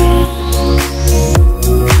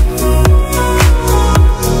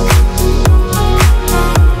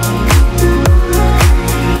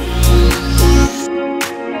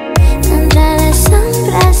 Entre las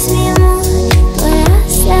sombras mi amor, tú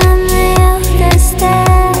eras el medio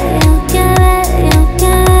destello que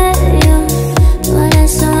veo. Por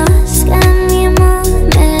eso es que mi amor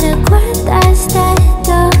me recuerdaste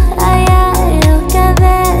todavía yo que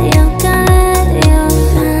veo. Dame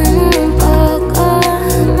un poco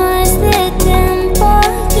más de tiempo,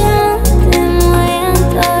 que no te mueras,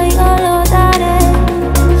 yo lo daré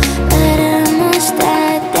para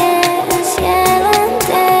mostrarte el cielo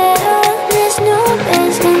entero. Las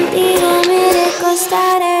nubes contigo me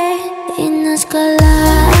recostaré y nos colamos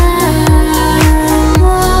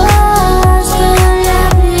con la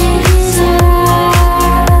brisa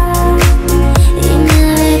y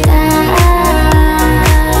navegamos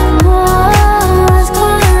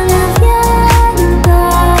con el viento.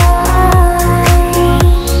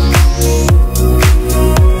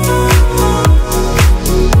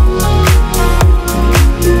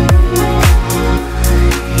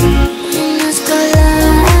 Y nos colamos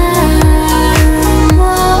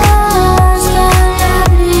con la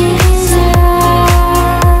brisa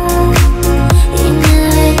y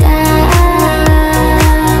navegamos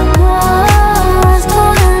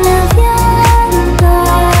con el viento.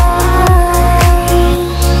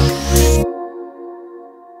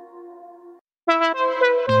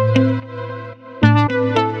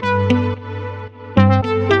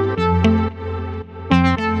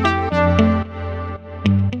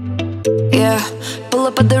 Yeah, pull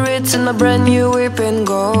up at the Ritz in my brand new whip in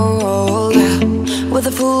gold. Yeah, with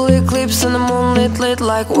a full eclipse and the moonlit lit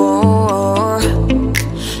like war.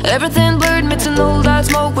 Everything blurred, mixing old that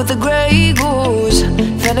smoke with the grey goose.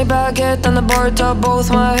 Fanny baguette on the bar top, both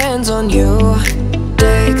my hands on you.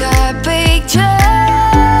 Take a picture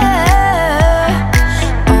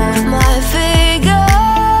of my figure.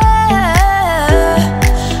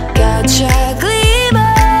 Catch a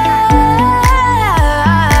glimmer.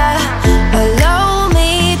 Allow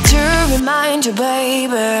me to remind you,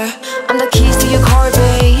 baby, I'm the keys to your car,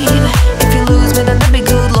 babe. If you lose me, then that'd be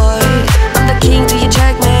good luck. I'm the king to your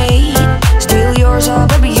checkmate. Steal yours, oh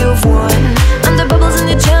baby, you've won. I'm the bubbles in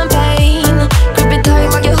your champagne. Grip it tight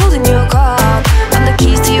like you're holding your cup. I'm the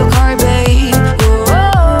keys to your car, babe.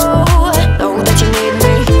 Whoa, know that you need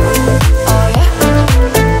me. Oh yeah.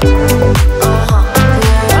 Whoa.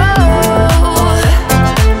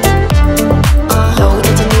 Know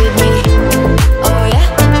that you need me. Oh yeah.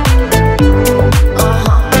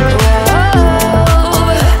 Whoa.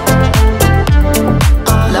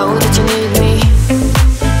 Know that you need me.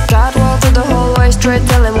 Catwalk to the hallway, straight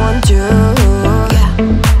telling 1, 2. Yeah.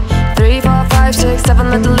 3, 4, 5, 6, 7,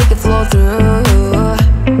 let the liquor flow through.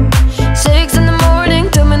 6 in the morning,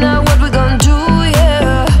 tell me now what we gonna do,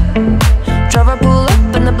 yeah. Driver pull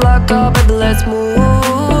up in the block car, baby, let's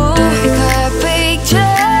move. Take a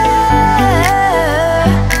picture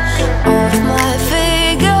of my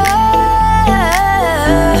figure.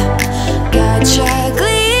 Catch a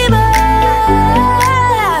glimmer.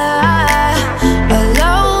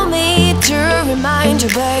 Allow me to remind you,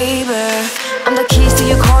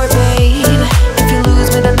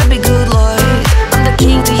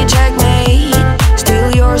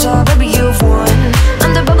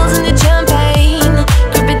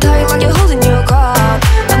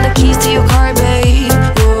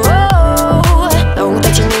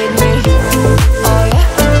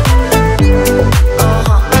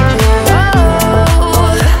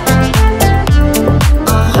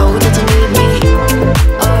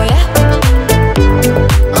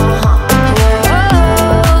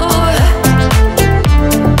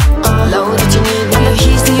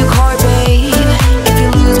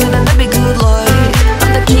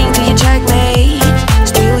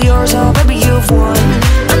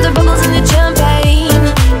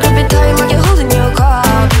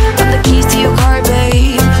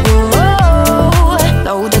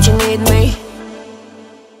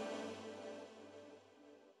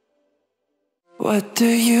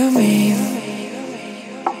 mean?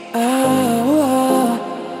 Oh,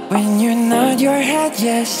 when you nod your head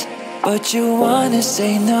yes, but you wanna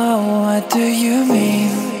say no, what do you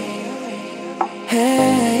mean?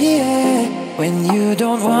 Hey, yeah, when you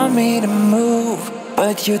don't want me to move,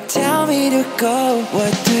 but you tell me to go,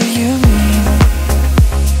 what do you mean?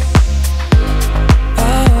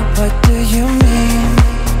 Oh, what do you mean?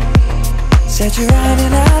 Said you're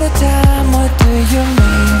running out of time, what do you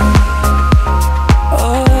mean?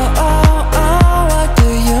 Oh, oh, oh, what do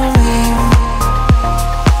you mean?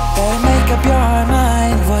 Better make up your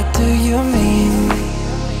mind, what do you mean?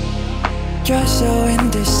 You're so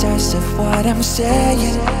indecisive, what I'm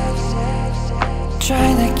saying.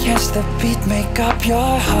 Trying to catch the beat, make up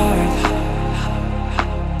your heart.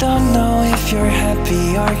 Don't know if you're happy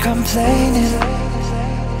or complaining.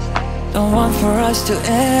 Don't want for us to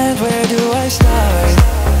end, where do I start?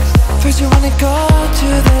 First you wanna go to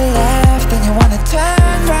the left, then you wanna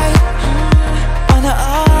turn right. Wanna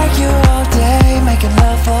argue all day, making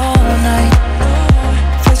love all night.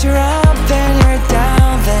 First you're up, then you're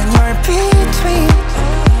down, then you're between.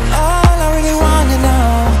 All I really wanna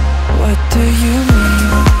know, what do you mean?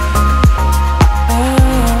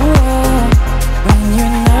 Oh, when you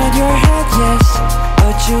nod your head yes,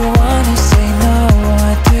 but you wanna say no,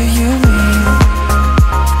 what do you mean?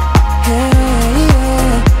 Hey,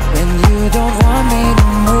 yeah, when you don't want me to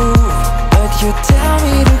move, but you tell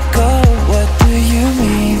me to go, what do you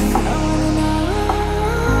mean?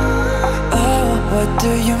 Oh, what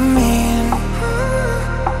do you mean?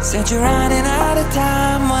 Said you're running out of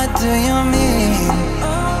time, what do you mean?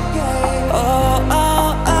 Oh, oh,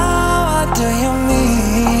 oh, what do you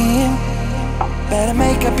mean? Better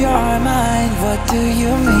make up your mind, what do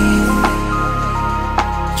you mean?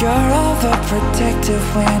 You're overprotective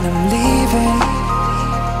when I'm leaving.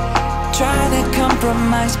 Trying to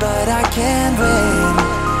compromise but I can't win.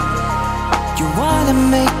 You wanna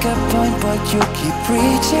make a point but you keep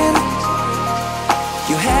preaching.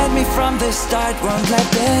 You had me from the start, won't let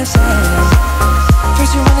this end.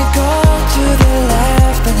 First you wanna go to the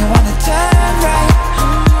left, then you wanna turn right.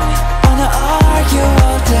 Wanna argue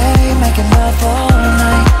all day, making love all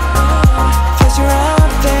night. First you're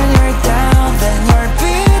up, then you're down, then you're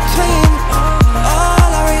between. All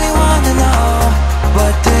I really wanna know,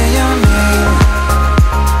 what do you mean?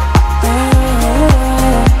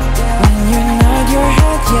 Oh, when you nod your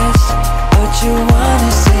head yes, but you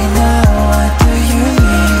wanna say no, what do you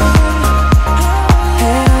mean?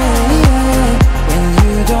 Hey, yeah, when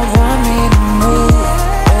you don't want me to move,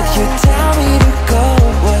 but you tell me to go,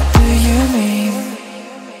 what do you mean?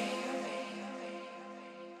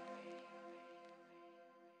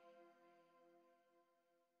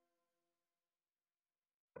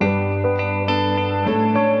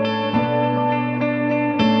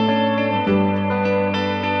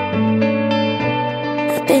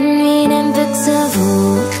 I've been reading books of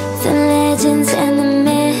old, the legends and the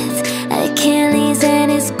myths, Achilles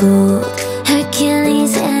and his gold,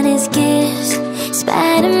 Hercules and his gifts,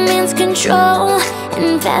 Spider-Man's control,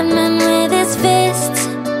 and Batman with his fists.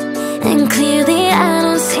 And clearly I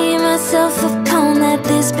don't see myself upon that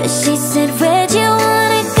list, but she said, where'd you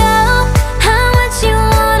wanna go? How much you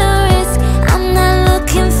wanna risk? I'm not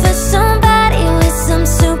looking for somebody with some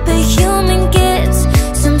superhuman gifts,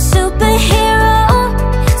 some superhero,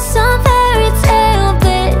 some fairy tale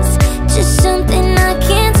bliss. Just something I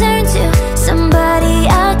can turn to, somebody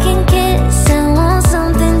I can kiss. I want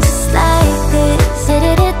something just like this.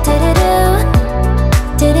 Do-do-do-do-do-do,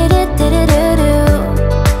 do-do-do-do-do-do.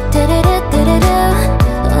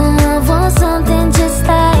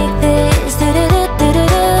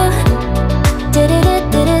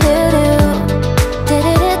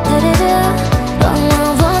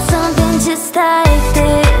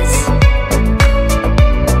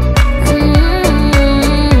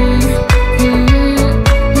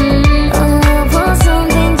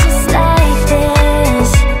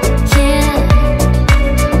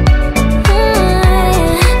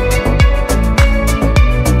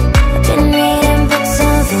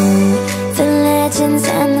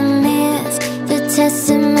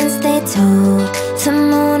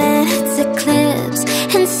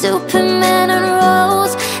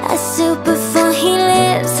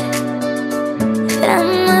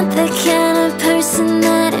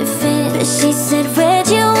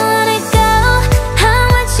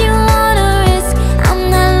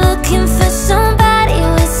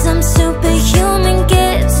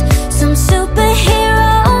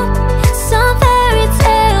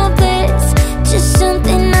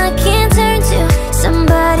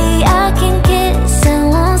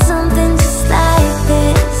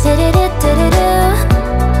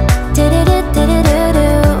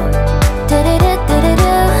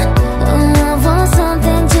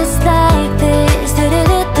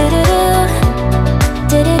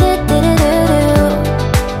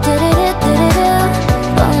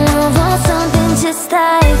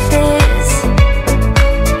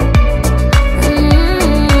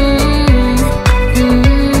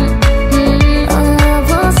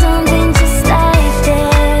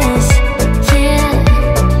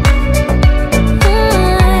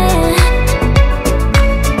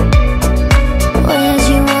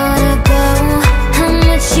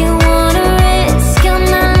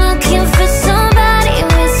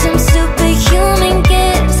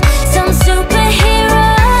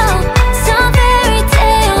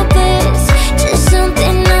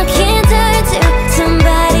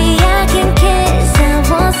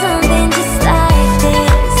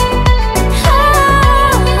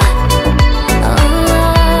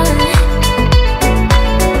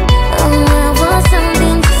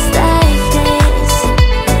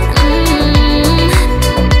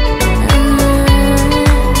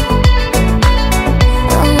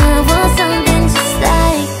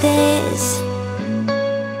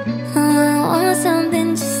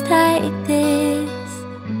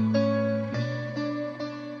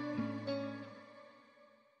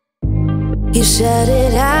 You shut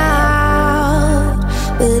it out,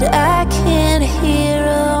 but I can't hear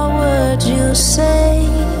a word you say.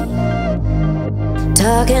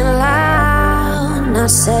 Talking loud,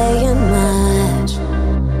 not saying much.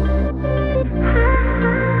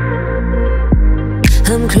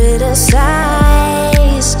 I'm criticized,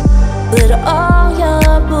 but all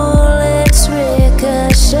your bullets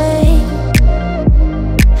ricochet.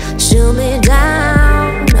 Shoot me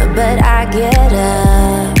down, but I get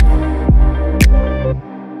up.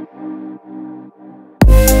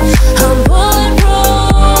 I'm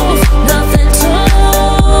bulletproof, nothing to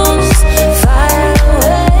lose. Fire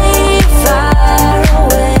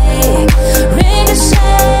away,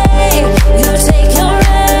 ricochet. You take your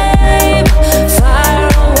aim. Fire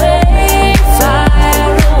away.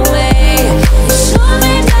 You shoot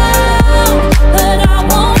me down, but I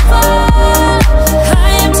won't fall. I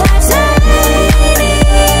am titanium.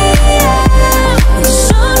 You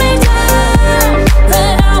shoot me down,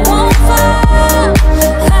 but I won't fall.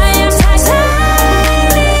 I am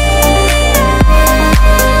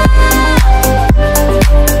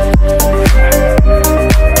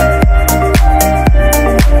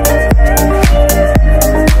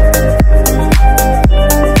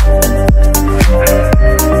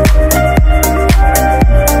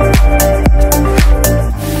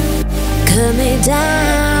cut me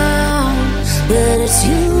down, but it's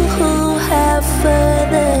you who have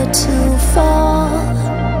further to fall.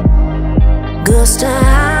 Ghost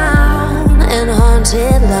town and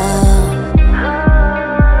haunted love.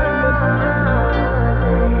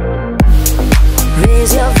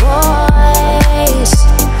 Raise your voice.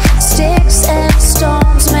 Sticks and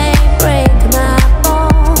stones may break my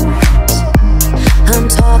bones. I'm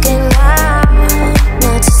talking loud,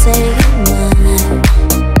 not saying much.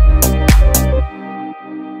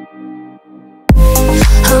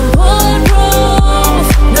 I'm bulletproof,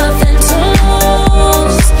 nothing to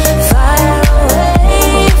lose. Fire away,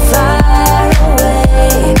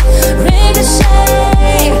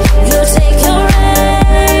 ricochet. You take your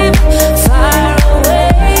aim. Fire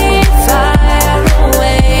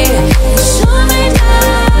away. You shoot me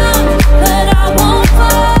down, but I won't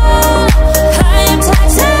fall. I am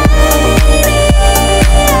titanium.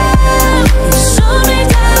 You shoot me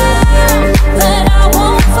down, but I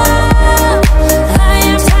won't fall. I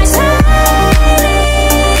am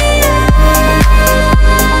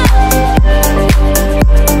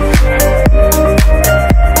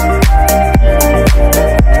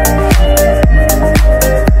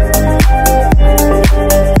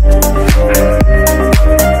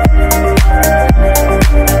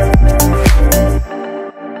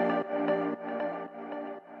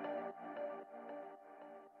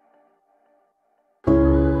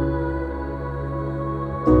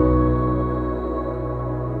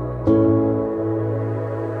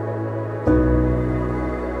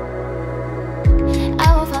I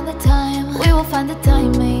will find the time, we will find the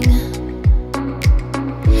timing.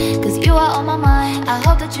 Cause you are on my mind, I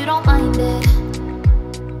hope that you don't mind it.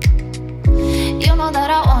 You know that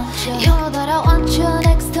I want you, you know that I want you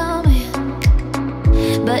next to me.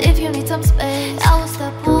 But if you need some space, I will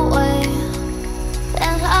step away.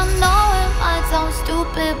 And I know it might sound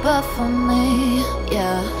stupid, but for me,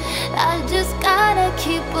 yeah, I just gotta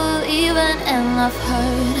keep believing. And I've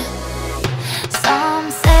heard some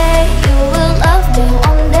say you will love me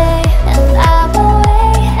one day, and I will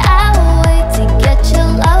wait to get your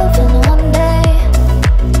love in one day.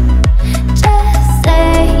 Just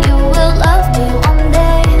say you will love me one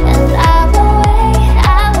day, and I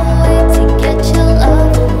will wait to get your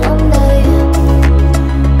love in one day.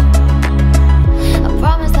 I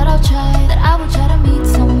promise that I'll try, that I will try to meet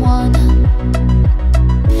someone.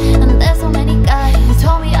 And there's so many guys who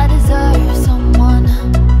told me I deserve someone.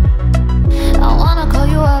 I wanna call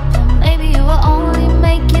you up, but maybe you will only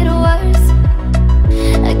make it worse.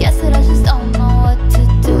 I guess that I just don't know what to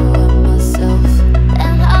do with myself.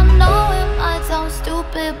 And I know it might sound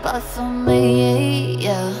stupid, but for me,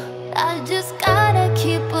 yeah, I just gotta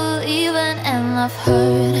keep believing. And I've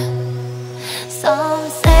heard some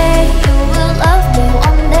say you will love me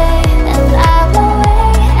one day, and I will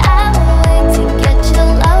wait to get your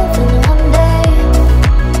love in one day.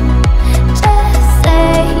 Just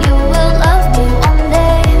say you will love me one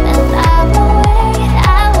day, and I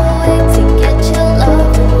will wait to get your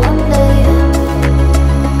love in one day.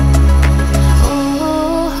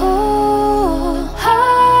 Ooh,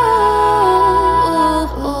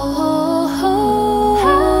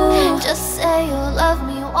 just say you'll love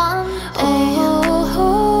me one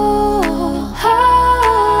day.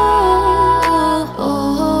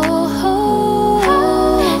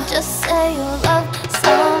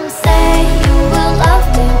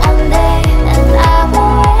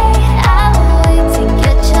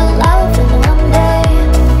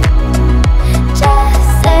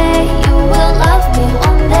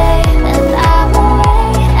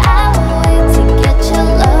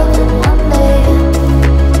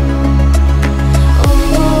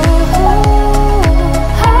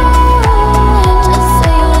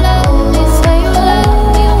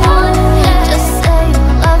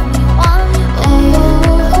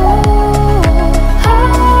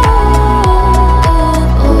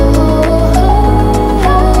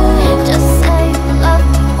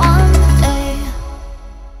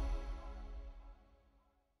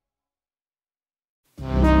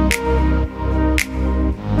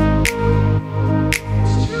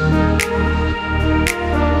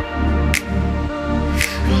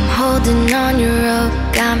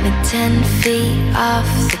 me 10 feet off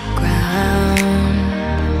the ground.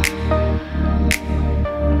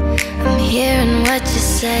 I'm hearing what you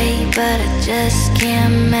say, but I just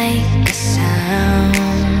can't make a sound.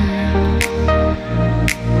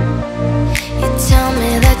 You tell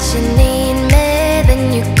me that you need me, then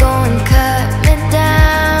you go and cut me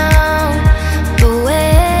down. But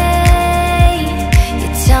wait, you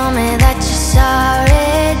tell me that you're sorry,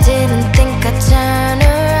 didn't think I'd turn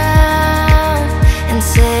around and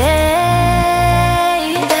say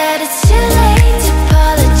that it's too late to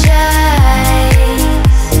apologize.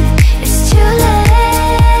 It's too late.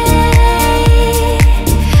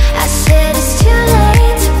 I said it's too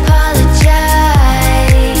late to apologize.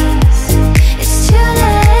 It's too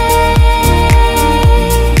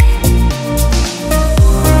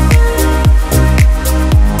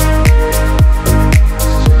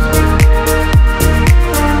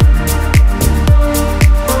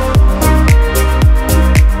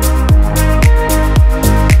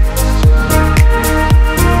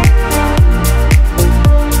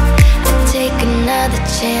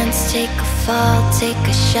take a fall, take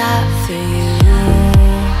a shot for you.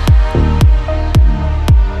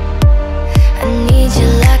 I need you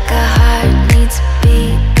like a heart needs a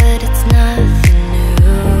beat, but it's nothing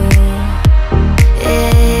new.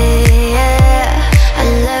 Yeah, I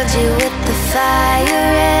loved you with the fire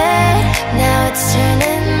red, now it's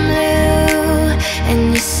turning blue. And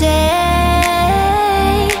you say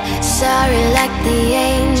sorry like the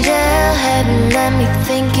angel, heaven let me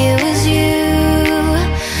think it was you.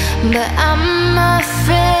 But I'm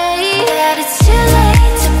afraid that it's too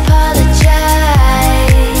late to apologize.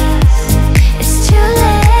 It's too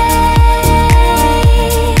late.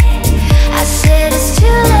 I said it's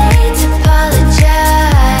too late to apologize.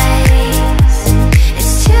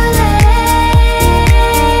 It's too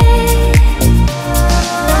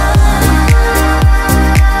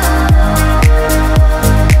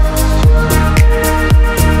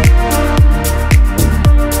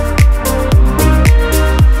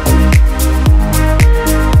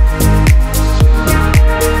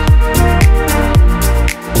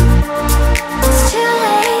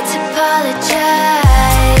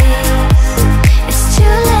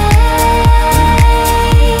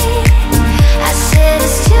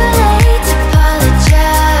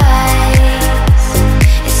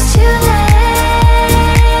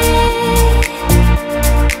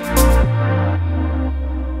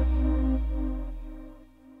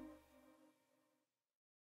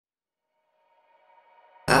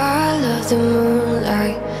the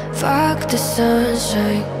moonlight, fuck the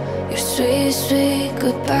sunshine, your sweet, sweet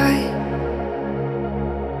goodbye.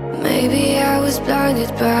 Maybe I was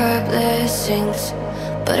blinded by blessings,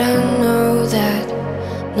 but I know that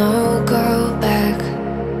no go back.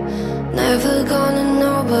 Never gonna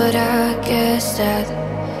know, but I guess that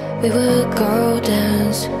we would go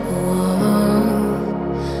dance. Whoa.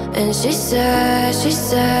 And she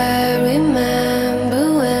said,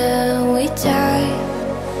 remember when we died?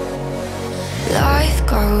 Life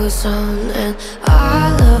goes on and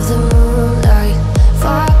I love the moonlight.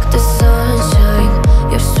 Fuck the sunshine,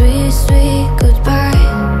 your sweet, sweet goodbye.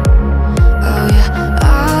 Oh yeah,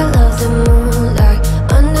 I love the moonlight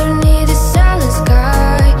underneath the silent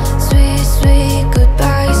sky. Sweet, sweet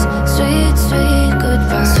goodbyes, sweet, sweet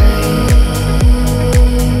goodbyes.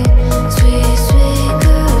 Sweet, sweet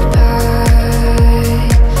goodbye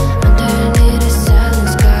underneath the silent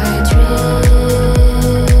sky.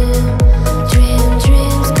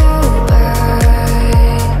 Dreams go by,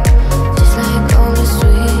 just like all the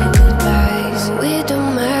sweet goodbyes. With the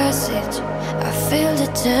message, I feel the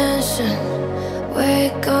tension.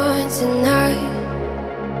 We're going tonight.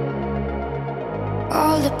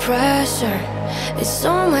 All the pressure is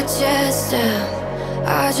on my chest and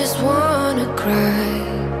I just wanna cry.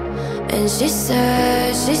 And she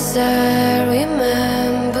said,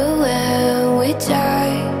 remember when we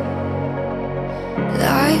died?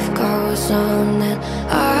 Life goes on and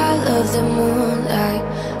I love the moonlight.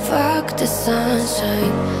 Fuck the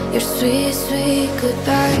sunshine, your sweet, sweet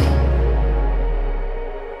goodbye.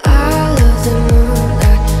 I love the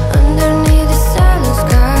moonlight underneath the silent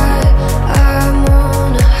sky. I'm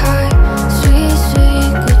on a high, sweet,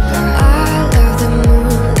 sweet goodbye. I love the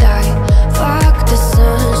moonlight. Fuck the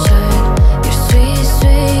sunshine, your sweet,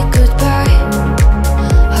 sweet goodbye.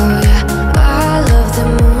 Oh yeah, I love the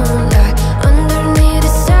moonlight underneath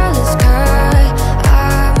the silent sky.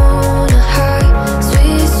 I'm on a high,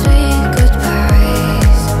 sweet, sweet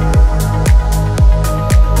goodbyes.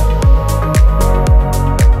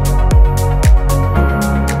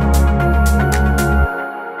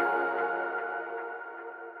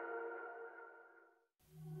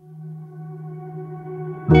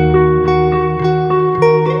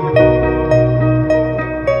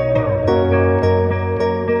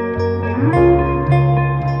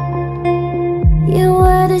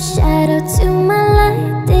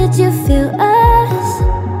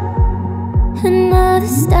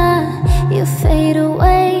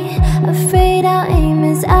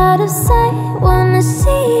 out of sight. Wanna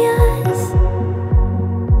see us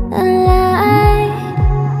alive.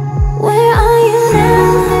 Where are you now?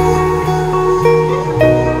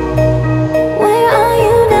 Where are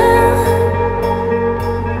you now?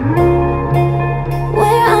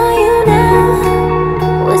 Where are you now?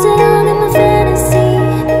 Was it all in my fantasy?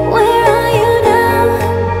 Where are you now?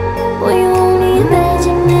 Were you only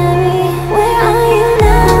imaginary? Where are you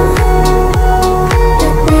now?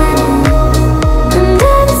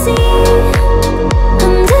 Under the sea,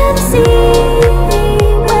 under the sea.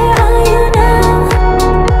 Where are you now?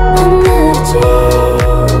 Under the tree.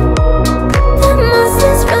 The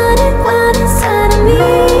monster's running wild inside of me.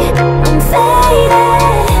 I'm faded.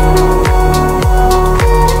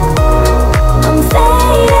 I'm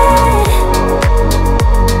faded.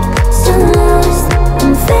 So lost.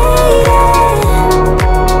 I'm faded.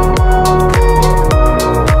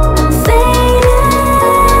 I'm faded.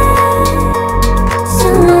 So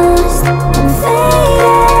lost. I'm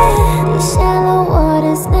faded. These shallow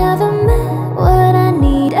waters never met what I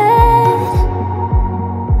needed.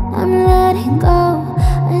 I'm letting go,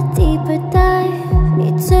 a deeper dive,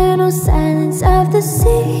 eternal silence of the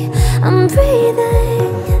sea. I'm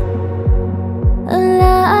breathing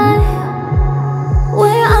alive.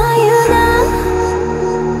 Where are you now?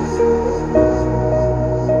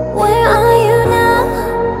 Where are you now?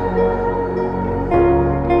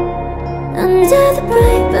 Under the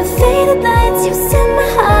bright but faded lights, you set my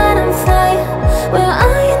heart on fire. Where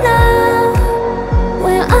are you now?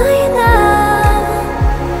 Where are you now?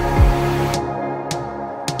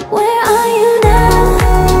 Where are you now?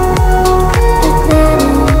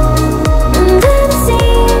 Under the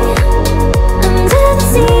sea, under the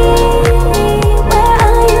sea. Where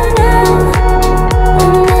are you now?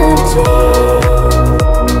 Under the tree.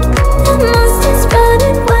 The monster's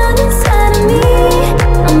running wild inside of me.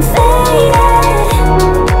 I'm faded.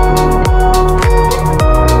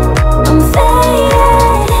 I'm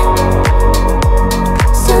faded.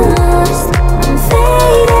 So lost. I'm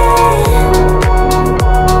faded.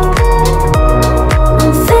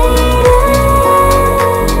 I'm faded.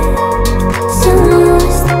 So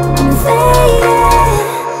lost. I'm faded.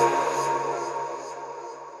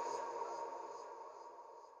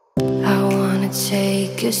 I wanna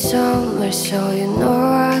take you somewhere so you know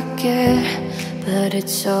I care. But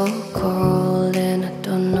it's so cold and I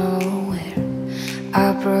don't know where. I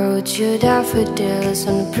brought you daffodils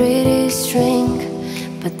on a pretty string,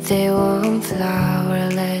 but they won't flower,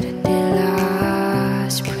 let it be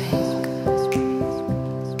last spring.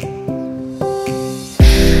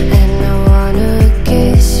 And I wanna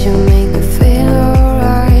kiss you, make you feel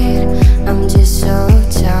alright. I'm just so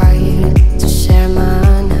tired to share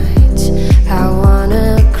my nights. I wanna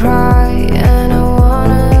cry and I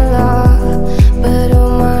wanna laugh, but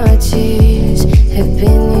all my tears have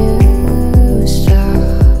been used up.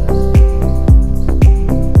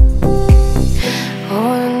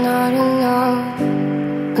 Oh, another love,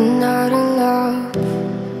 another love.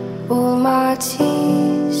 All my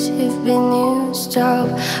tears have been used up.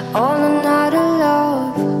 Oh, another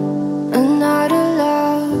love, another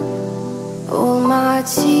love. All my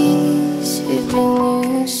tears have been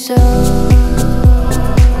used up.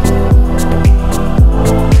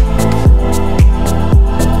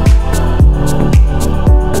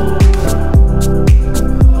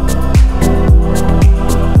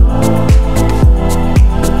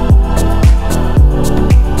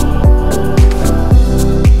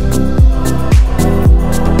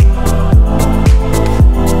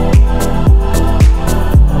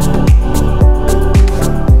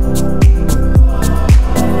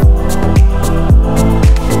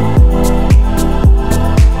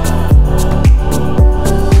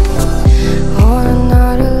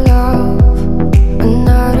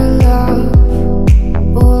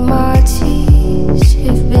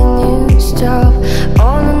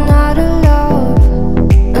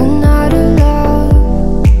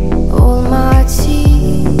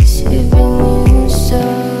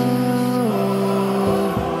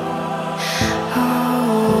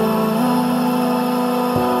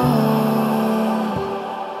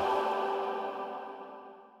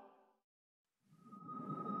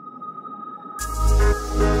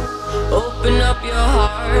 Open up your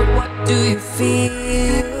heart, what do you feel?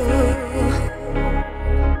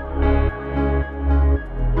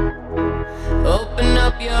 Open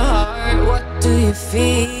up your heart, what do you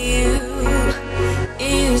feel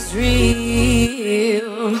is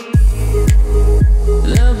real?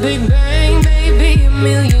 The Big Bang, baby, a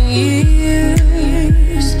million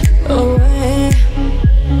years away.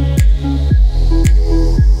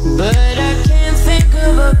 But I can't think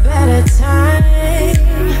of a better time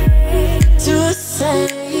to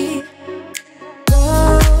say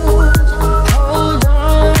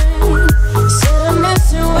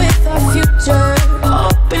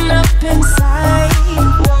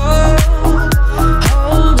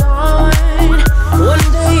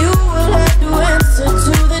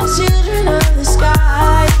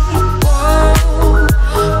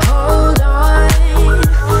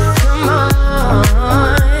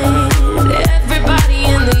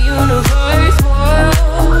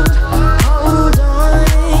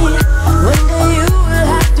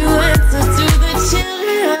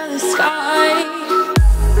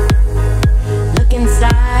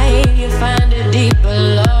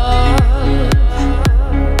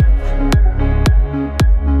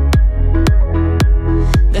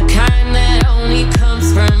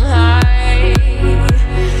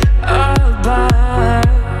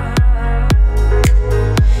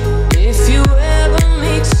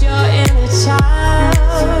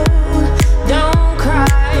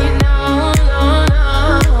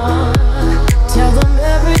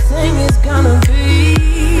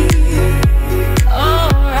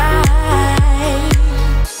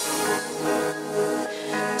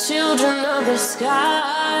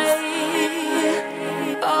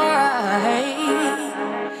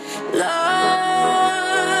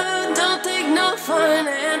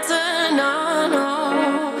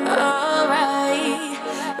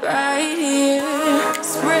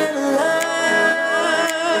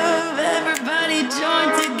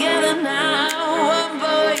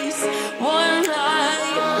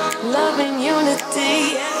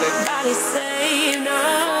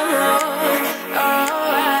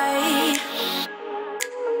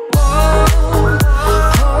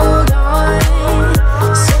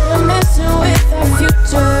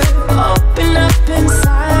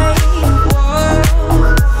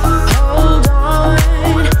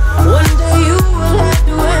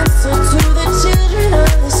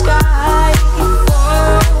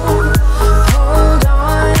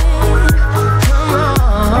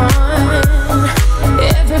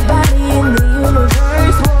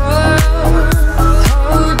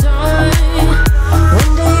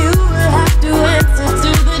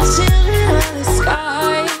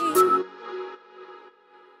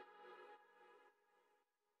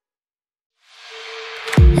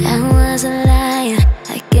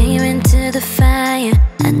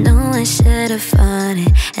could afford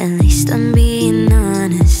it. At least I'm being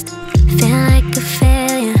honest. Feel like a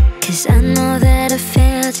failure, cause I know that I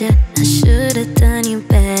failed you. I should've done you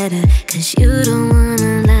better, cause you don't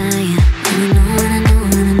wanna lie. And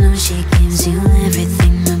I know she gives you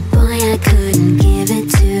everything, but boy, I couldn't give it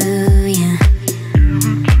to you.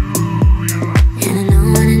 And I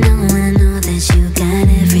know that you got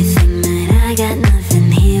everything, but I got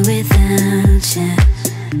nothing here without you.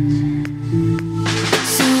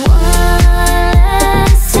 So one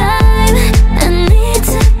last time, I need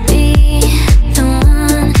to be the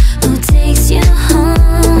one who takes you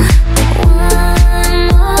home. One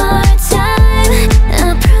more time, I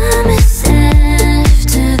promise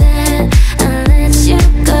after that I'll let you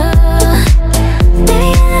go.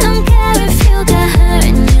 Baby, I don't care if you got hurt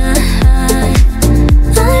in your heart.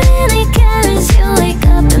 All I really care is you wake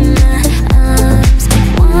up in my arms.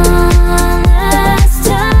 One last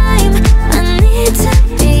time, I need to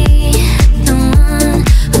be the one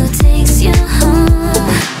who takes you home.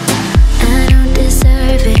 I don't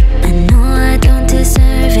deserve it, I know I don't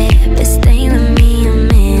deserve it, but stay with me a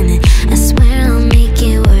minute, I swear I'll make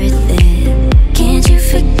it worth it. Can't you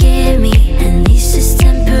forgive me, at least just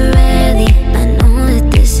temporarily? I know that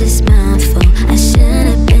this is my fault, I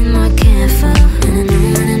should've been more careful. And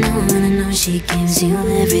I know she gives you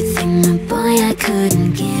everything, but boy, I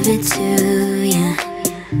couldn't give it to you.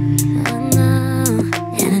 I know.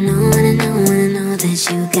 And I know that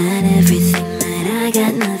you got everything, but I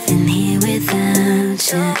got nothing here without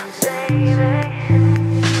you.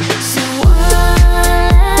 So one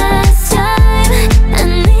last time, I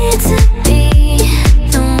need to be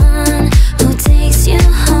the one who takes you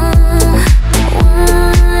home.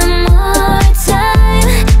 One more time,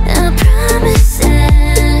 I promise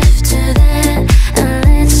after that I'll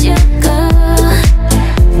let you go.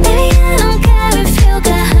 Baby, I don't care if you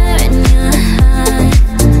got hurt in your heart.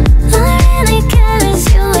 All I really care is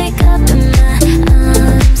you wake up in my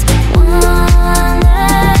arms. One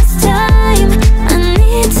last time, I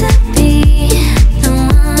need to be the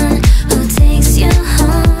one who takes you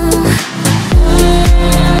home.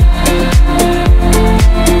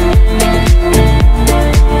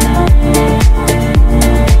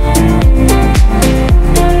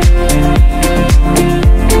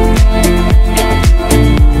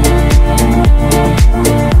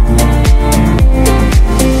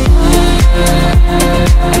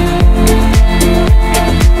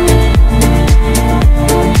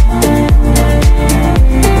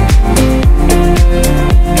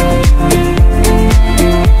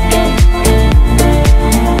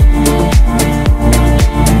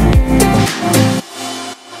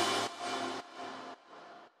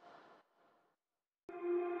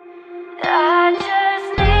 I just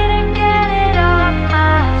need to get it off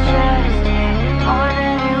my chest, yeah. More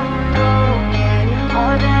than you know, yeah.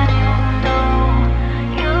 More than you know.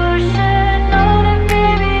 You should know that,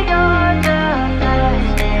 baby, you're the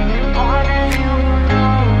best, yeah. More than you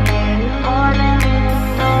know, yeah. More than you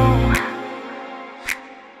know.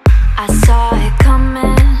 I saw it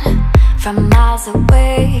coming from miles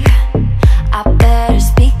away. I better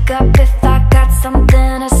speak up if I got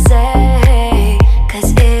something to say,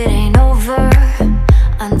 cause it ain't over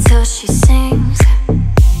until she sings.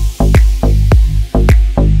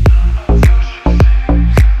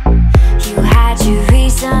 You had your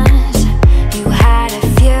reasons, you had a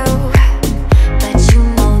few, but you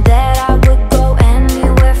know that I would go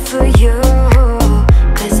anywhere for you,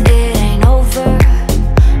 cause it ain't over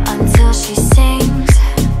until she sings.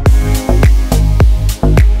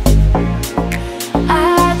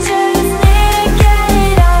 I just need to get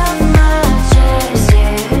it off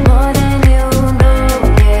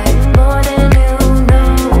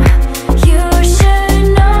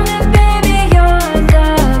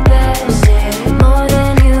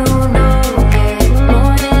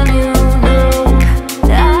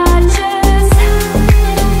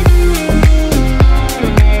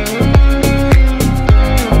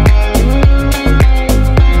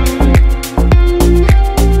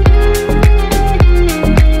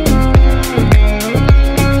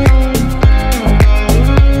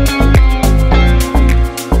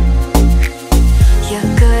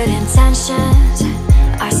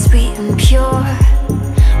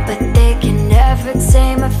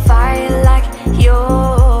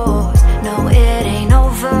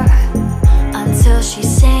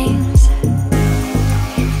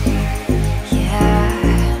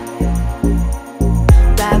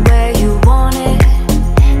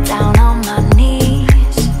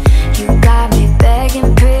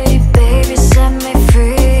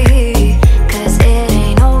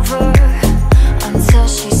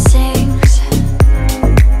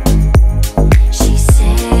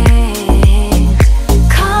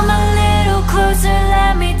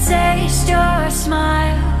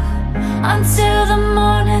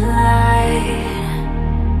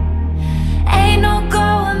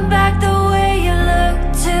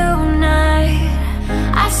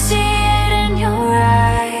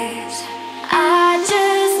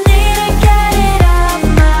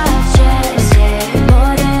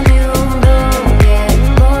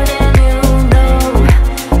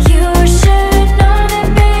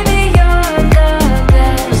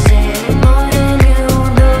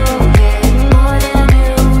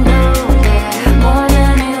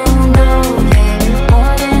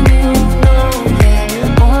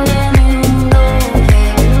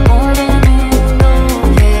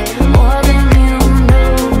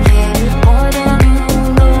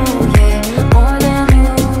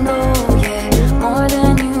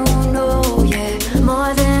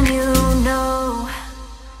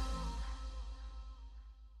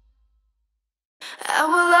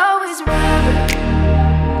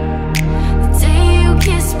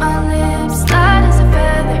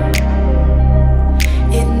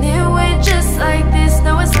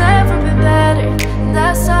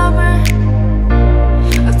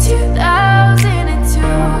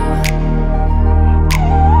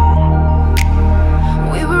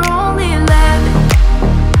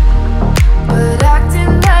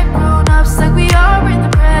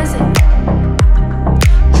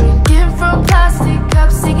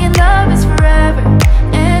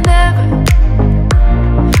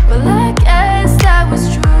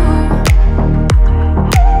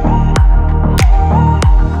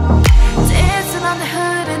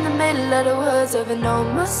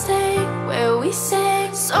mistake, where we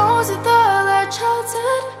sing songs with all our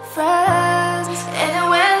childhood friends. And it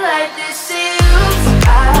went like this: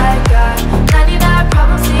 I got 99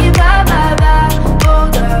 problems, see you bye bye bye.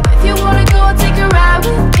 Hold up, if you wanna go and take a ride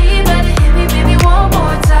with me, better hit me baby one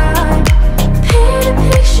more time. Paint a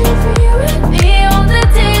picture for you and me on the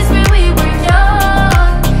days when we were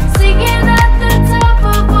young, singing at the top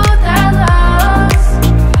of both our lungs.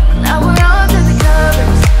 Now we're on to the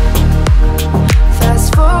covers. Fast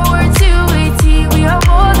forward to 18, we are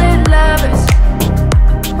more than lovers.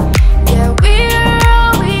 Yeah, we're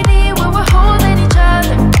all we need when we're holding each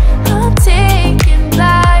other. I'm taking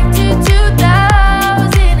back to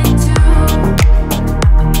 2002.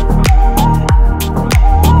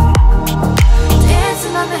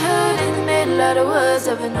 Dancing on the hood in the middle of the woods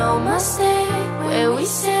of an old Mustang, where we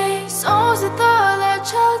sing songs with all our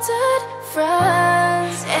childhood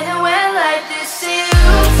friends. And it went like this: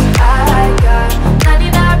 I got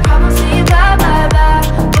 99 problems, see you bye bye bye.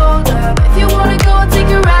 Hold up, if you wanna go and take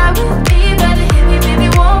a ride with me, better hit me baby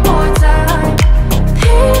one more time.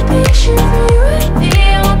 Paint a picture for you and me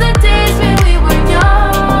on the days when we were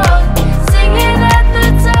young, singing at the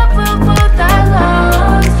top of both our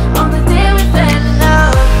lungs on the day we fell in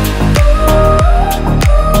love.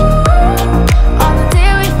 On the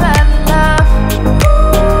day we fell in love.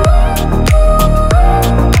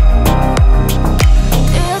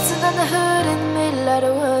 Dancing on the hood in the middle of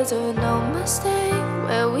the woods of no mistake,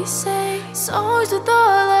 where we sing songs with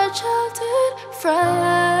all our childhood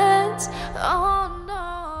friends. Oh no.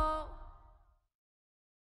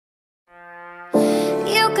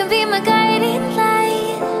 You can be my guiding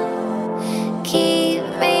light, keep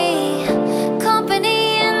me company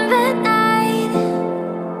in the night.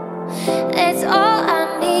 That's all I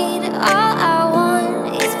need, all I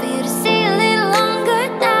want is for you to stay a little longer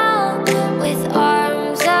now, with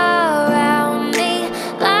arms around me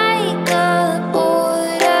like a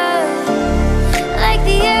border, like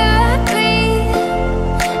the air I breathe.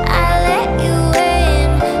 I let you in,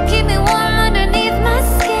 keep me warm underneath my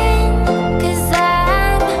skin, 'cause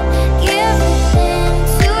I'm giving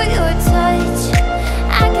into your touch.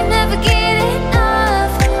 I can never get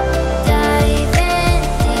enough, diving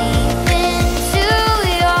deep into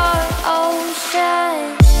your ocean.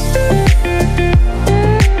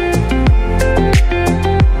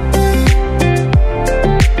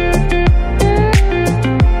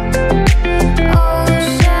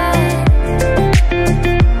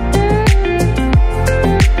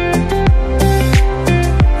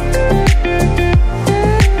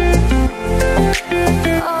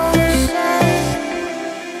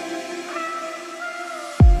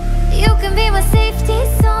 You can be my safety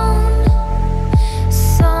zone,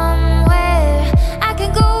 somewhere I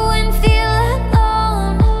can go and feel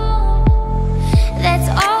alone. That's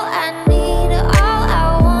all I need, all I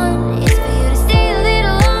want is for you to stay a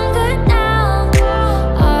little longer now.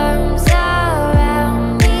 Arms around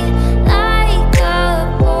me like a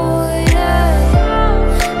border,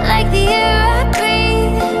 like the air I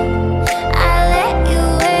breathe. I let you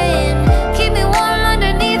in, keep me warm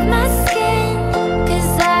underneath my skin,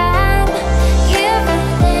 'cause I'm giving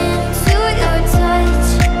into your touch.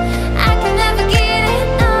 I can never get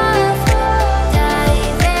enough,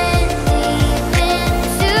 diving deep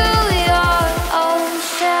into your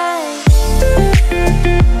ocean.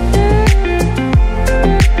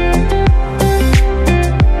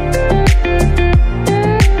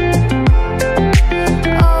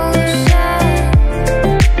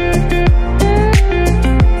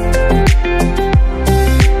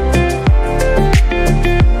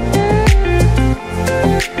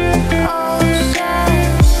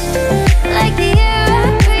 Like the air I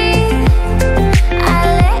breathe, I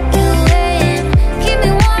let you in, keep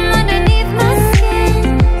me warm underneath my skin,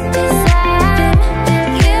 'cause I'm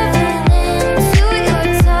giving into your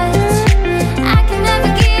touch. I can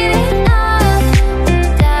never get enough,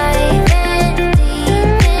 diving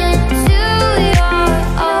deep into your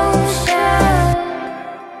ocean.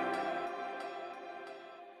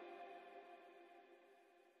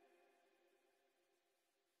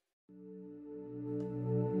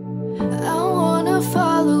 I wanna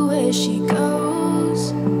follow where she goes.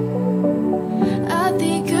 I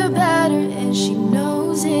think about her and she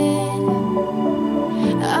knows it.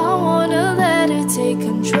 I wanna let her take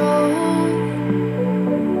control,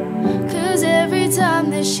 'cause every time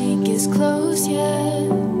that she gets close, yeah,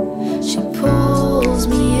 she pulls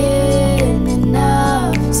me in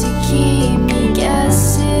enough to keep me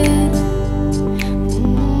guessing.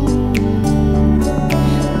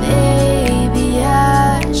 Maybe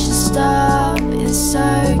I should stop and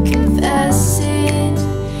start confessing,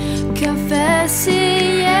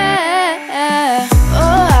 yeah.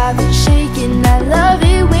 Oh,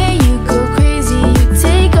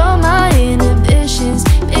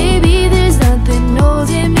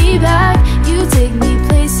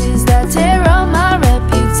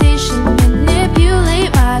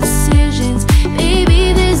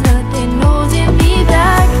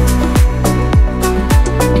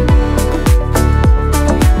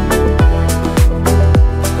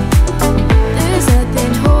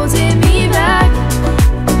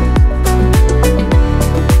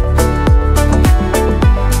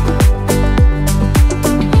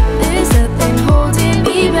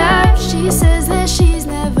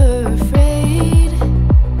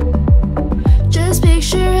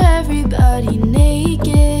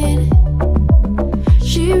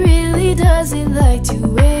 like to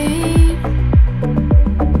wait.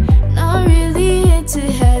 Not really into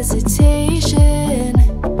hesitation.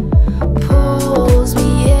 Pulls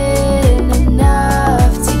me in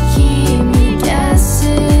enough to keep me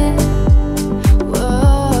guessing.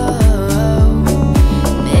 Whoa,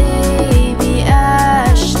 maybe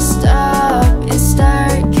I should stop and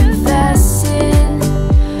start confessing.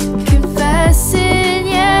 Confessing,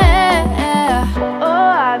 yeah. Oh,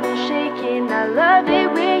 I've been shaking. I love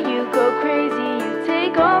it when you go crazy. You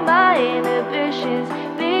take all my inhibitions.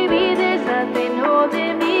 Baby, there's nothing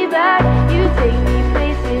holding me back. You take me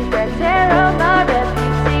places that tear up my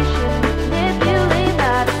reputation. Manipulate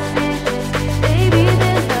my decisions. Baby,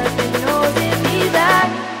 there's nothing holding me back.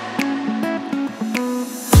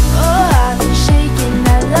 Oh, I've been shaking.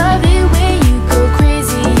 I love it when you go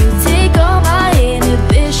crazy. You take all my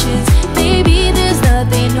inhibitions. Baby, there's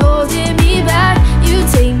nothing holding me back. You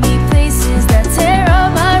take me places that tear up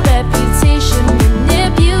my reputation.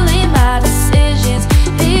 Manipulate my decisions.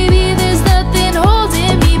 Baby, there's nothing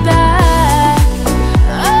holding me back.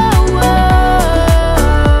 Oh, whoa.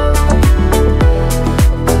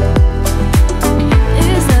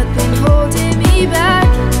 There's nothing holding me back.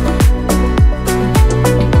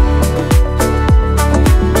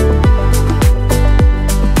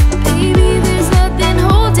 Baby, there's nothing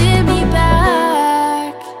holding me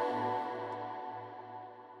back.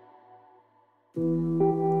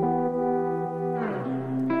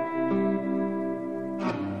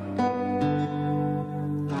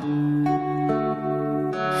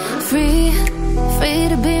 Free, free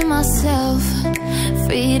to be myself.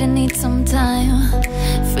 Free to need some time.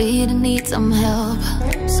 Free to need some help.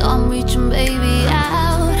 So I'm reaching baby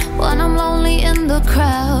out when I'm lonely in the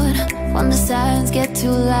crowd. When the sirens get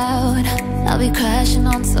too loud, I'll be crashing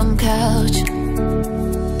on some couch.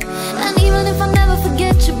 And even if I never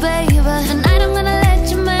forget you, baby, tonight I'm gonna let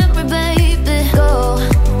your memory, baby, go.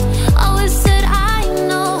 Always said I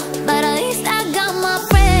know, but at least I got my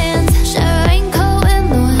friends. Share a raincoat in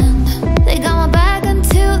the wind. They got my back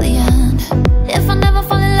until the end. If I never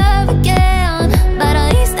fall in love again, but at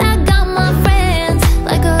least I got my friends.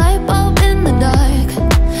 Like a light bulb in the dark,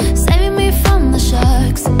 saving me from the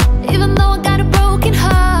sharks. Even though I got a broken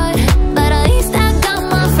heart, but at least I got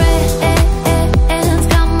my friends.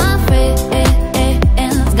 Got my friends.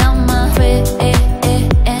 Got my friends.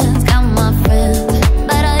 Got my friends.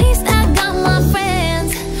 But at least I got my friends.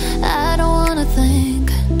 I don't wanna think,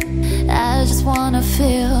 I just wanna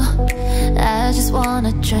feel, I just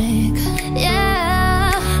wanna drink.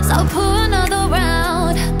 Yeah, so pour another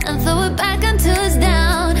round and throw it back until it's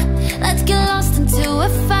down. Let's get lost until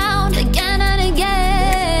we're found again and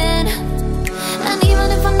again. And even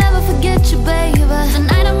if I never forget you, baby,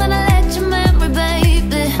 tonight I'm gonna let your memory,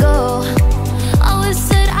 baby, go. Always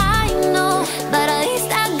said I know, but at least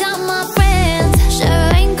I got my friends. Share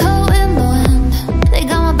a raincoat in the wind. They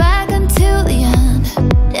got my back until the end.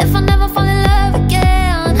 If I never fall in love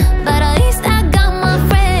again, but at least I got my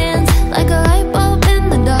friends. Like a light bulb in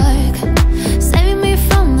the dark, saving me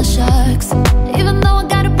from the sharks. Even though I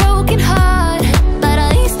got a broken heart, but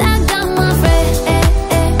at least I got my friends.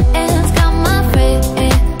 Got my friends.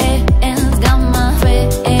 Got my friends.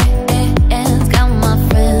 Got my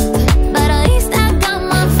friends. But at least I got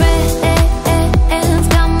my friends.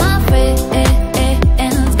 Got my friends.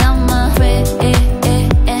 Got my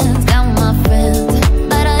friends. Got my friends.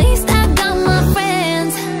 But at least I got my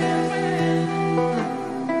friends.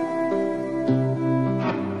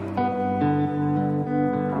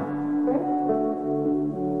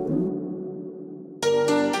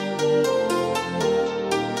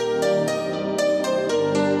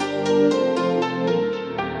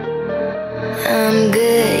 I'm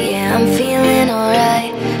good, yeah, I'm feeling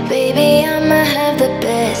alright. Baby, I'ma have the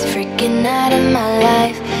best freaking night of my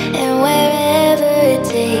life. And wherever it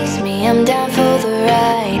takes me, I'm down for the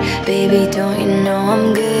ride. Baby, don't you know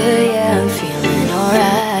I'm good, yeah, I'm feeling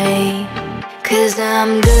alright. 'Cause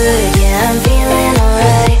I'm good, yeah, I'm feeling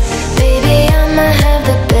alright. Baby, I'ma have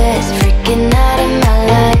the best freaking night of my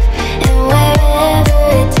life. And wherever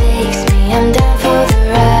it takes me, I'm down for the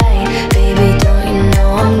ride. Baby, don't you know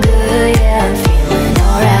I'm good, yeah, I'm feeling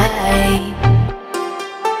alright.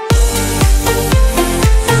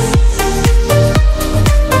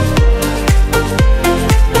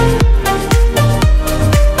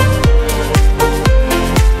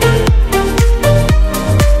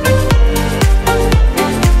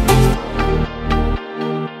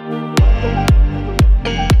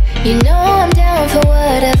 You know I'm down for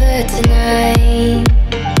whatever tonight.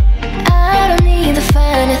 I don't need the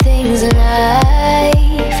finer things in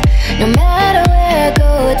life. No matter where I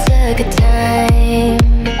go, it's a good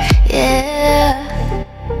time. Yeah.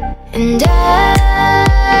 And I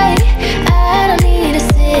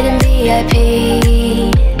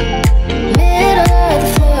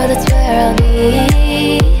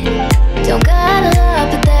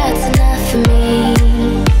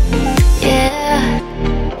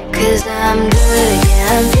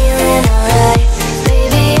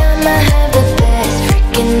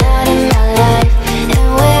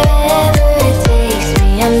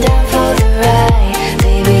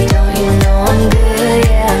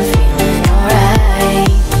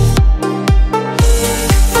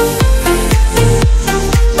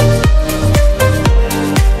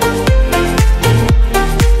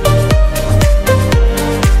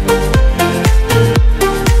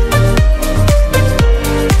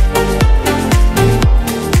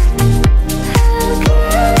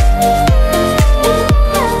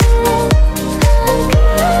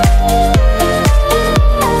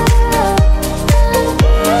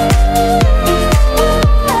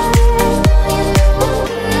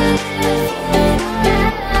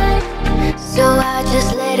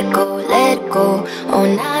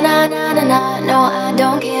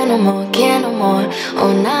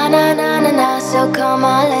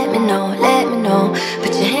let me know, let me know.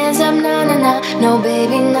 Put your hands up, nah, nah, nah. No,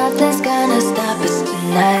 baby, nothing's gonna stop us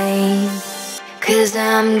tonight. Cause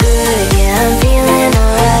I'm good, yeah, I'm feeling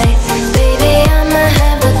alright. Baby, I'ma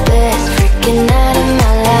have the best freaking night of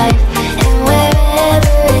my life. And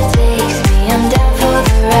wherever it takes me, I'm down for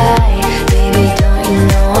the ride. Baby, don't you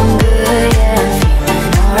know I'm good, yeah, I'm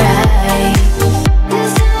feeling alright.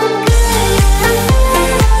 Cause I'm good, yeah, I'm feeling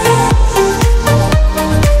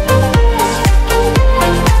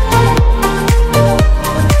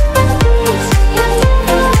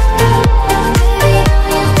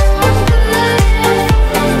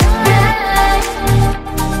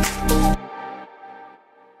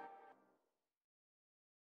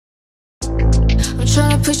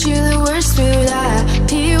Put you in the worst mood,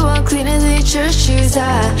 P1 cleaner than church shoes,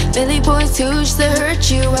 Billy boys too just to hurt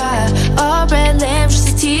you, all red lamps just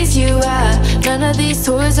to tease you, none of these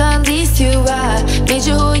toys on lease to, made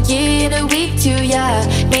your whole year in a week too,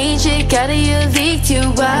 Mage chick out of your league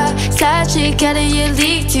too, side chick out of your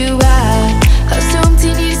league too, assumed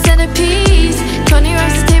you need a centerpiece, 20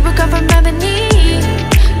 rocks of tape broke off from ebony,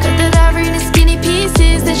 cut that ivory into skinny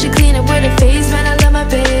pieces, then she clean it with her face, man I love my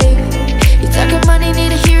babe. Talking money,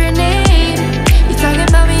 need a hearing aid. You talking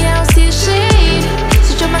about me, I don't see a shade.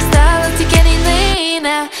 Switch on my style, I'll take any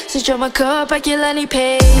lane. Switch on my cup, I can let me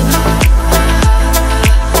pay.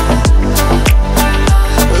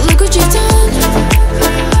 Look what you've done.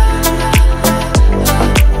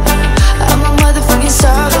 I'm a motherfucking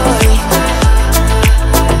starboy.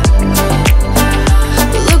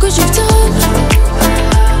 Look what you've done.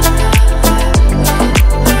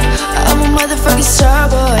 I'm a motherfucking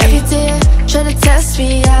starboy. Every day try to test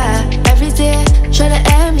me, every day try to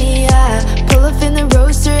end me, pull up in the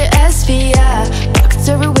roadster SV, pockets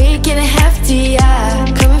overweight, getting hefty,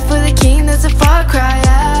 coming for the king, that's a far cry,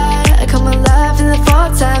 I come alive in the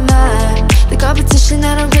fall time, the competition,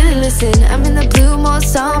 I don't really listen, I'm in the blue mode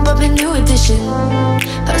song, but a new edition,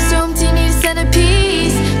 assumed you need a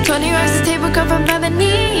centerpiece, 20 rocks of tape come from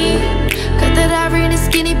ebony, cut that ivory into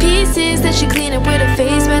skinny pieces, then she clean it with her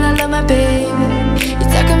face, man I love my babe. You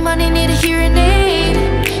talking money, need a hearing aid.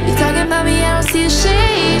 You talking about me, I don't see a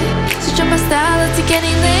shade. Switch on my style, I'll take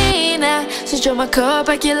any lane. Switch on my cup,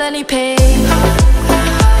 I can let me pay.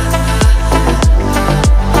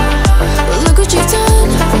 Look what you've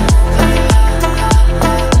done.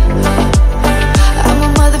 I'm a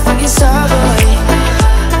motherfucking starboy.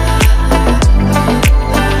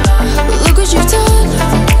 Look what you've done.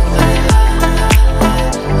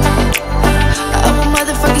 I'm a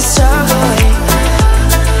motherfucking starboy.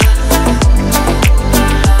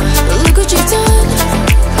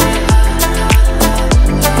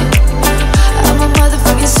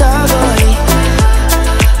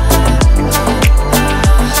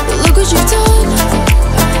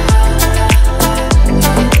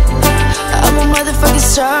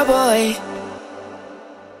 Starboy.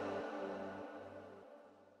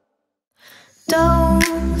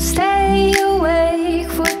 Don't stay awake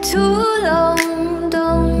for too long.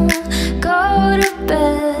 Don't go to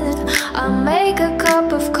bed. I'll make a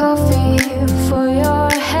cup of coffee for your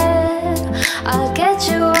head. I'll get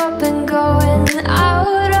you up and going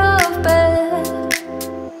out of bed.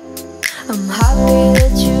 I'm happy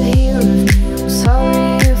that you're here with me. I'm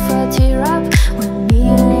sorry if I tear up. When me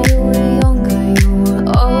and you were younger, you would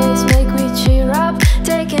always make me cheer up.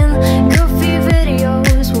 Taking goofy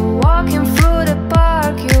videos, we're walking through the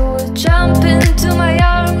park. You would jump into my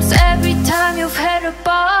arms every time you've had a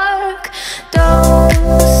bark.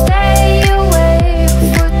 Don't stay awake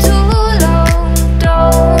for too long.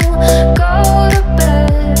 Don't go to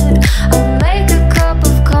bed.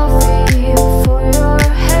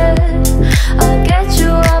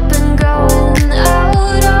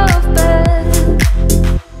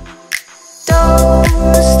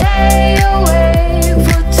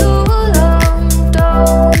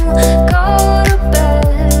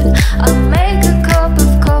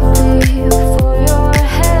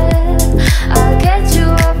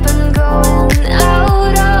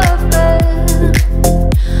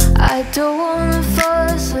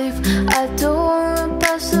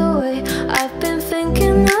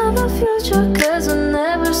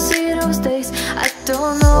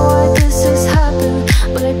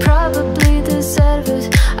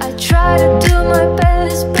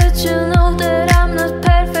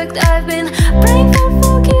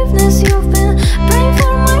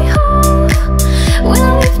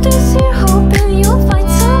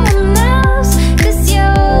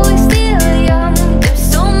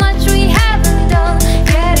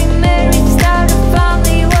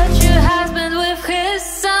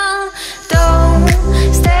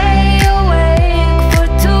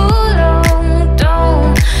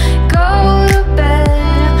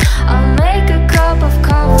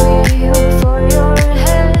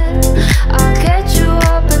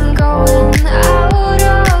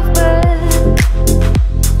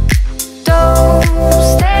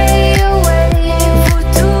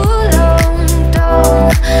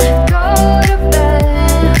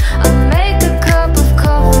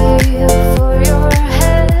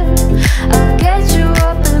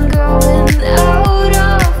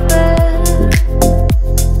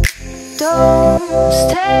 Don't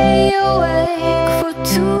stay awake for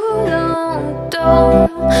too long. Don't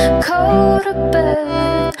go to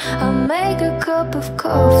bed. I'll make a cup of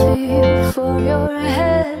coffee for your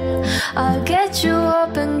head. I'll get you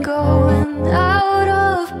up and going out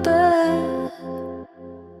of bed.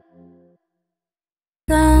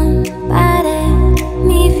 Romperé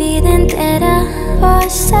mi vida entera por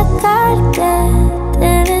sacarte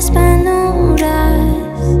de las penumbras.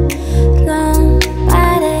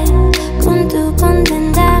 Romperé con tu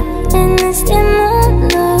condena en este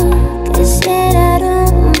mundo que será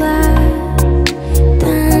rumba.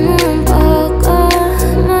 Dame un poco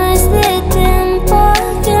más de tiempo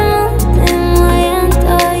que no te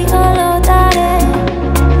muero, yo lo daré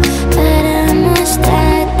para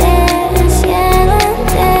mostrarte el cielo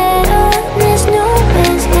entero. Las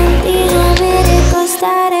nubes contigo me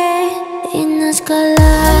recostaré y nos colamos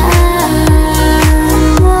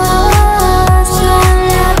con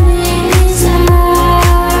la brisa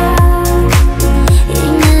y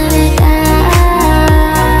navegamos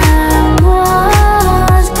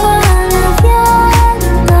con el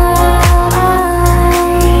viento.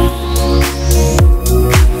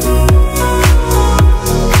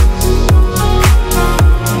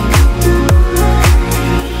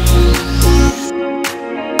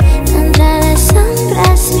 Entre las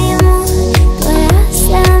sombras mi amor, tú eras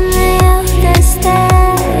la medio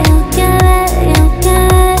destello que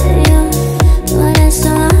veo. Por eso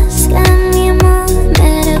haz que mi amor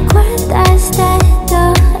me recuerdas de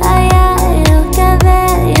todo aquello que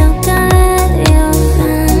veo.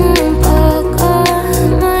 Dame un poco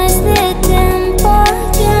más de tiempo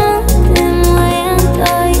que no te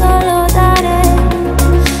muero, yo lo daré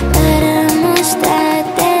para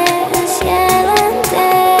mostrarte el cielo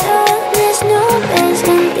entero. Las nubes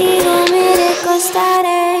contigo me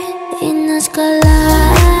recostaré y nos colamos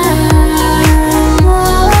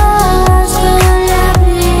con la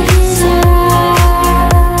brisa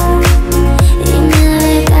y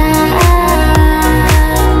navegamos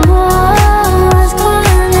con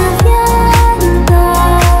el viento.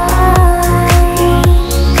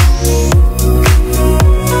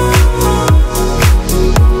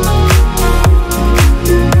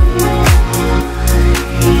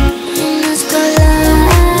 Y nos colamos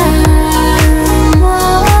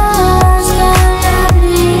con la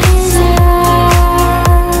brisa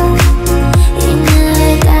y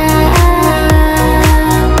navegamos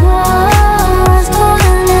con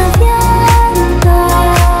el viento.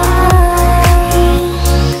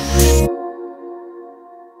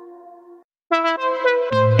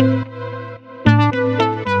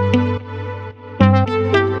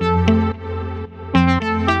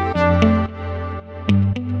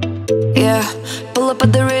 Yeah, pull up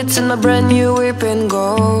at the Ritz in my brand new whip in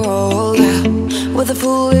gold. Yeah, with a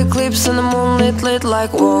full eclipse and the moonlit lit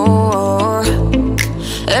like war.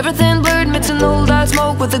 Everything blurred, mixing old I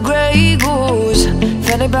smoke with the grey goose.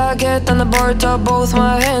 Fanny baguette on the bar top, both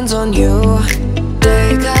my hands on you.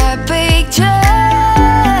 Take a picture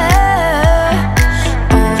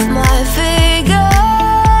of my figure.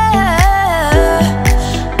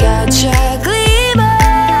 Gotcha glimmer.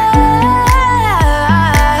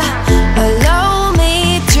 Allow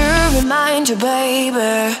me to remind you,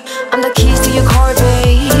 baby, I'm the keys to your car,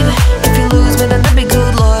 babe. If you lose me, then that'd be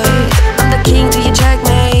good luck. I'm the king to your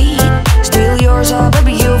checkmate. Still yours, oh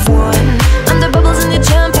baby, you've won. I'm the bubbles in your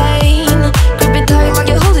champagne. Grip it tight like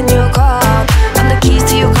you're holding your cup. I'm the keys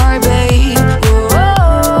to your car, babe.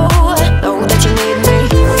 Whoa, know that you need me.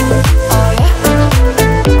 Oh yeah.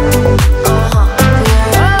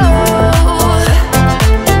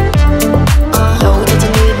 Know that you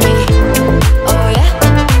need me. Oh yeah.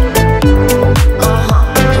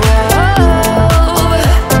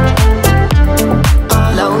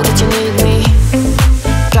 Know that you need me.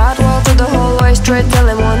 Got walk through the hallway straight, tell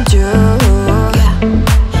him 1, 2.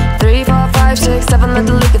 3, 4, 5, 6, 7, let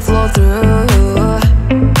the liquor flow through.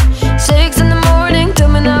 6 in the morning, tell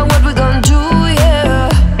me now what we gonna do, yeah.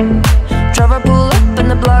 Driver pull up in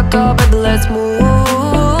the block, oh baby, let's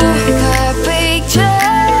move. Take a picture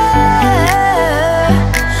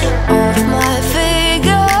of my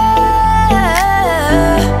figure.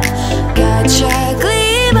 Gotcha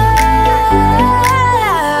glimmer.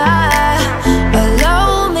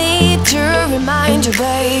 Allow me to remind you,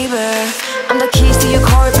 baby, I'm the keys to your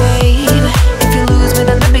car, babe. If you lose me,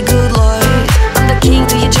 then that'd be good luck. I'm the king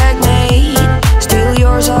to your checkmate. Still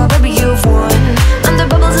yours, oh baby, you've won. I'm the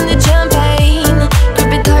bubbles in your champagne.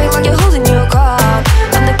 Grip it tight like you're holding your cup.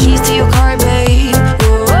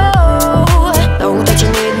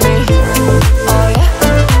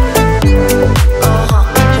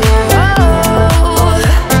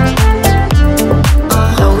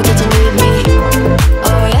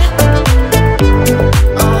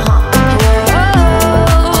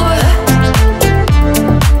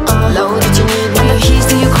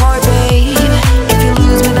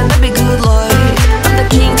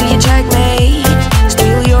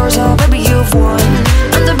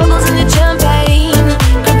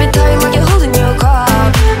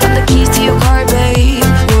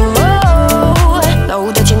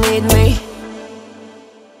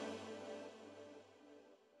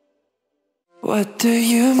 What do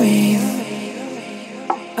you mean?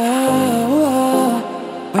 Oh,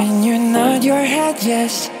 when you nod your head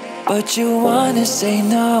yes, but you wanna say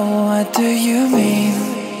no. What do you mean?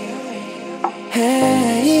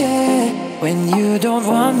 Hey, yeah. When you don't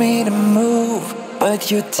want me to move, but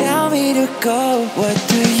you tell me to go. What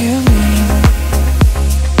do you mean?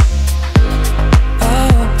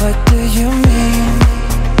 Oh, what do you mean?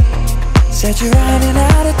 Said you're running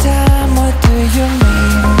out of time. What do you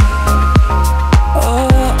mean? Oh,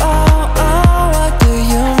 oh, oh, what do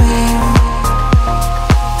you mean?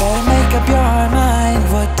 Better make up your mind.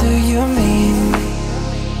 What do you mean?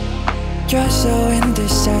 You're so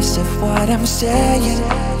indecisive what I'm saying.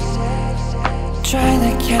 Trying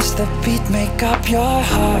to catch the beat, make up your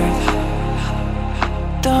heart.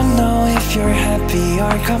 Don't know if you're happy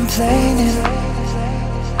or complaining.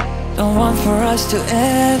 Don't want for us to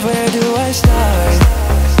end, where do I start?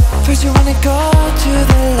 First you wanna go to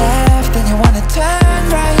the left, then you wanna turn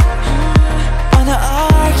right. Wanna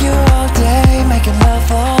argue all day, making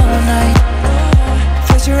love all night.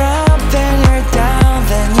 First you're up, then you're down,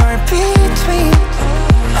 then you're between.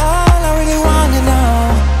 All I really wanna know,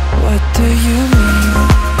 what do you mean?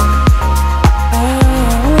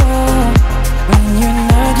 Oh, when you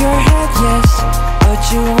nod your head yes, but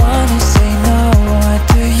you wanna say no. What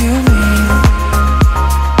do you mean?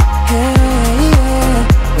 Hey, yeah.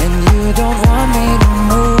 When you don't want me to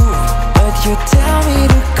move, but you tell me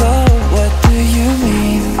to go. What do you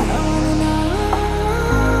mean?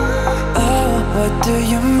 Oh, what do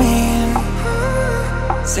you mean?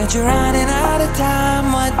 Said you're running out of time.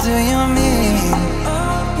 What do you mean?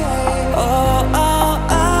 Oh, oh,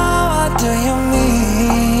 oh, what do you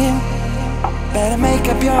mean? Better make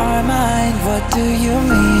up your mind. What do you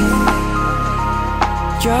mean?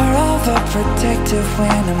 You're overprotective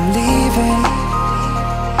when I'm leaving.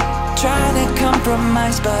 Trying to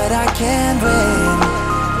compromise but I can't win.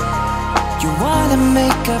 You wanna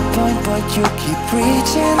make a point but you keep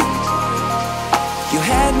preaching. You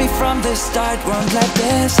had me from the start, won't let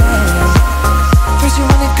this end. First you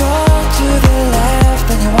wanna go to the left,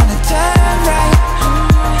 then you wanna turn right.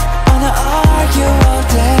 Wanna argue all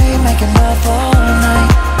day, making love all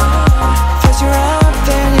night. First you're up,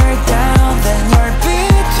 then you're down, then you're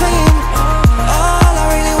between. All I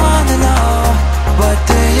really wanna know, what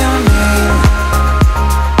do you mean?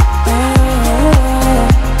 Oh,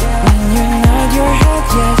 when you nod your head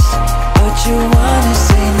yes, but you wanna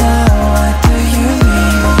say no. What do you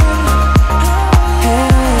mean? Hey,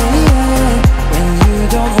 yeah. When you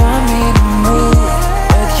don't want me to move,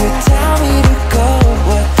 but you tell me to go.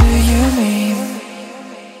 What do you mean?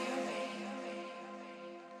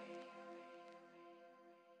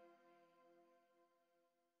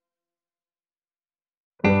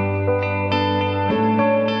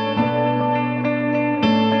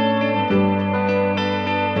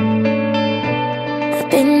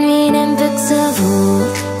 Been reading books of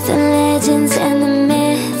old, the legends and the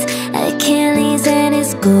myths, Achilles and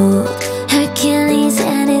his gold, Hercules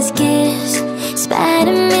and his gifts,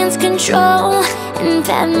 Spider-Man's control, and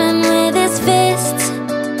Batman with his fists.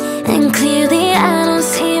 And clearly I don't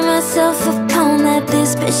see myself upon that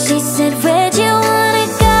bliss. But she said, where'd you wanna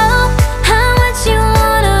go? How much you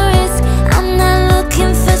wanna risk? I'm not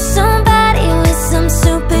looking for somebody with some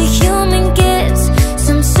superhuman gifts,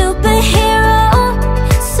 some superhero,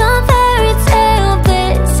 some fairy tale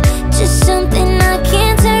bliss. Just something I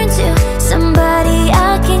can turn to, somebody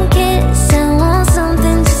I can kiss. I want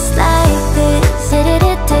something just like this.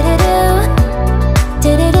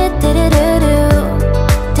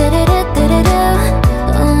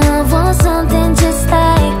 Oh, I want something just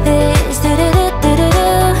like this.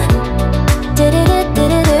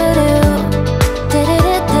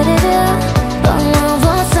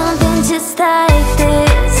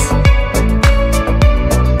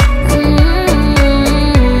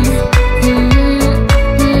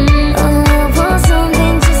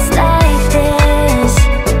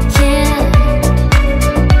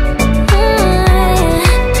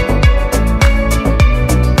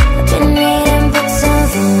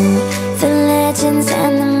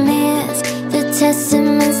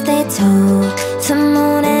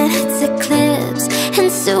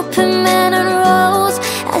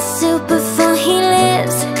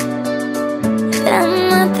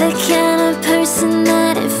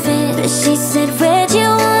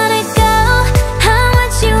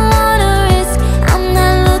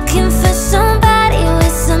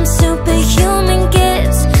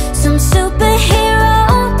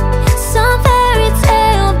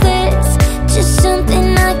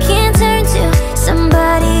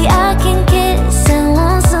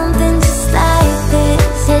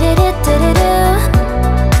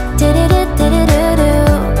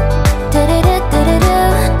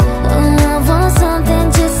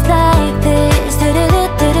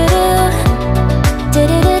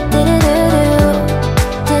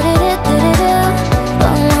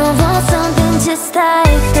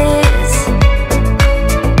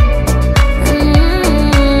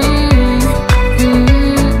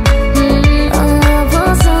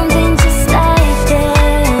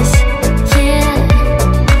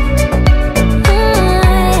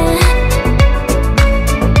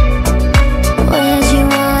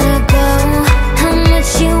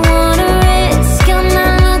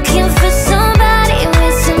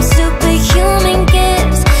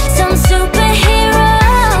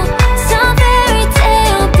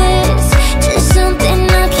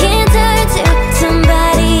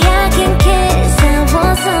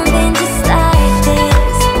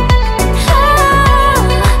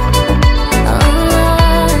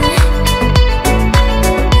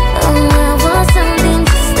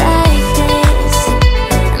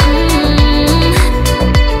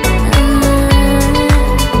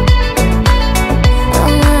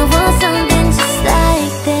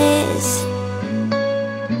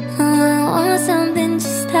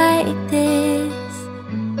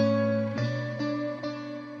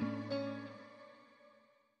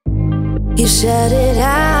 shut it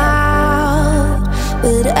out,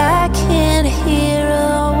 but I can't hear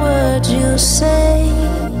a word you say.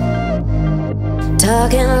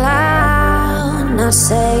 Talking loud, not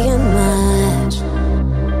saying much.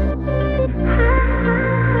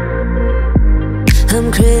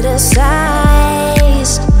 I'm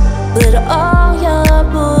criticized, but all your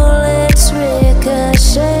bullets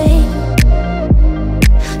ricochet.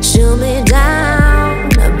 Shoot me down,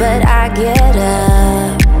 but I get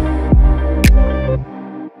up.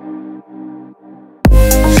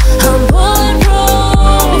 I'm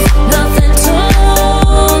bulletproof, nothing to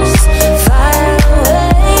lose. Fire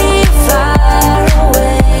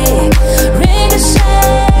away,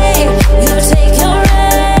 ricochet. You take your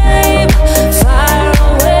aim. Fire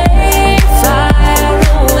away.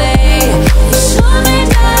 You shoot me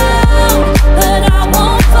down, but I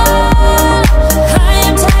won't fall. I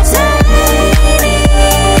am titanium.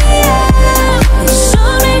 You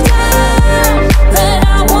shoot me down, but I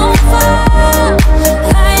won't fall.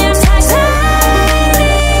 I am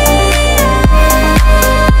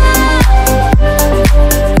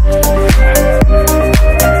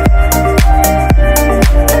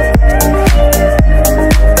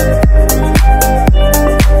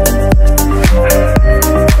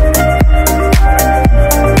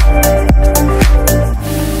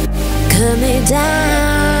cut me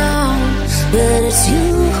down, but it's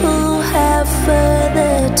you who have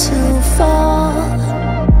further to fall.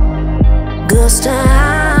 Ghost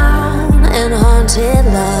town and haunted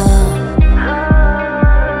love.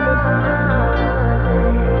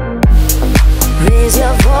 Raise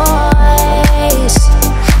your voice.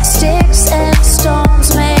 Sticks and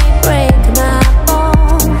stones may break my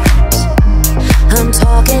bones. I'm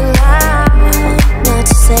talking loud, not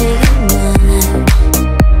saying much.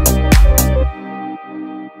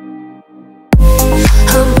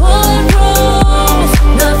 I'm bulletproof,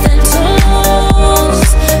 nothing to lose.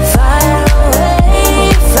 Fire away,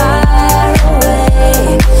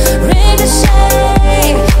 ricochet.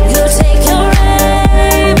 You take your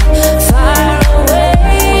aim. Fire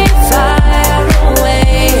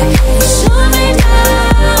away. You shoot me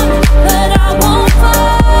down, but I won't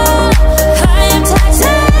fall. I am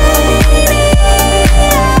titanium.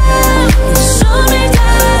 You shoot me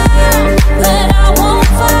down, but I won't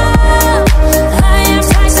fall. I am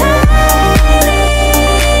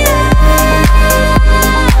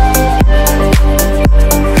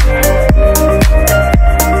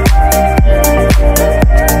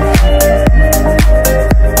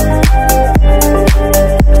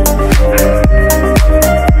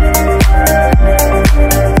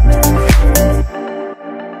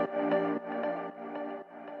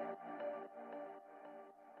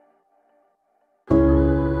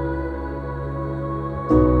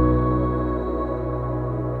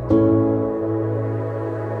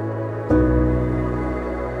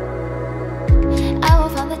I will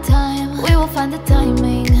find the time, we will find the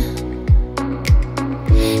timing.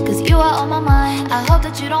 Cause you are on my mind, I hope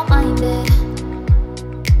that you don't mind it.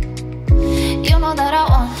 You know that I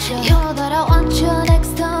want you, you know that I want you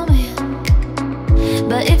next to me.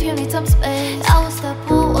 But if you need some space, I will step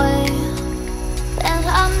away. And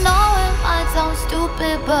I know it might sound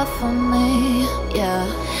stupid, but for me, yeah,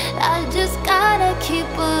 I just gotta keep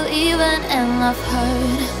believing. And I've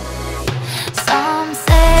heard some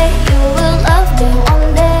say you will love me one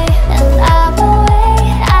day, and I will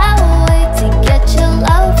wait to get your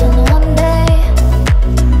loving one day.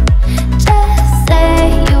 Just say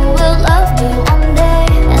you will love me one day,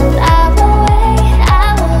 and I will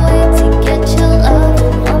wait to get your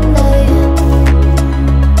loving one day.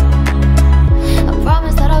 I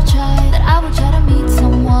promise that I'll try, that I will try to meet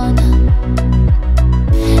someone.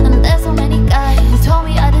 And there's so many guys who told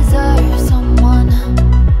me I deserve someone.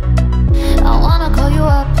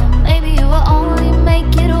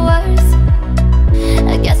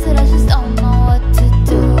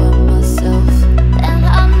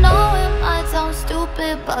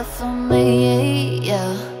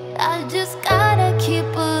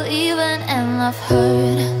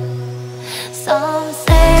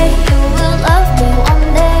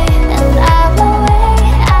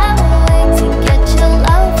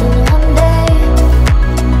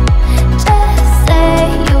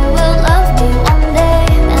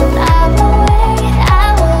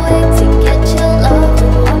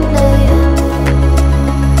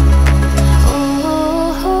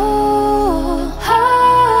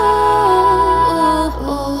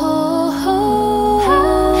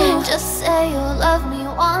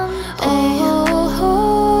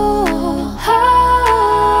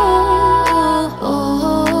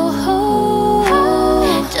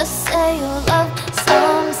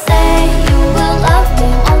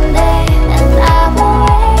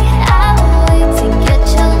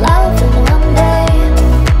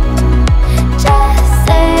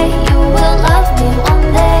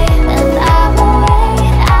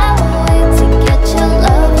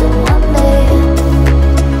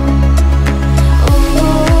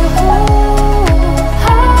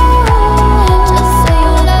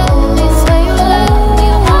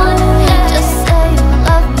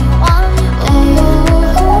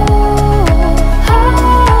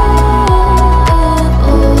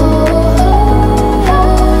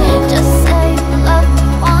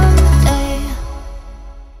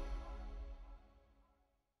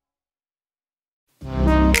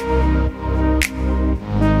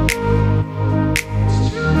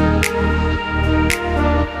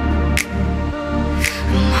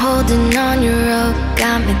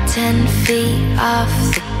 got me 10 feet off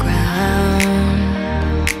the ground.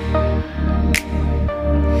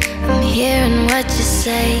 I'm hearing what you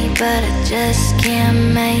say, but I just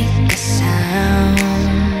can't make a sound.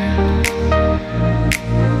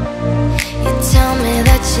 You tell me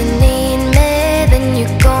that you need me, then you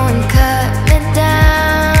go and cut me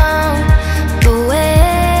down. But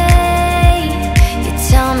wait, you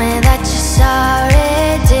tell me that you're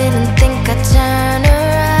sorry, didn't think I'd turn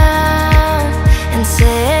around and say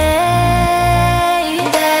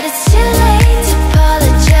that it's too late to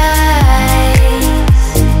apologize.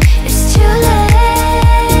 It's too late.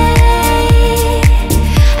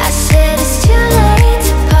 I said it's too late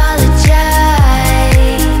to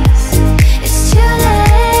apologize. It's too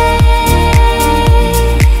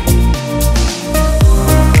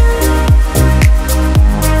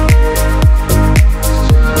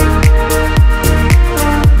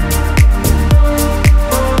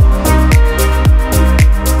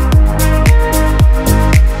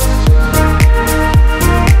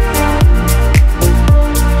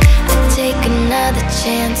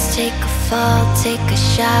chance, take a fall, take a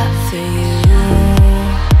shot for you.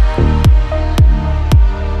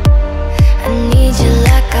 I need you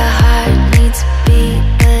like a heart needs a beat,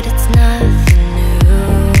 but it's nothing new.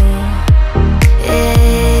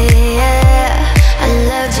 Yeah, I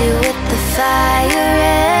loved you with the fire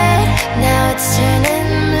red, now it's turning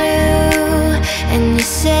blue. And you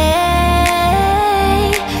say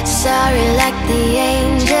sorry like the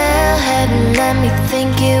angel heaven let me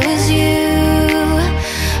think it was you.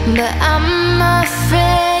 But I'm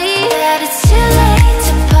afraid that it's too late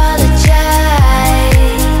to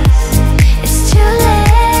apologize. It's too late.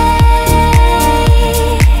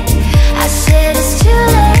 I said it's too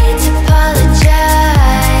late to apologize.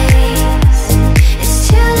 It's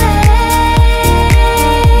too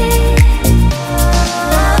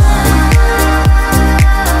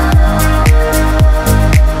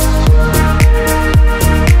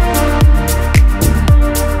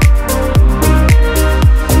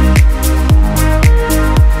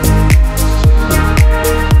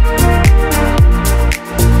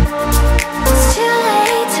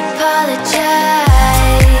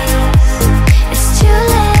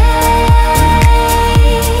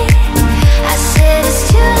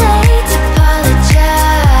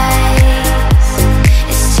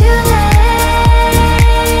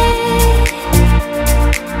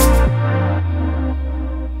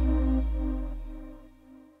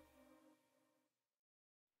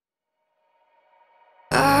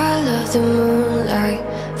The moonlight,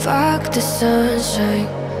 fuck the sunshine,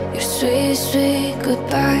 your sweet, sweet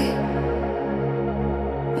goodbye.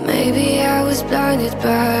 Maybe I was blinded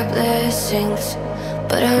by blessings,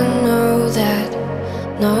 but I know that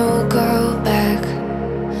no go back.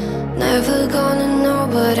 Never gonna know,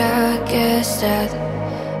 but I guess that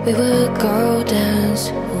we would go dance.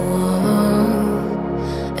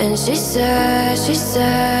 Whoa. And she said,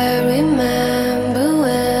 remember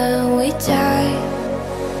when we died.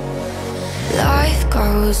 Life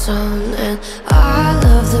goes on and I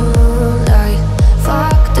love the moonlight.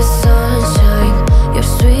 Fuck the sunshine, your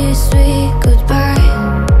sweet, sweet goodbye.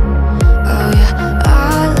 Oh yeah, I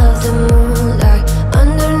love the moonlight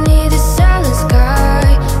underneath the silent sky.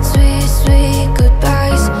 Sweet, sweet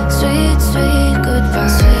goodbyes, sweet, sweet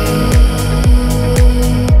goodbyes.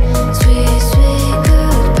 Sweet, sweet, sweet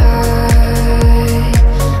goodbye.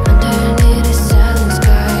 Underneath the silent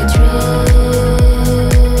sky,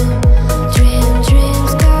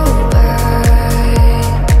 dreams go by,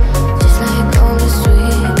 just like all the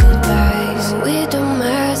sweet goodbyes. With the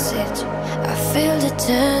message, I feel the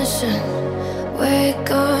tension. We're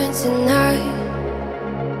going tonight.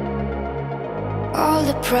 All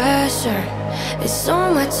the pressure is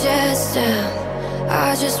on my chest and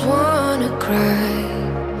I just wanna cry.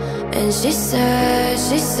 And she said,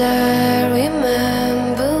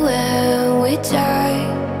 remember when we died.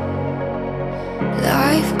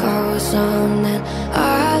 Life goes on and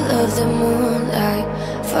I love the moonlight.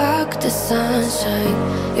 Fuck the sunshine,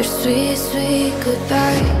 your sweet, sweet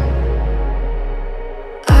goodbye.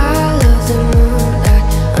 I love the moonlight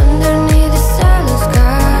underneath the silent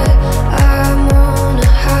sky. I'm on a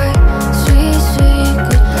high, sweet, sweet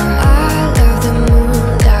goodbye. I love the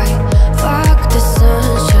moonlight. Fuck the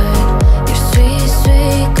sunshine, your sweet,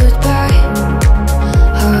 sweet goodbye.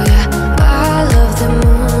 Oh yeah, I love the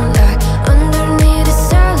moonlight underneath the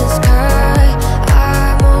silent sky.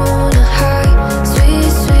 I'm on a high,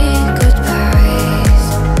 sweet, sweet goodbyes.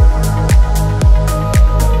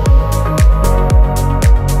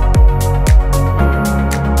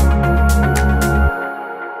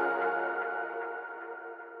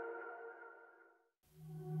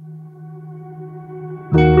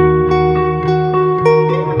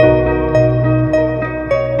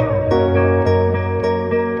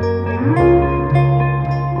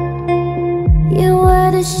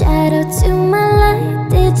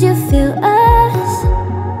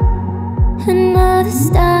 the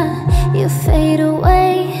start, you fade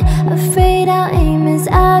away. Afraid our aim is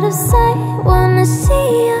out of sight. Wanna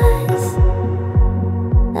see us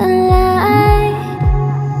alive.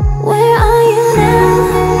 Where are you now?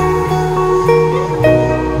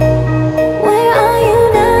 Where are you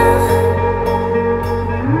now?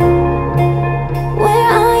 Where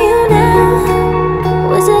are you now?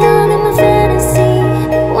 Was it all in my fantasy?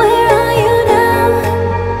 Where are you now?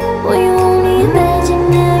 Were you only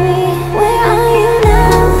imaginary? Where are you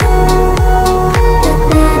now?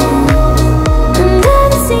 Under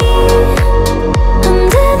the sea,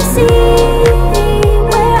 under the sea.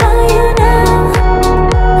 Where are you now?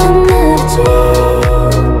 Under the tree.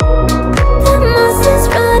 The monster's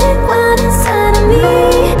running wild inside of me.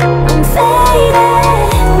 I'm faded.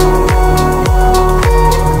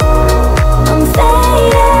 I'm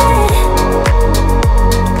faded.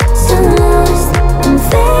 So lost. I'm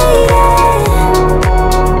faded.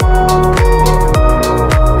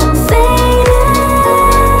 I'm faded.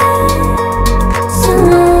 So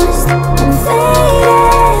lost. I'm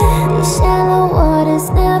faded. These shallow waters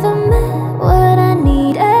never met what I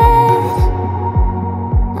needed.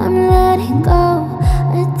 I'm letting go,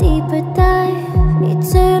 a deeper dive,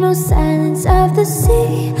 eternal silence of the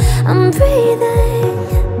sea. I'm breathing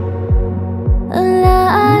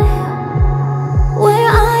alive. Where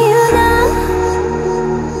are you now?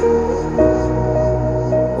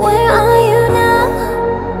 Where are you now?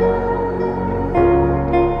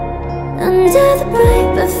 Under the bright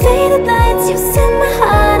but faded lights, you set my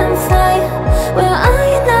heart on fire. Where are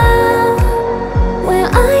you now? Where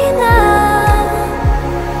are you now?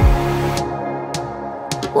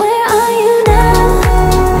 Where are you now?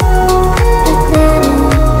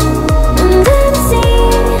 Under the sea,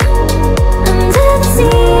 under the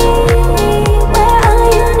sea. Where are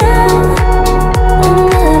you now?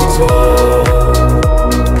 Under the tree.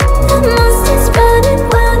 The monster's running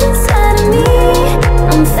wild inside of me.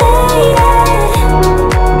 I'm faded.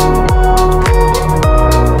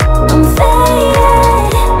 I'm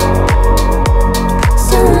faded.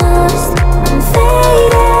 So lost. I'm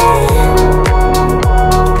faded.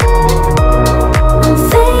 I'm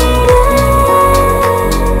faded.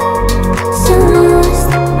 So lost.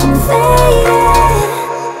 I'm faded.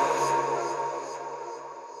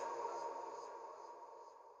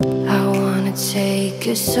 I wanna take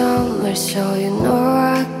you somewhere so you know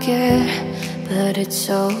I care. But it's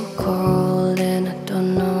so cold and I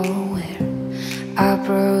don't know where. I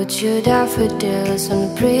brought you daffodils on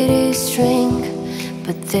a pretty string,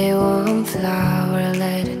 but they won't flower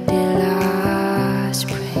like they did last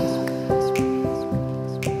spring.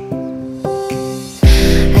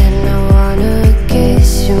 And I wanna kiss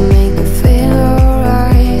you, make you feel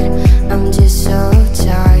alright. I'm just so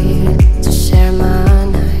tired to share my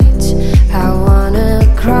nights. I wanna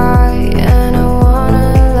cry and I wanna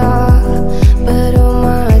love, but all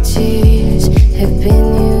my tears have been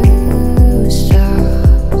used up.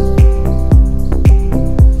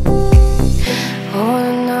 Oh,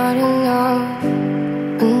 another love,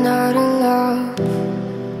 another love.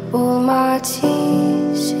 All my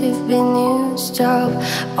tears have been used up.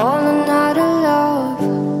 On another love,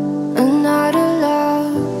 another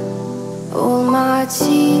love. All my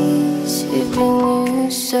tears have been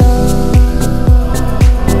used up.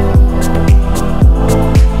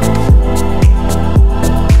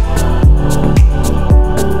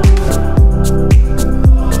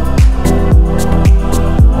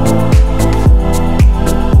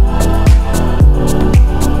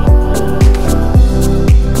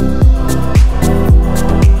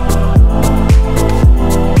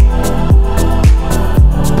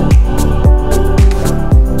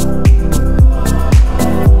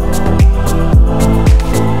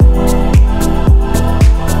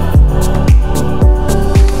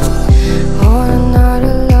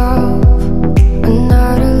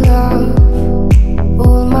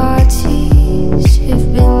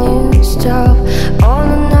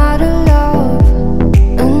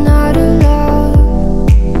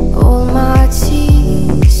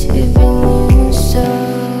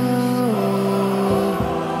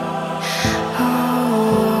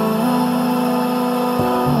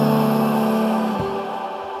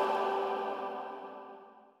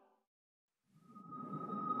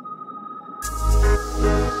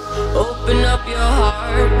 Open up your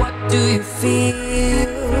heart, what do you feel?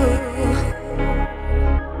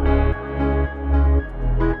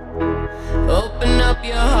 Open up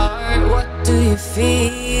your heart, what do you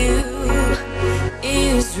feel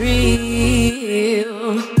is real?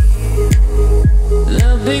 The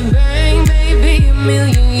Big Bang, maybe a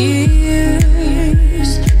million years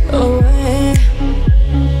away,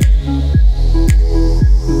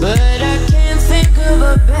 but I can't think of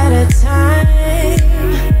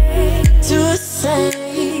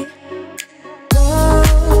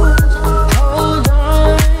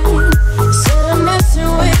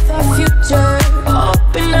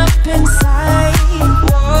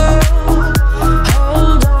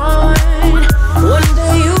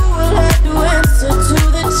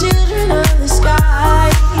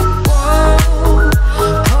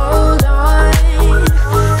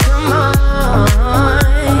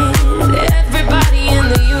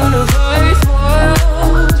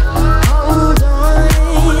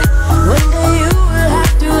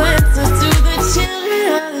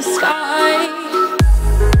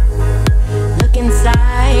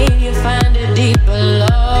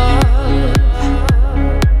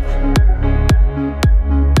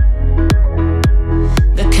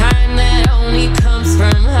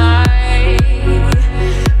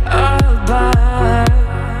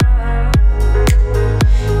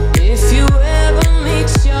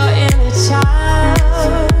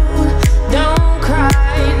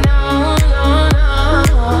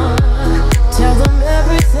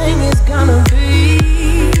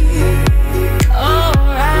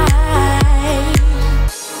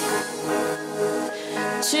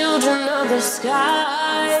children of the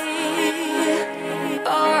sky.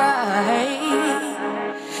 Alright,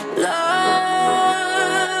 love,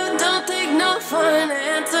 don't take no for an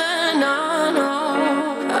answer, no, no.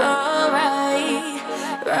 Alright,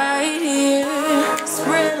 right here,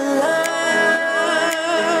 spread love,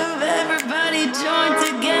 everybody join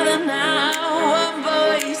together now. One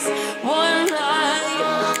voice, one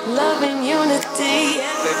life, love and unity,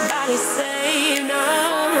 everybody say no,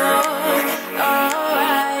 no. Alright.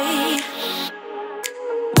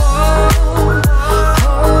 Whoa,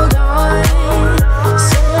 hold on.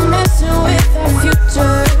 Said I'm messing with our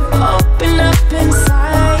future. Open up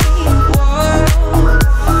inside. Whoa,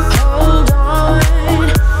 hold on.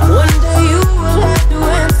 One day you will have to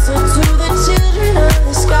answer to the children of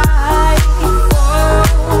the sky. Whoa,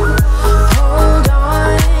 hold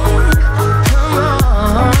on. Come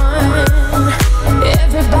on.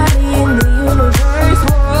 Everybody in the universe.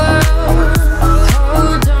 Whoa,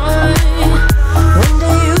 hold on. One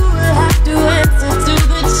day you will have to answer to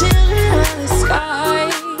the children of the sky.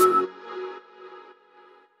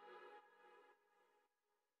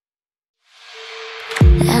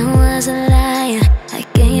 I was a liar, I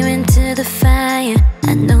came into the fire.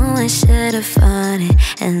 I know I should have fought it,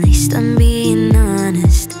 at least I'm being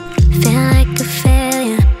honest. Feel like a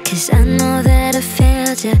failure, cause I know that I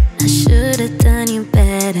failed you. I should have done you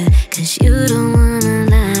better, cause you don't wanna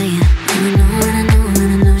lie. And I know, and I know,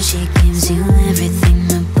 and I know she gives you everything,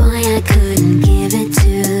 but boy, I couldn't give it to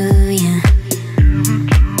you.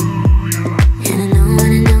 And I know,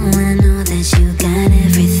 and I know, and I know that you got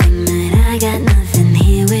everything, but I got nothing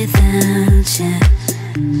here without you.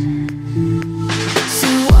 So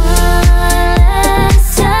one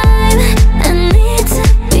last time, I need to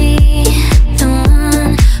be the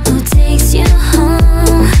one who takes you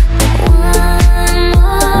home. One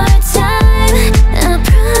more time, I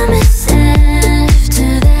promise after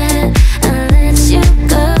that I'll let you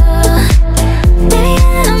go. Baby,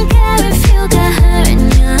 I don't care if you got hurt in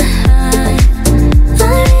your heart. All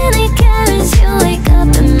I really care is you wake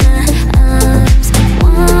up in my arms.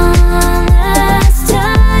 One last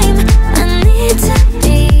time, I need to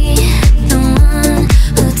be the one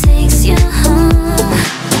who takes you home.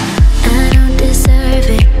 I don't deserve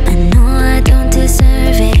it, I know I don't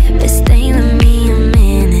deserve it, but stay with me a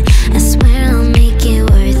minute, I swear I'll make it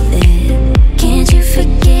worth it. Can't you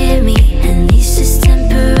forgive me, at least just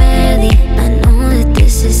temporarily? I know that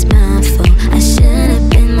this is my fault, I should have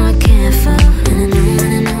been more careful. And I know,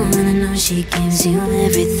 and I know, and I know she gives you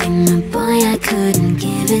everything, but boy, I couldn't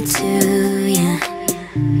give it to you.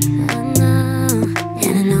 I know,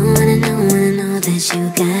 and I know, and I know, and I know that you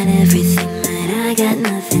got everything, but I got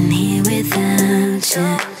nothing here without you.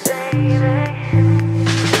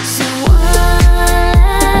 So one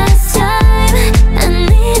last time, I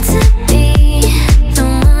need to be the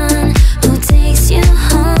one who takes you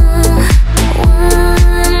home.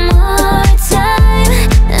 One more time,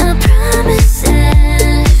 I promise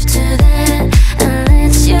after that I'll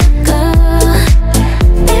let you go.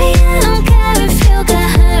 Baby, I don't care if you got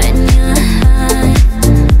hurt in your heart.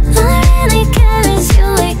 All I really care is you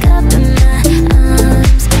wake up in my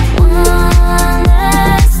arms. One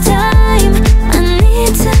last time, I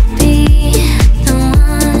need to be the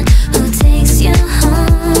one who takes you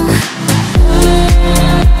home.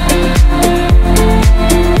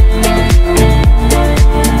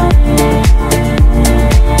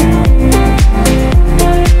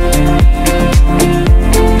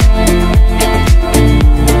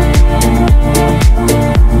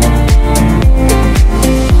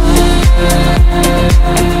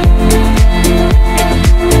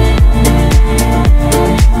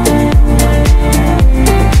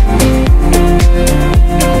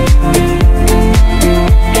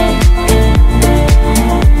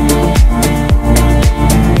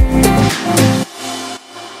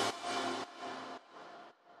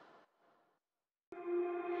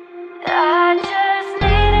 I just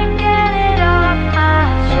need to get it off my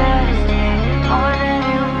chest, yeah. More than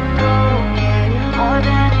you know, yeah. More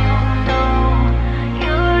than you know.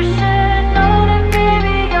 You should know that,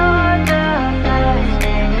 baby, you're the best,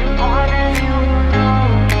 yeah. More than you know,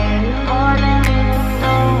 yeah. More than you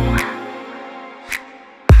know.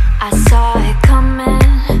 I saw it coming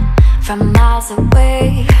from miles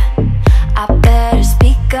away. I better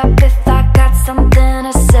speak up if I got something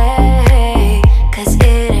to say, cause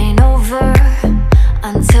it ain't over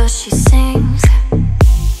until she sings.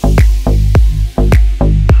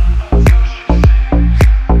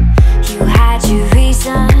 You had your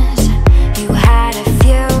reasons, you had a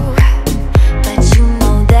few, but you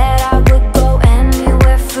know that I would go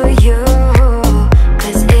anywhere for you,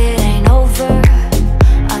 cause it ain't over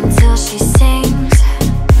until she sings.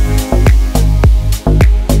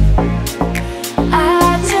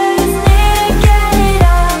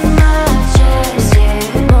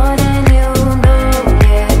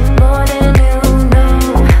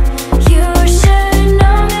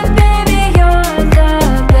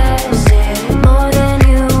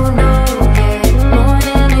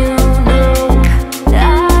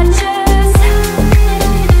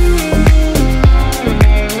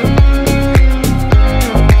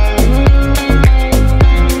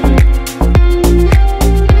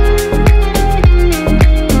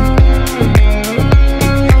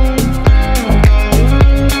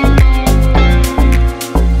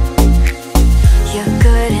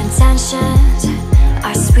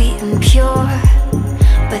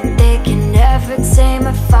 can tame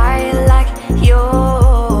a fire like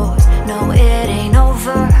yours. No, it ain't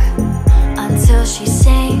over until she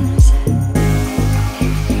sings.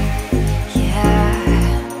 Yeah,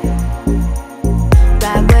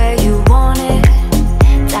 right where you want it,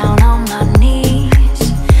 down on my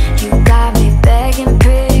knees. You got me begging,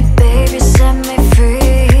 pretty baby, set me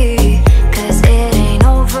free. 'Cause it ain't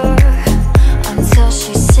over until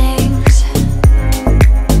she sings.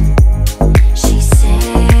 She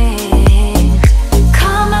sings.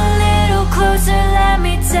 Come a little closer, let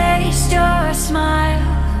me taste your smile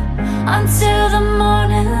until the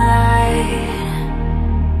morning light.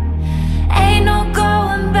 Ain't no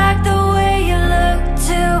going back the way you look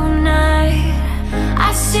tonight. I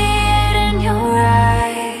see it in your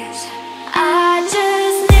eyes. I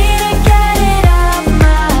just need to get it off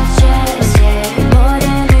my chest, yeah. More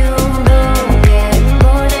than you know, yeah.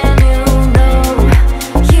 More than you know.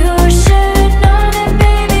 You should know that,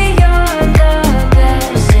 baby, you're the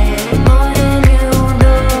best, yeah. More than you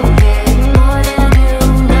know, yeah. More than you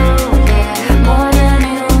know, yeah. More than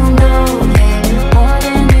you know, yeah. More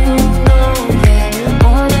than you know, yeah.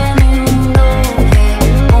 More than you know, yeah.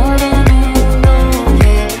 More than you know, yeah. More than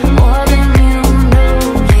you know,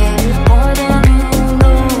 yeah. More than you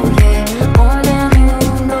know, yeah. More than you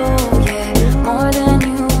know, yeah. More than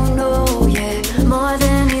you know, yeah. More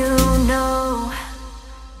than you know.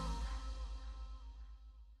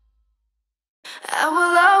 I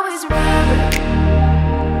will always remember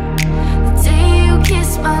the day you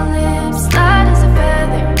kissed my lips, light as a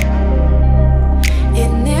feather.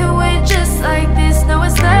 And it went just like this. No,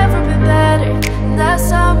 it's never been better. That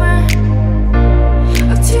summer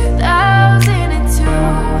of 2002,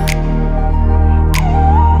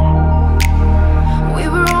 we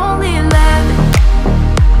were only 11,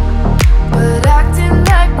 but acting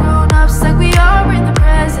like grown-ups, like we are in the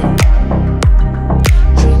present.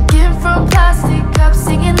 Drinking from plastic cups,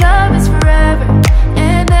 singing love is forever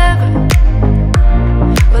and ever.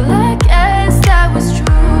 Well, I guess that was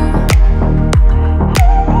true.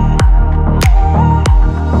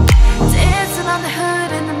 Dancing on the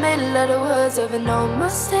hood in the middle of the woods of an old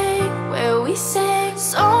Mustang, where we sang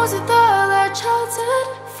songs with all our childhood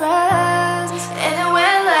friends. And it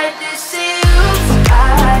went like this: oops, I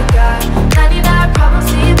got 99 problems,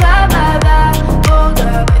 see, bye, bye, bye. Hold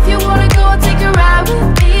up, if you wanna go and take a ride with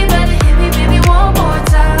me, better hit me, baby, one more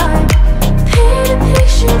time. Paint a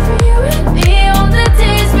picture for you and me on the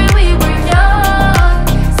days when we were young,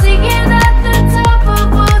 singing at the top of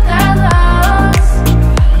both our lungs.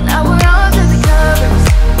 Now we're under the covers.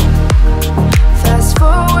 Fast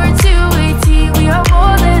forward to 18, we are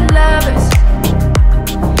more than lovers.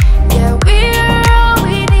 Yeah, we are all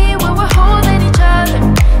we need when we're holding each other.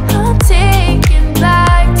 I'm taken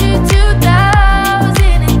back to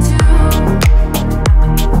 2002.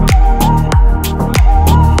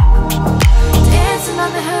 Dancing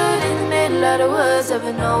on the hood in the middle of the woods of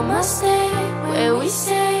an old Mustang, where we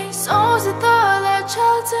sang songs with all our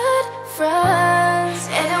childhood friends.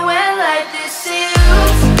 And it went like this: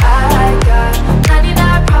 oops, I got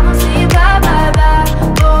 99 problems, see, bye, bye, bye.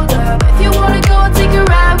 Hold up, if you wanna go and take a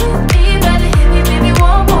ride with me, better hit me, baby,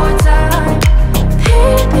 one more time.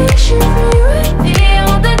 Paint a picture for you and me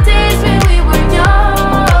on the days when we were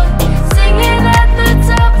young, singing at the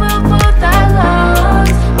top of both our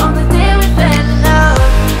lungs on the day we fell in love.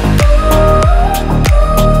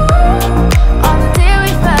 On the day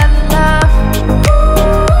we fell in love.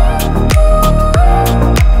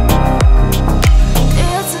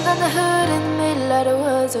 Dancing on the hood in the middle of the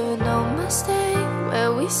woods of an old Mustang,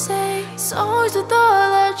 where we sang songs with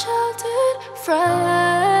all our childhood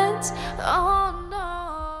friends. Oh no.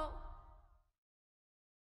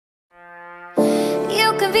 You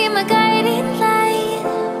can be my guiding light,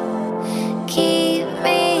 keep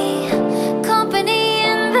me company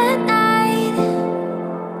in the night.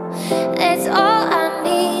 That's all I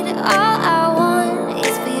need, all I want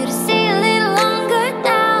is for you to stay a little longer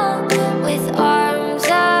now, with arms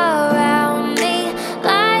around me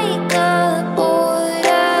like a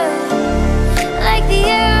border, like the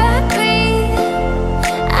air I breathe.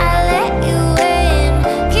 I let you in,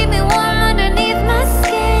 keep me warm underneath my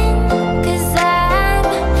skin, 'cause I'm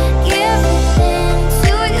giving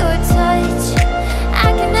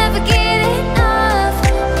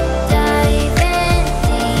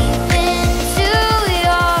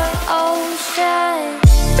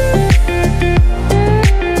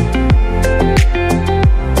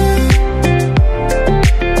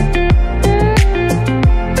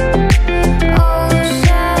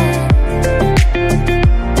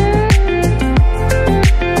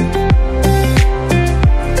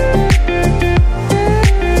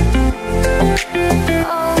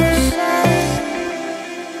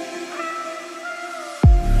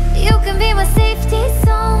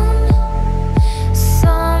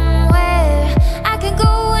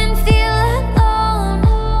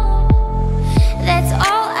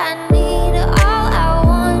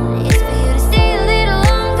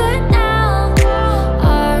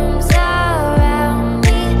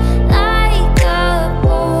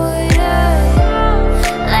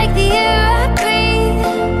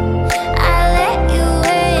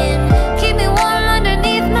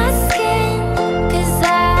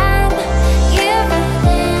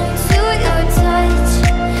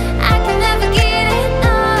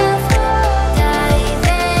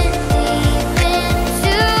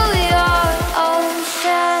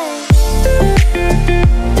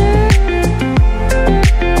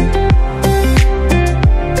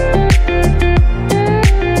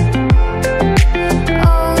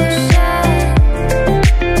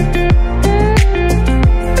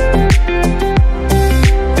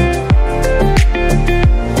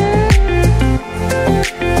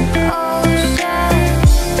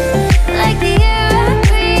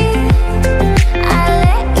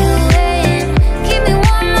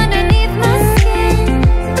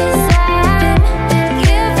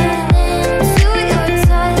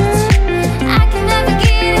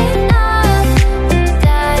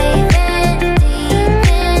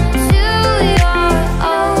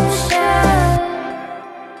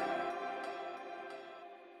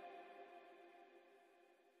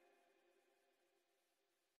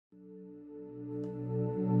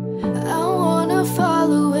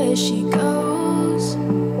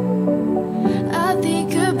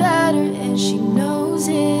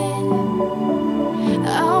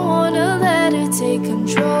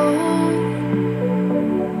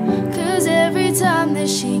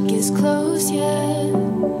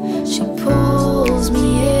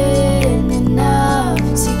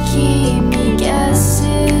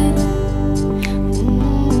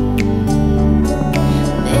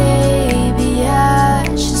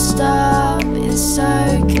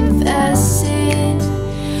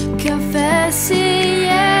fantasy,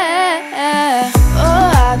 yeah.